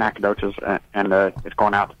from Nacogdoches, and it's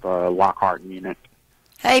going out to the Lockhart unit.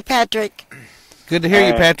 Hey, Patrick. Good to hear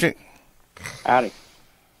you, Patrick. Howdy.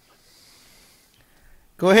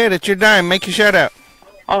 Go ahead. It's your dime. Make your shout out.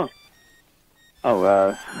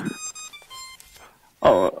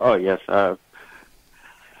 Yes.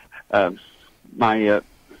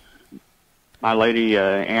 My lady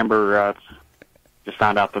Amber just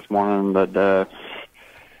found out this morning that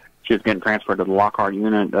she's getting transferred to the Lockhart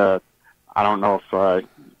unit. I don't know if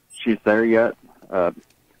she's there yet, or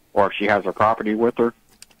if she has her property with her.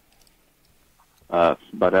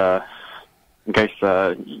 But in case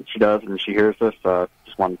she does and she hears this,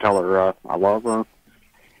 just want to tell her I love her.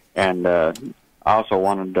 And I also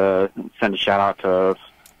wanted to send a shout out to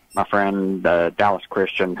my friend Dallas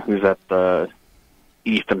Christian, who's at the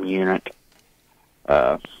Eastham unit.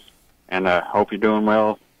 And hope you're doing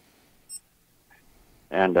well.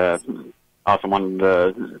 And also wanted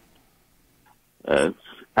to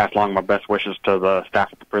pass along my best wishes to the staff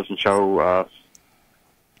at the prison show.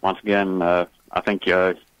 Once again, I think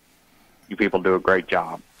you people do a great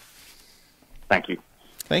job. Thank you.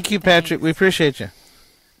 Thank you, Patrick. We appreciate you.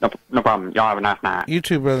 No problem. Y'all have a nice night. You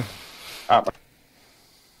too, brother.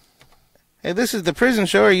 Hey, this is the prison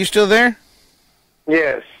show. Are you still there?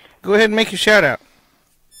 Yes. Go ahead and make your shout out.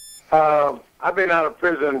 I've been out of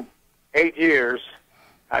prison 8 years.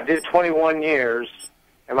 I did 21 years,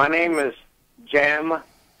 and my name is Jam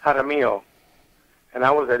Jaramillo. And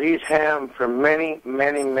I was at East Ham for many,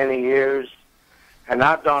 many, many years. And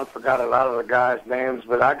I've forgot a lot of the guys' names,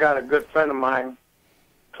 but I got a good friend of mine,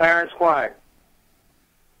 Clarence White.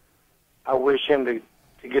 I wish him to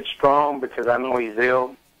get strong because I know he's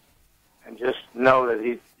ill. And just know that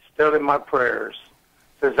he's still in my prayers.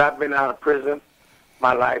 Since I've been out of prison,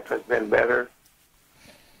 my life has been better.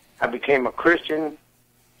 I became a Christian.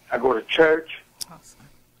 I go to church. Awesome.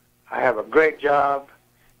 I have a great job,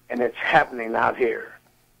 and it's happening out here.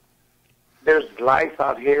 There's life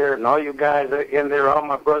out here, and all you guys are in there, all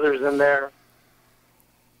my brothers in there,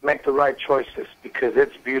 make the right choices because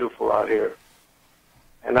it's beautiful out here.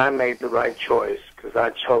 And I made the right choice because I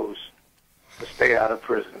chose to stay out of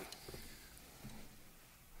prison.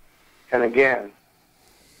 And again,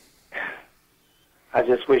 I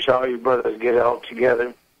just wish all you brothers get it all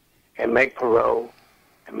together and make parole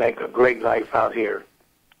and make a great life out here.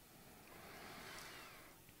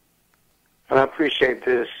 And I appreciate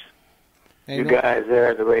this, you guys there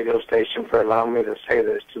at the radio station, for allowing me to say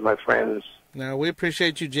this to my friends. No, we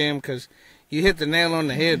appreciate you, Jim, because you hit the nail on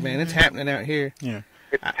the head, man. It's happening out here. Yeah.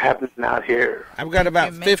 It's happening out here. I've got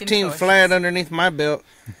about 15 flat underneath my belt,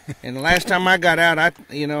 and the last time I got out,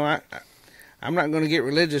 I'm not going to get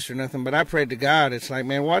religious or nothing, but I prayed to God. It's like,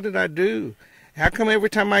 man, what did I do? How come every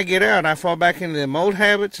time I get out, I fall back into them old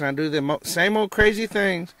habits and I do the same old crazy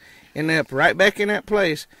things, and end up right back in that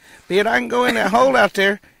place? But yet I can go in that hole out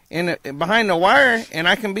there behind the wire, and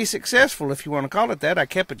I can be successful, if you want to call it that. I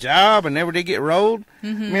kept a job and never did get rolled.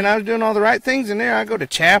 Mm-hmm. I mean, I was doing all the right things in there. I go to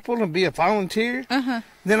chapel and be a volunteer. Uh-huh.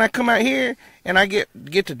 Then I come out here and I get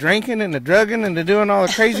to drinking and the drugging and to doing all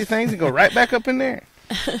the crazy things and go right back up in there.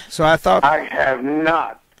 So I thought, I have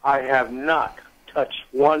not touched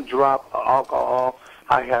one drop of alcohol.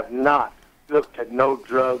 I have not looked at no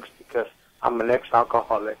drugs because I'm an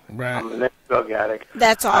ex-alcoholic. Right. I'm an ex-drug addict.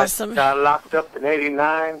 That's awesome. I got locked up in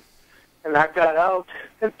 '89, and I got out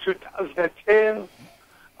in 2010.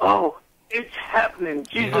 Oh, it's happening.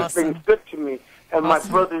 Jesus been good to me, and my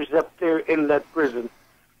brothers up there in that prison.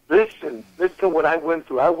 Listen what I went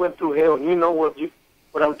through. I went through hell, and you know what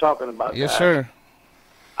I'm talking about. yes, guys. sir.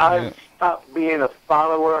 I've stopped being a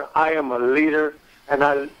follower. I am a leader, and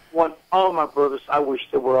I want all my brothers, I wish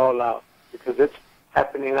they were all out because it's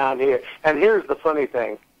happening out here. And here's the funny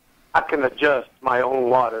thing. I can adjust my own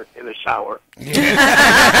water in the shower.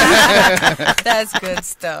 That's good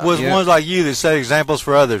stuff. With ones like you that set examples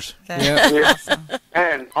for others. That's awesome.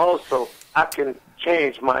 And also, I can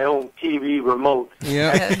change my own TV remote.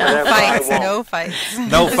 Yeah. No fights, no fights.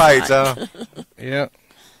 No fights, huh? Yeah.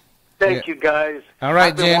 Thank you, guys. All right,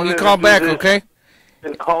 I've been Jen, wanting you to call do back, this okay?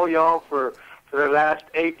 And call y'all for the last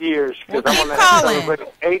 8 years. Well, Because keep I'm calling. going to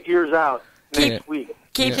celebrate 8 years out next week.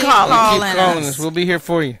 Keep Keep calling. calling us. We'll be here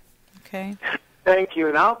for you. Okay. Thank you.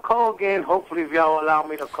 And I'll call again, hopefully, if y'all allow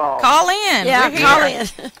me to call. Call in. Yeah, We're call here.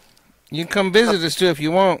 in. You can come visit us, too, if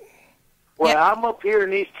you want. Well, I'm up here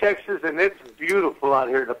in East Texas, and it's beautiful out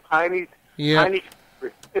here. The piney. I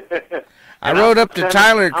rode up to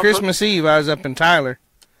Tyler at Christmas Eve. I was up in Tyler.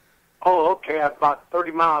 Oh, okay. About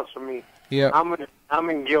 30 miles from me. Yeah. I'm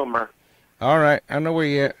in Gilmer. All right. I know where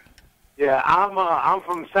you at. Yeah, I'm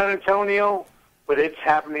from San Antonio, but it's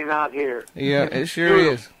happening out here. Yeah, it sure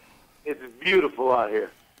is. It's beautiful out here.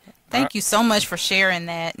 Thank you so much for sharing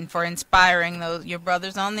that and for inspiring your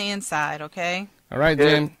brothers on the inside, okay? All right,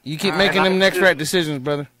 Jim. You keep making them next right decisions,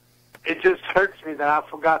 brother. It just hurts me that I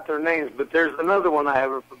forgot their names, but there's another one I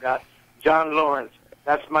ever forgot. John Lawrence.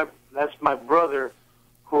 That's my brother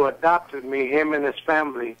who adopted me, him and his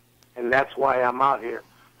family, and that's why I'm out here.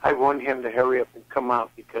 I want him to hurry up and come out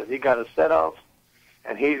because he got a set-off,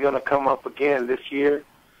 and he's going to come up again this year,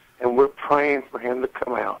 and we're praying for him to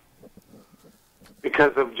come out.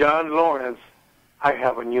 Because of John Lawrence, I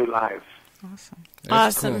have a new life. Awesome.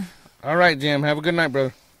 Awesome. Cool. All right, Jim. Have a good night,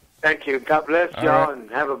 brother. Thank you. God bless y'all, and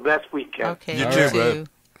have a blessed weekend. Okay, you too, brother.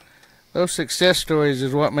 Those success stories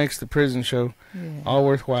is what makes the prison show all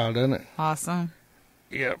worthwhile, doesn't it? Awesome.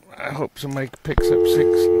 Yep. I hope somebody picks up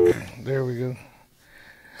 6. There we go.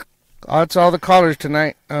 That's all the callers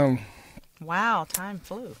tonight. Wow, time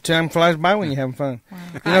flew. Time flies by when you're having fun. Wow.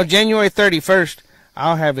 You know, January 31st,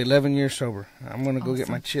 I'll have 11 years sober. I'm going to go get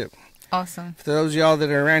my chip. Awesome. For those of y'all that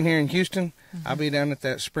are around here in Houston, I'll be down at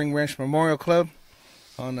that Spring Branch Memorial Club.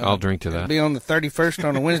 I'll drink to that. I'll be on the 31st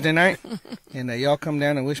on a Wednesday night. And y'all come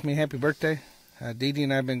down and wish me happy birthday. Dee Dee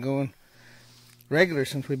and I have been going regular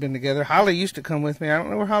since we've been together. Holly used to come with me. I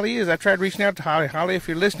don't know where Holly is. I tried reaching out to Holly. Holly, if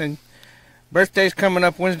you're listening, birthday's coming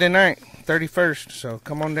up Wednesday night, 31st. So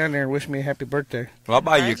come on down there and wish me a happy birthday. Well, I'll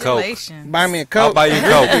buy you a Coke. Buy me a Coke. I'll buy you a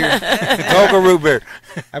Coke. Coke or root beer.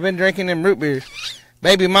 I've been drinking them root beers.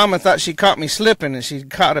 Baby mama thought she caught me slipping, and she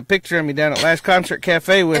caught a picture of me down at Last Concert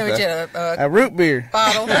Cafe with a root beer.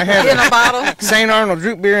 Bottle. I had in a bottle. St. Arnold's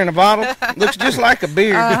root beer in a bottle. Looks just like a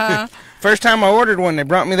beer. First time I ordered one, they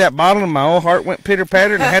brought me that bottle, and my old heart went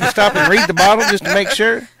pitter-patter, and I had to stop and read the bottle just to make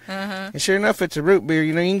sure. And sure enough, it's a root beer.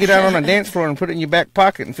 You know, you can get out on a dance floor and put it in your back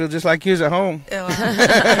pocket and feel just like you was at home.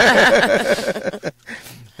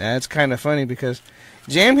 That's kind of funny because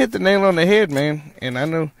Jam hit the nail on the head, man. And I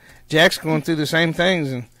know Jack's going through the same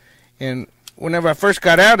things. And whenever I first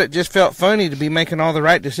got out, it just felt funny to be making all the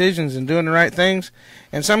right decisions and doing the right things.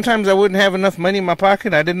 And sometimes I wouldn't have enough money in my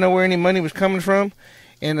pocket. I didn't know where any money was coming from.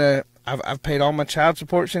 And I've paid all my child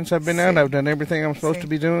support since I've been out. I've done everything I'm supposed to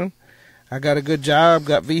be doing. I got a good job,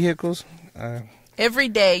 got vehicles. Every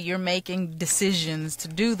day you're making decisions to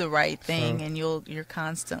do the right thing, and you're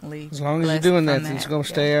constantly as long as you're doing that, it's going to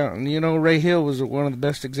stay out. And you know, Ray Hill was one of the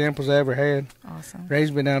best examples I ever had. Awesome.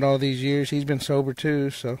 Ray's been out all these years. He's been sober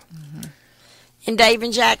too. So. And Dave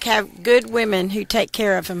and Jack have good women who take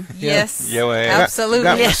care of them. Yes, absolutely.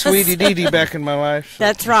 Got my sweetie Dee Dee back in my life. So.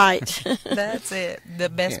 That's right. That's it. The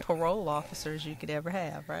best parole officers you could ever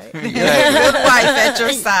have, right? Good wife at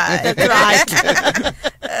your side. That's right.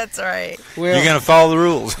 That's right. Well, you're going to follow the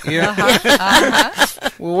rules. Yeah.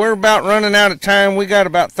 Well, we're about running out of time. We got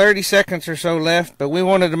about 30 seconds or so left, but we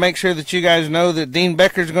wanted to make sure that you guys know that Dean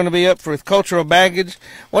Becker's going to be up for Cultural Baggage.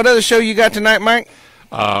 What other show you got tonight, Mike?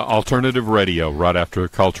 Alternative radio right after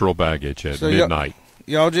Cultural Baggage at midnight.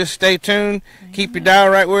 Y'all just stay tuned. Keep your dial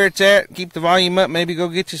right where it's at. Keep the volume up. Maybe go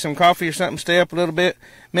get you some coffee or something. Stay up a little bit.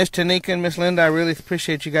 Miss Tanika and Miss Linda, I really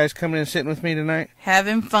appreciate you guys coming and sitting with me tonight.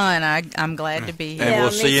 Having fun. I'm glad to be here. And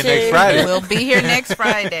we'll see you next Friday. We'll be here next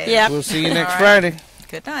Friday. Yep. We'll see you next Friday.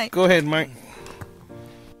 Good night. Go ahead, Mike.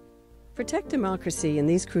 Protect democracy in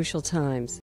these crucial times.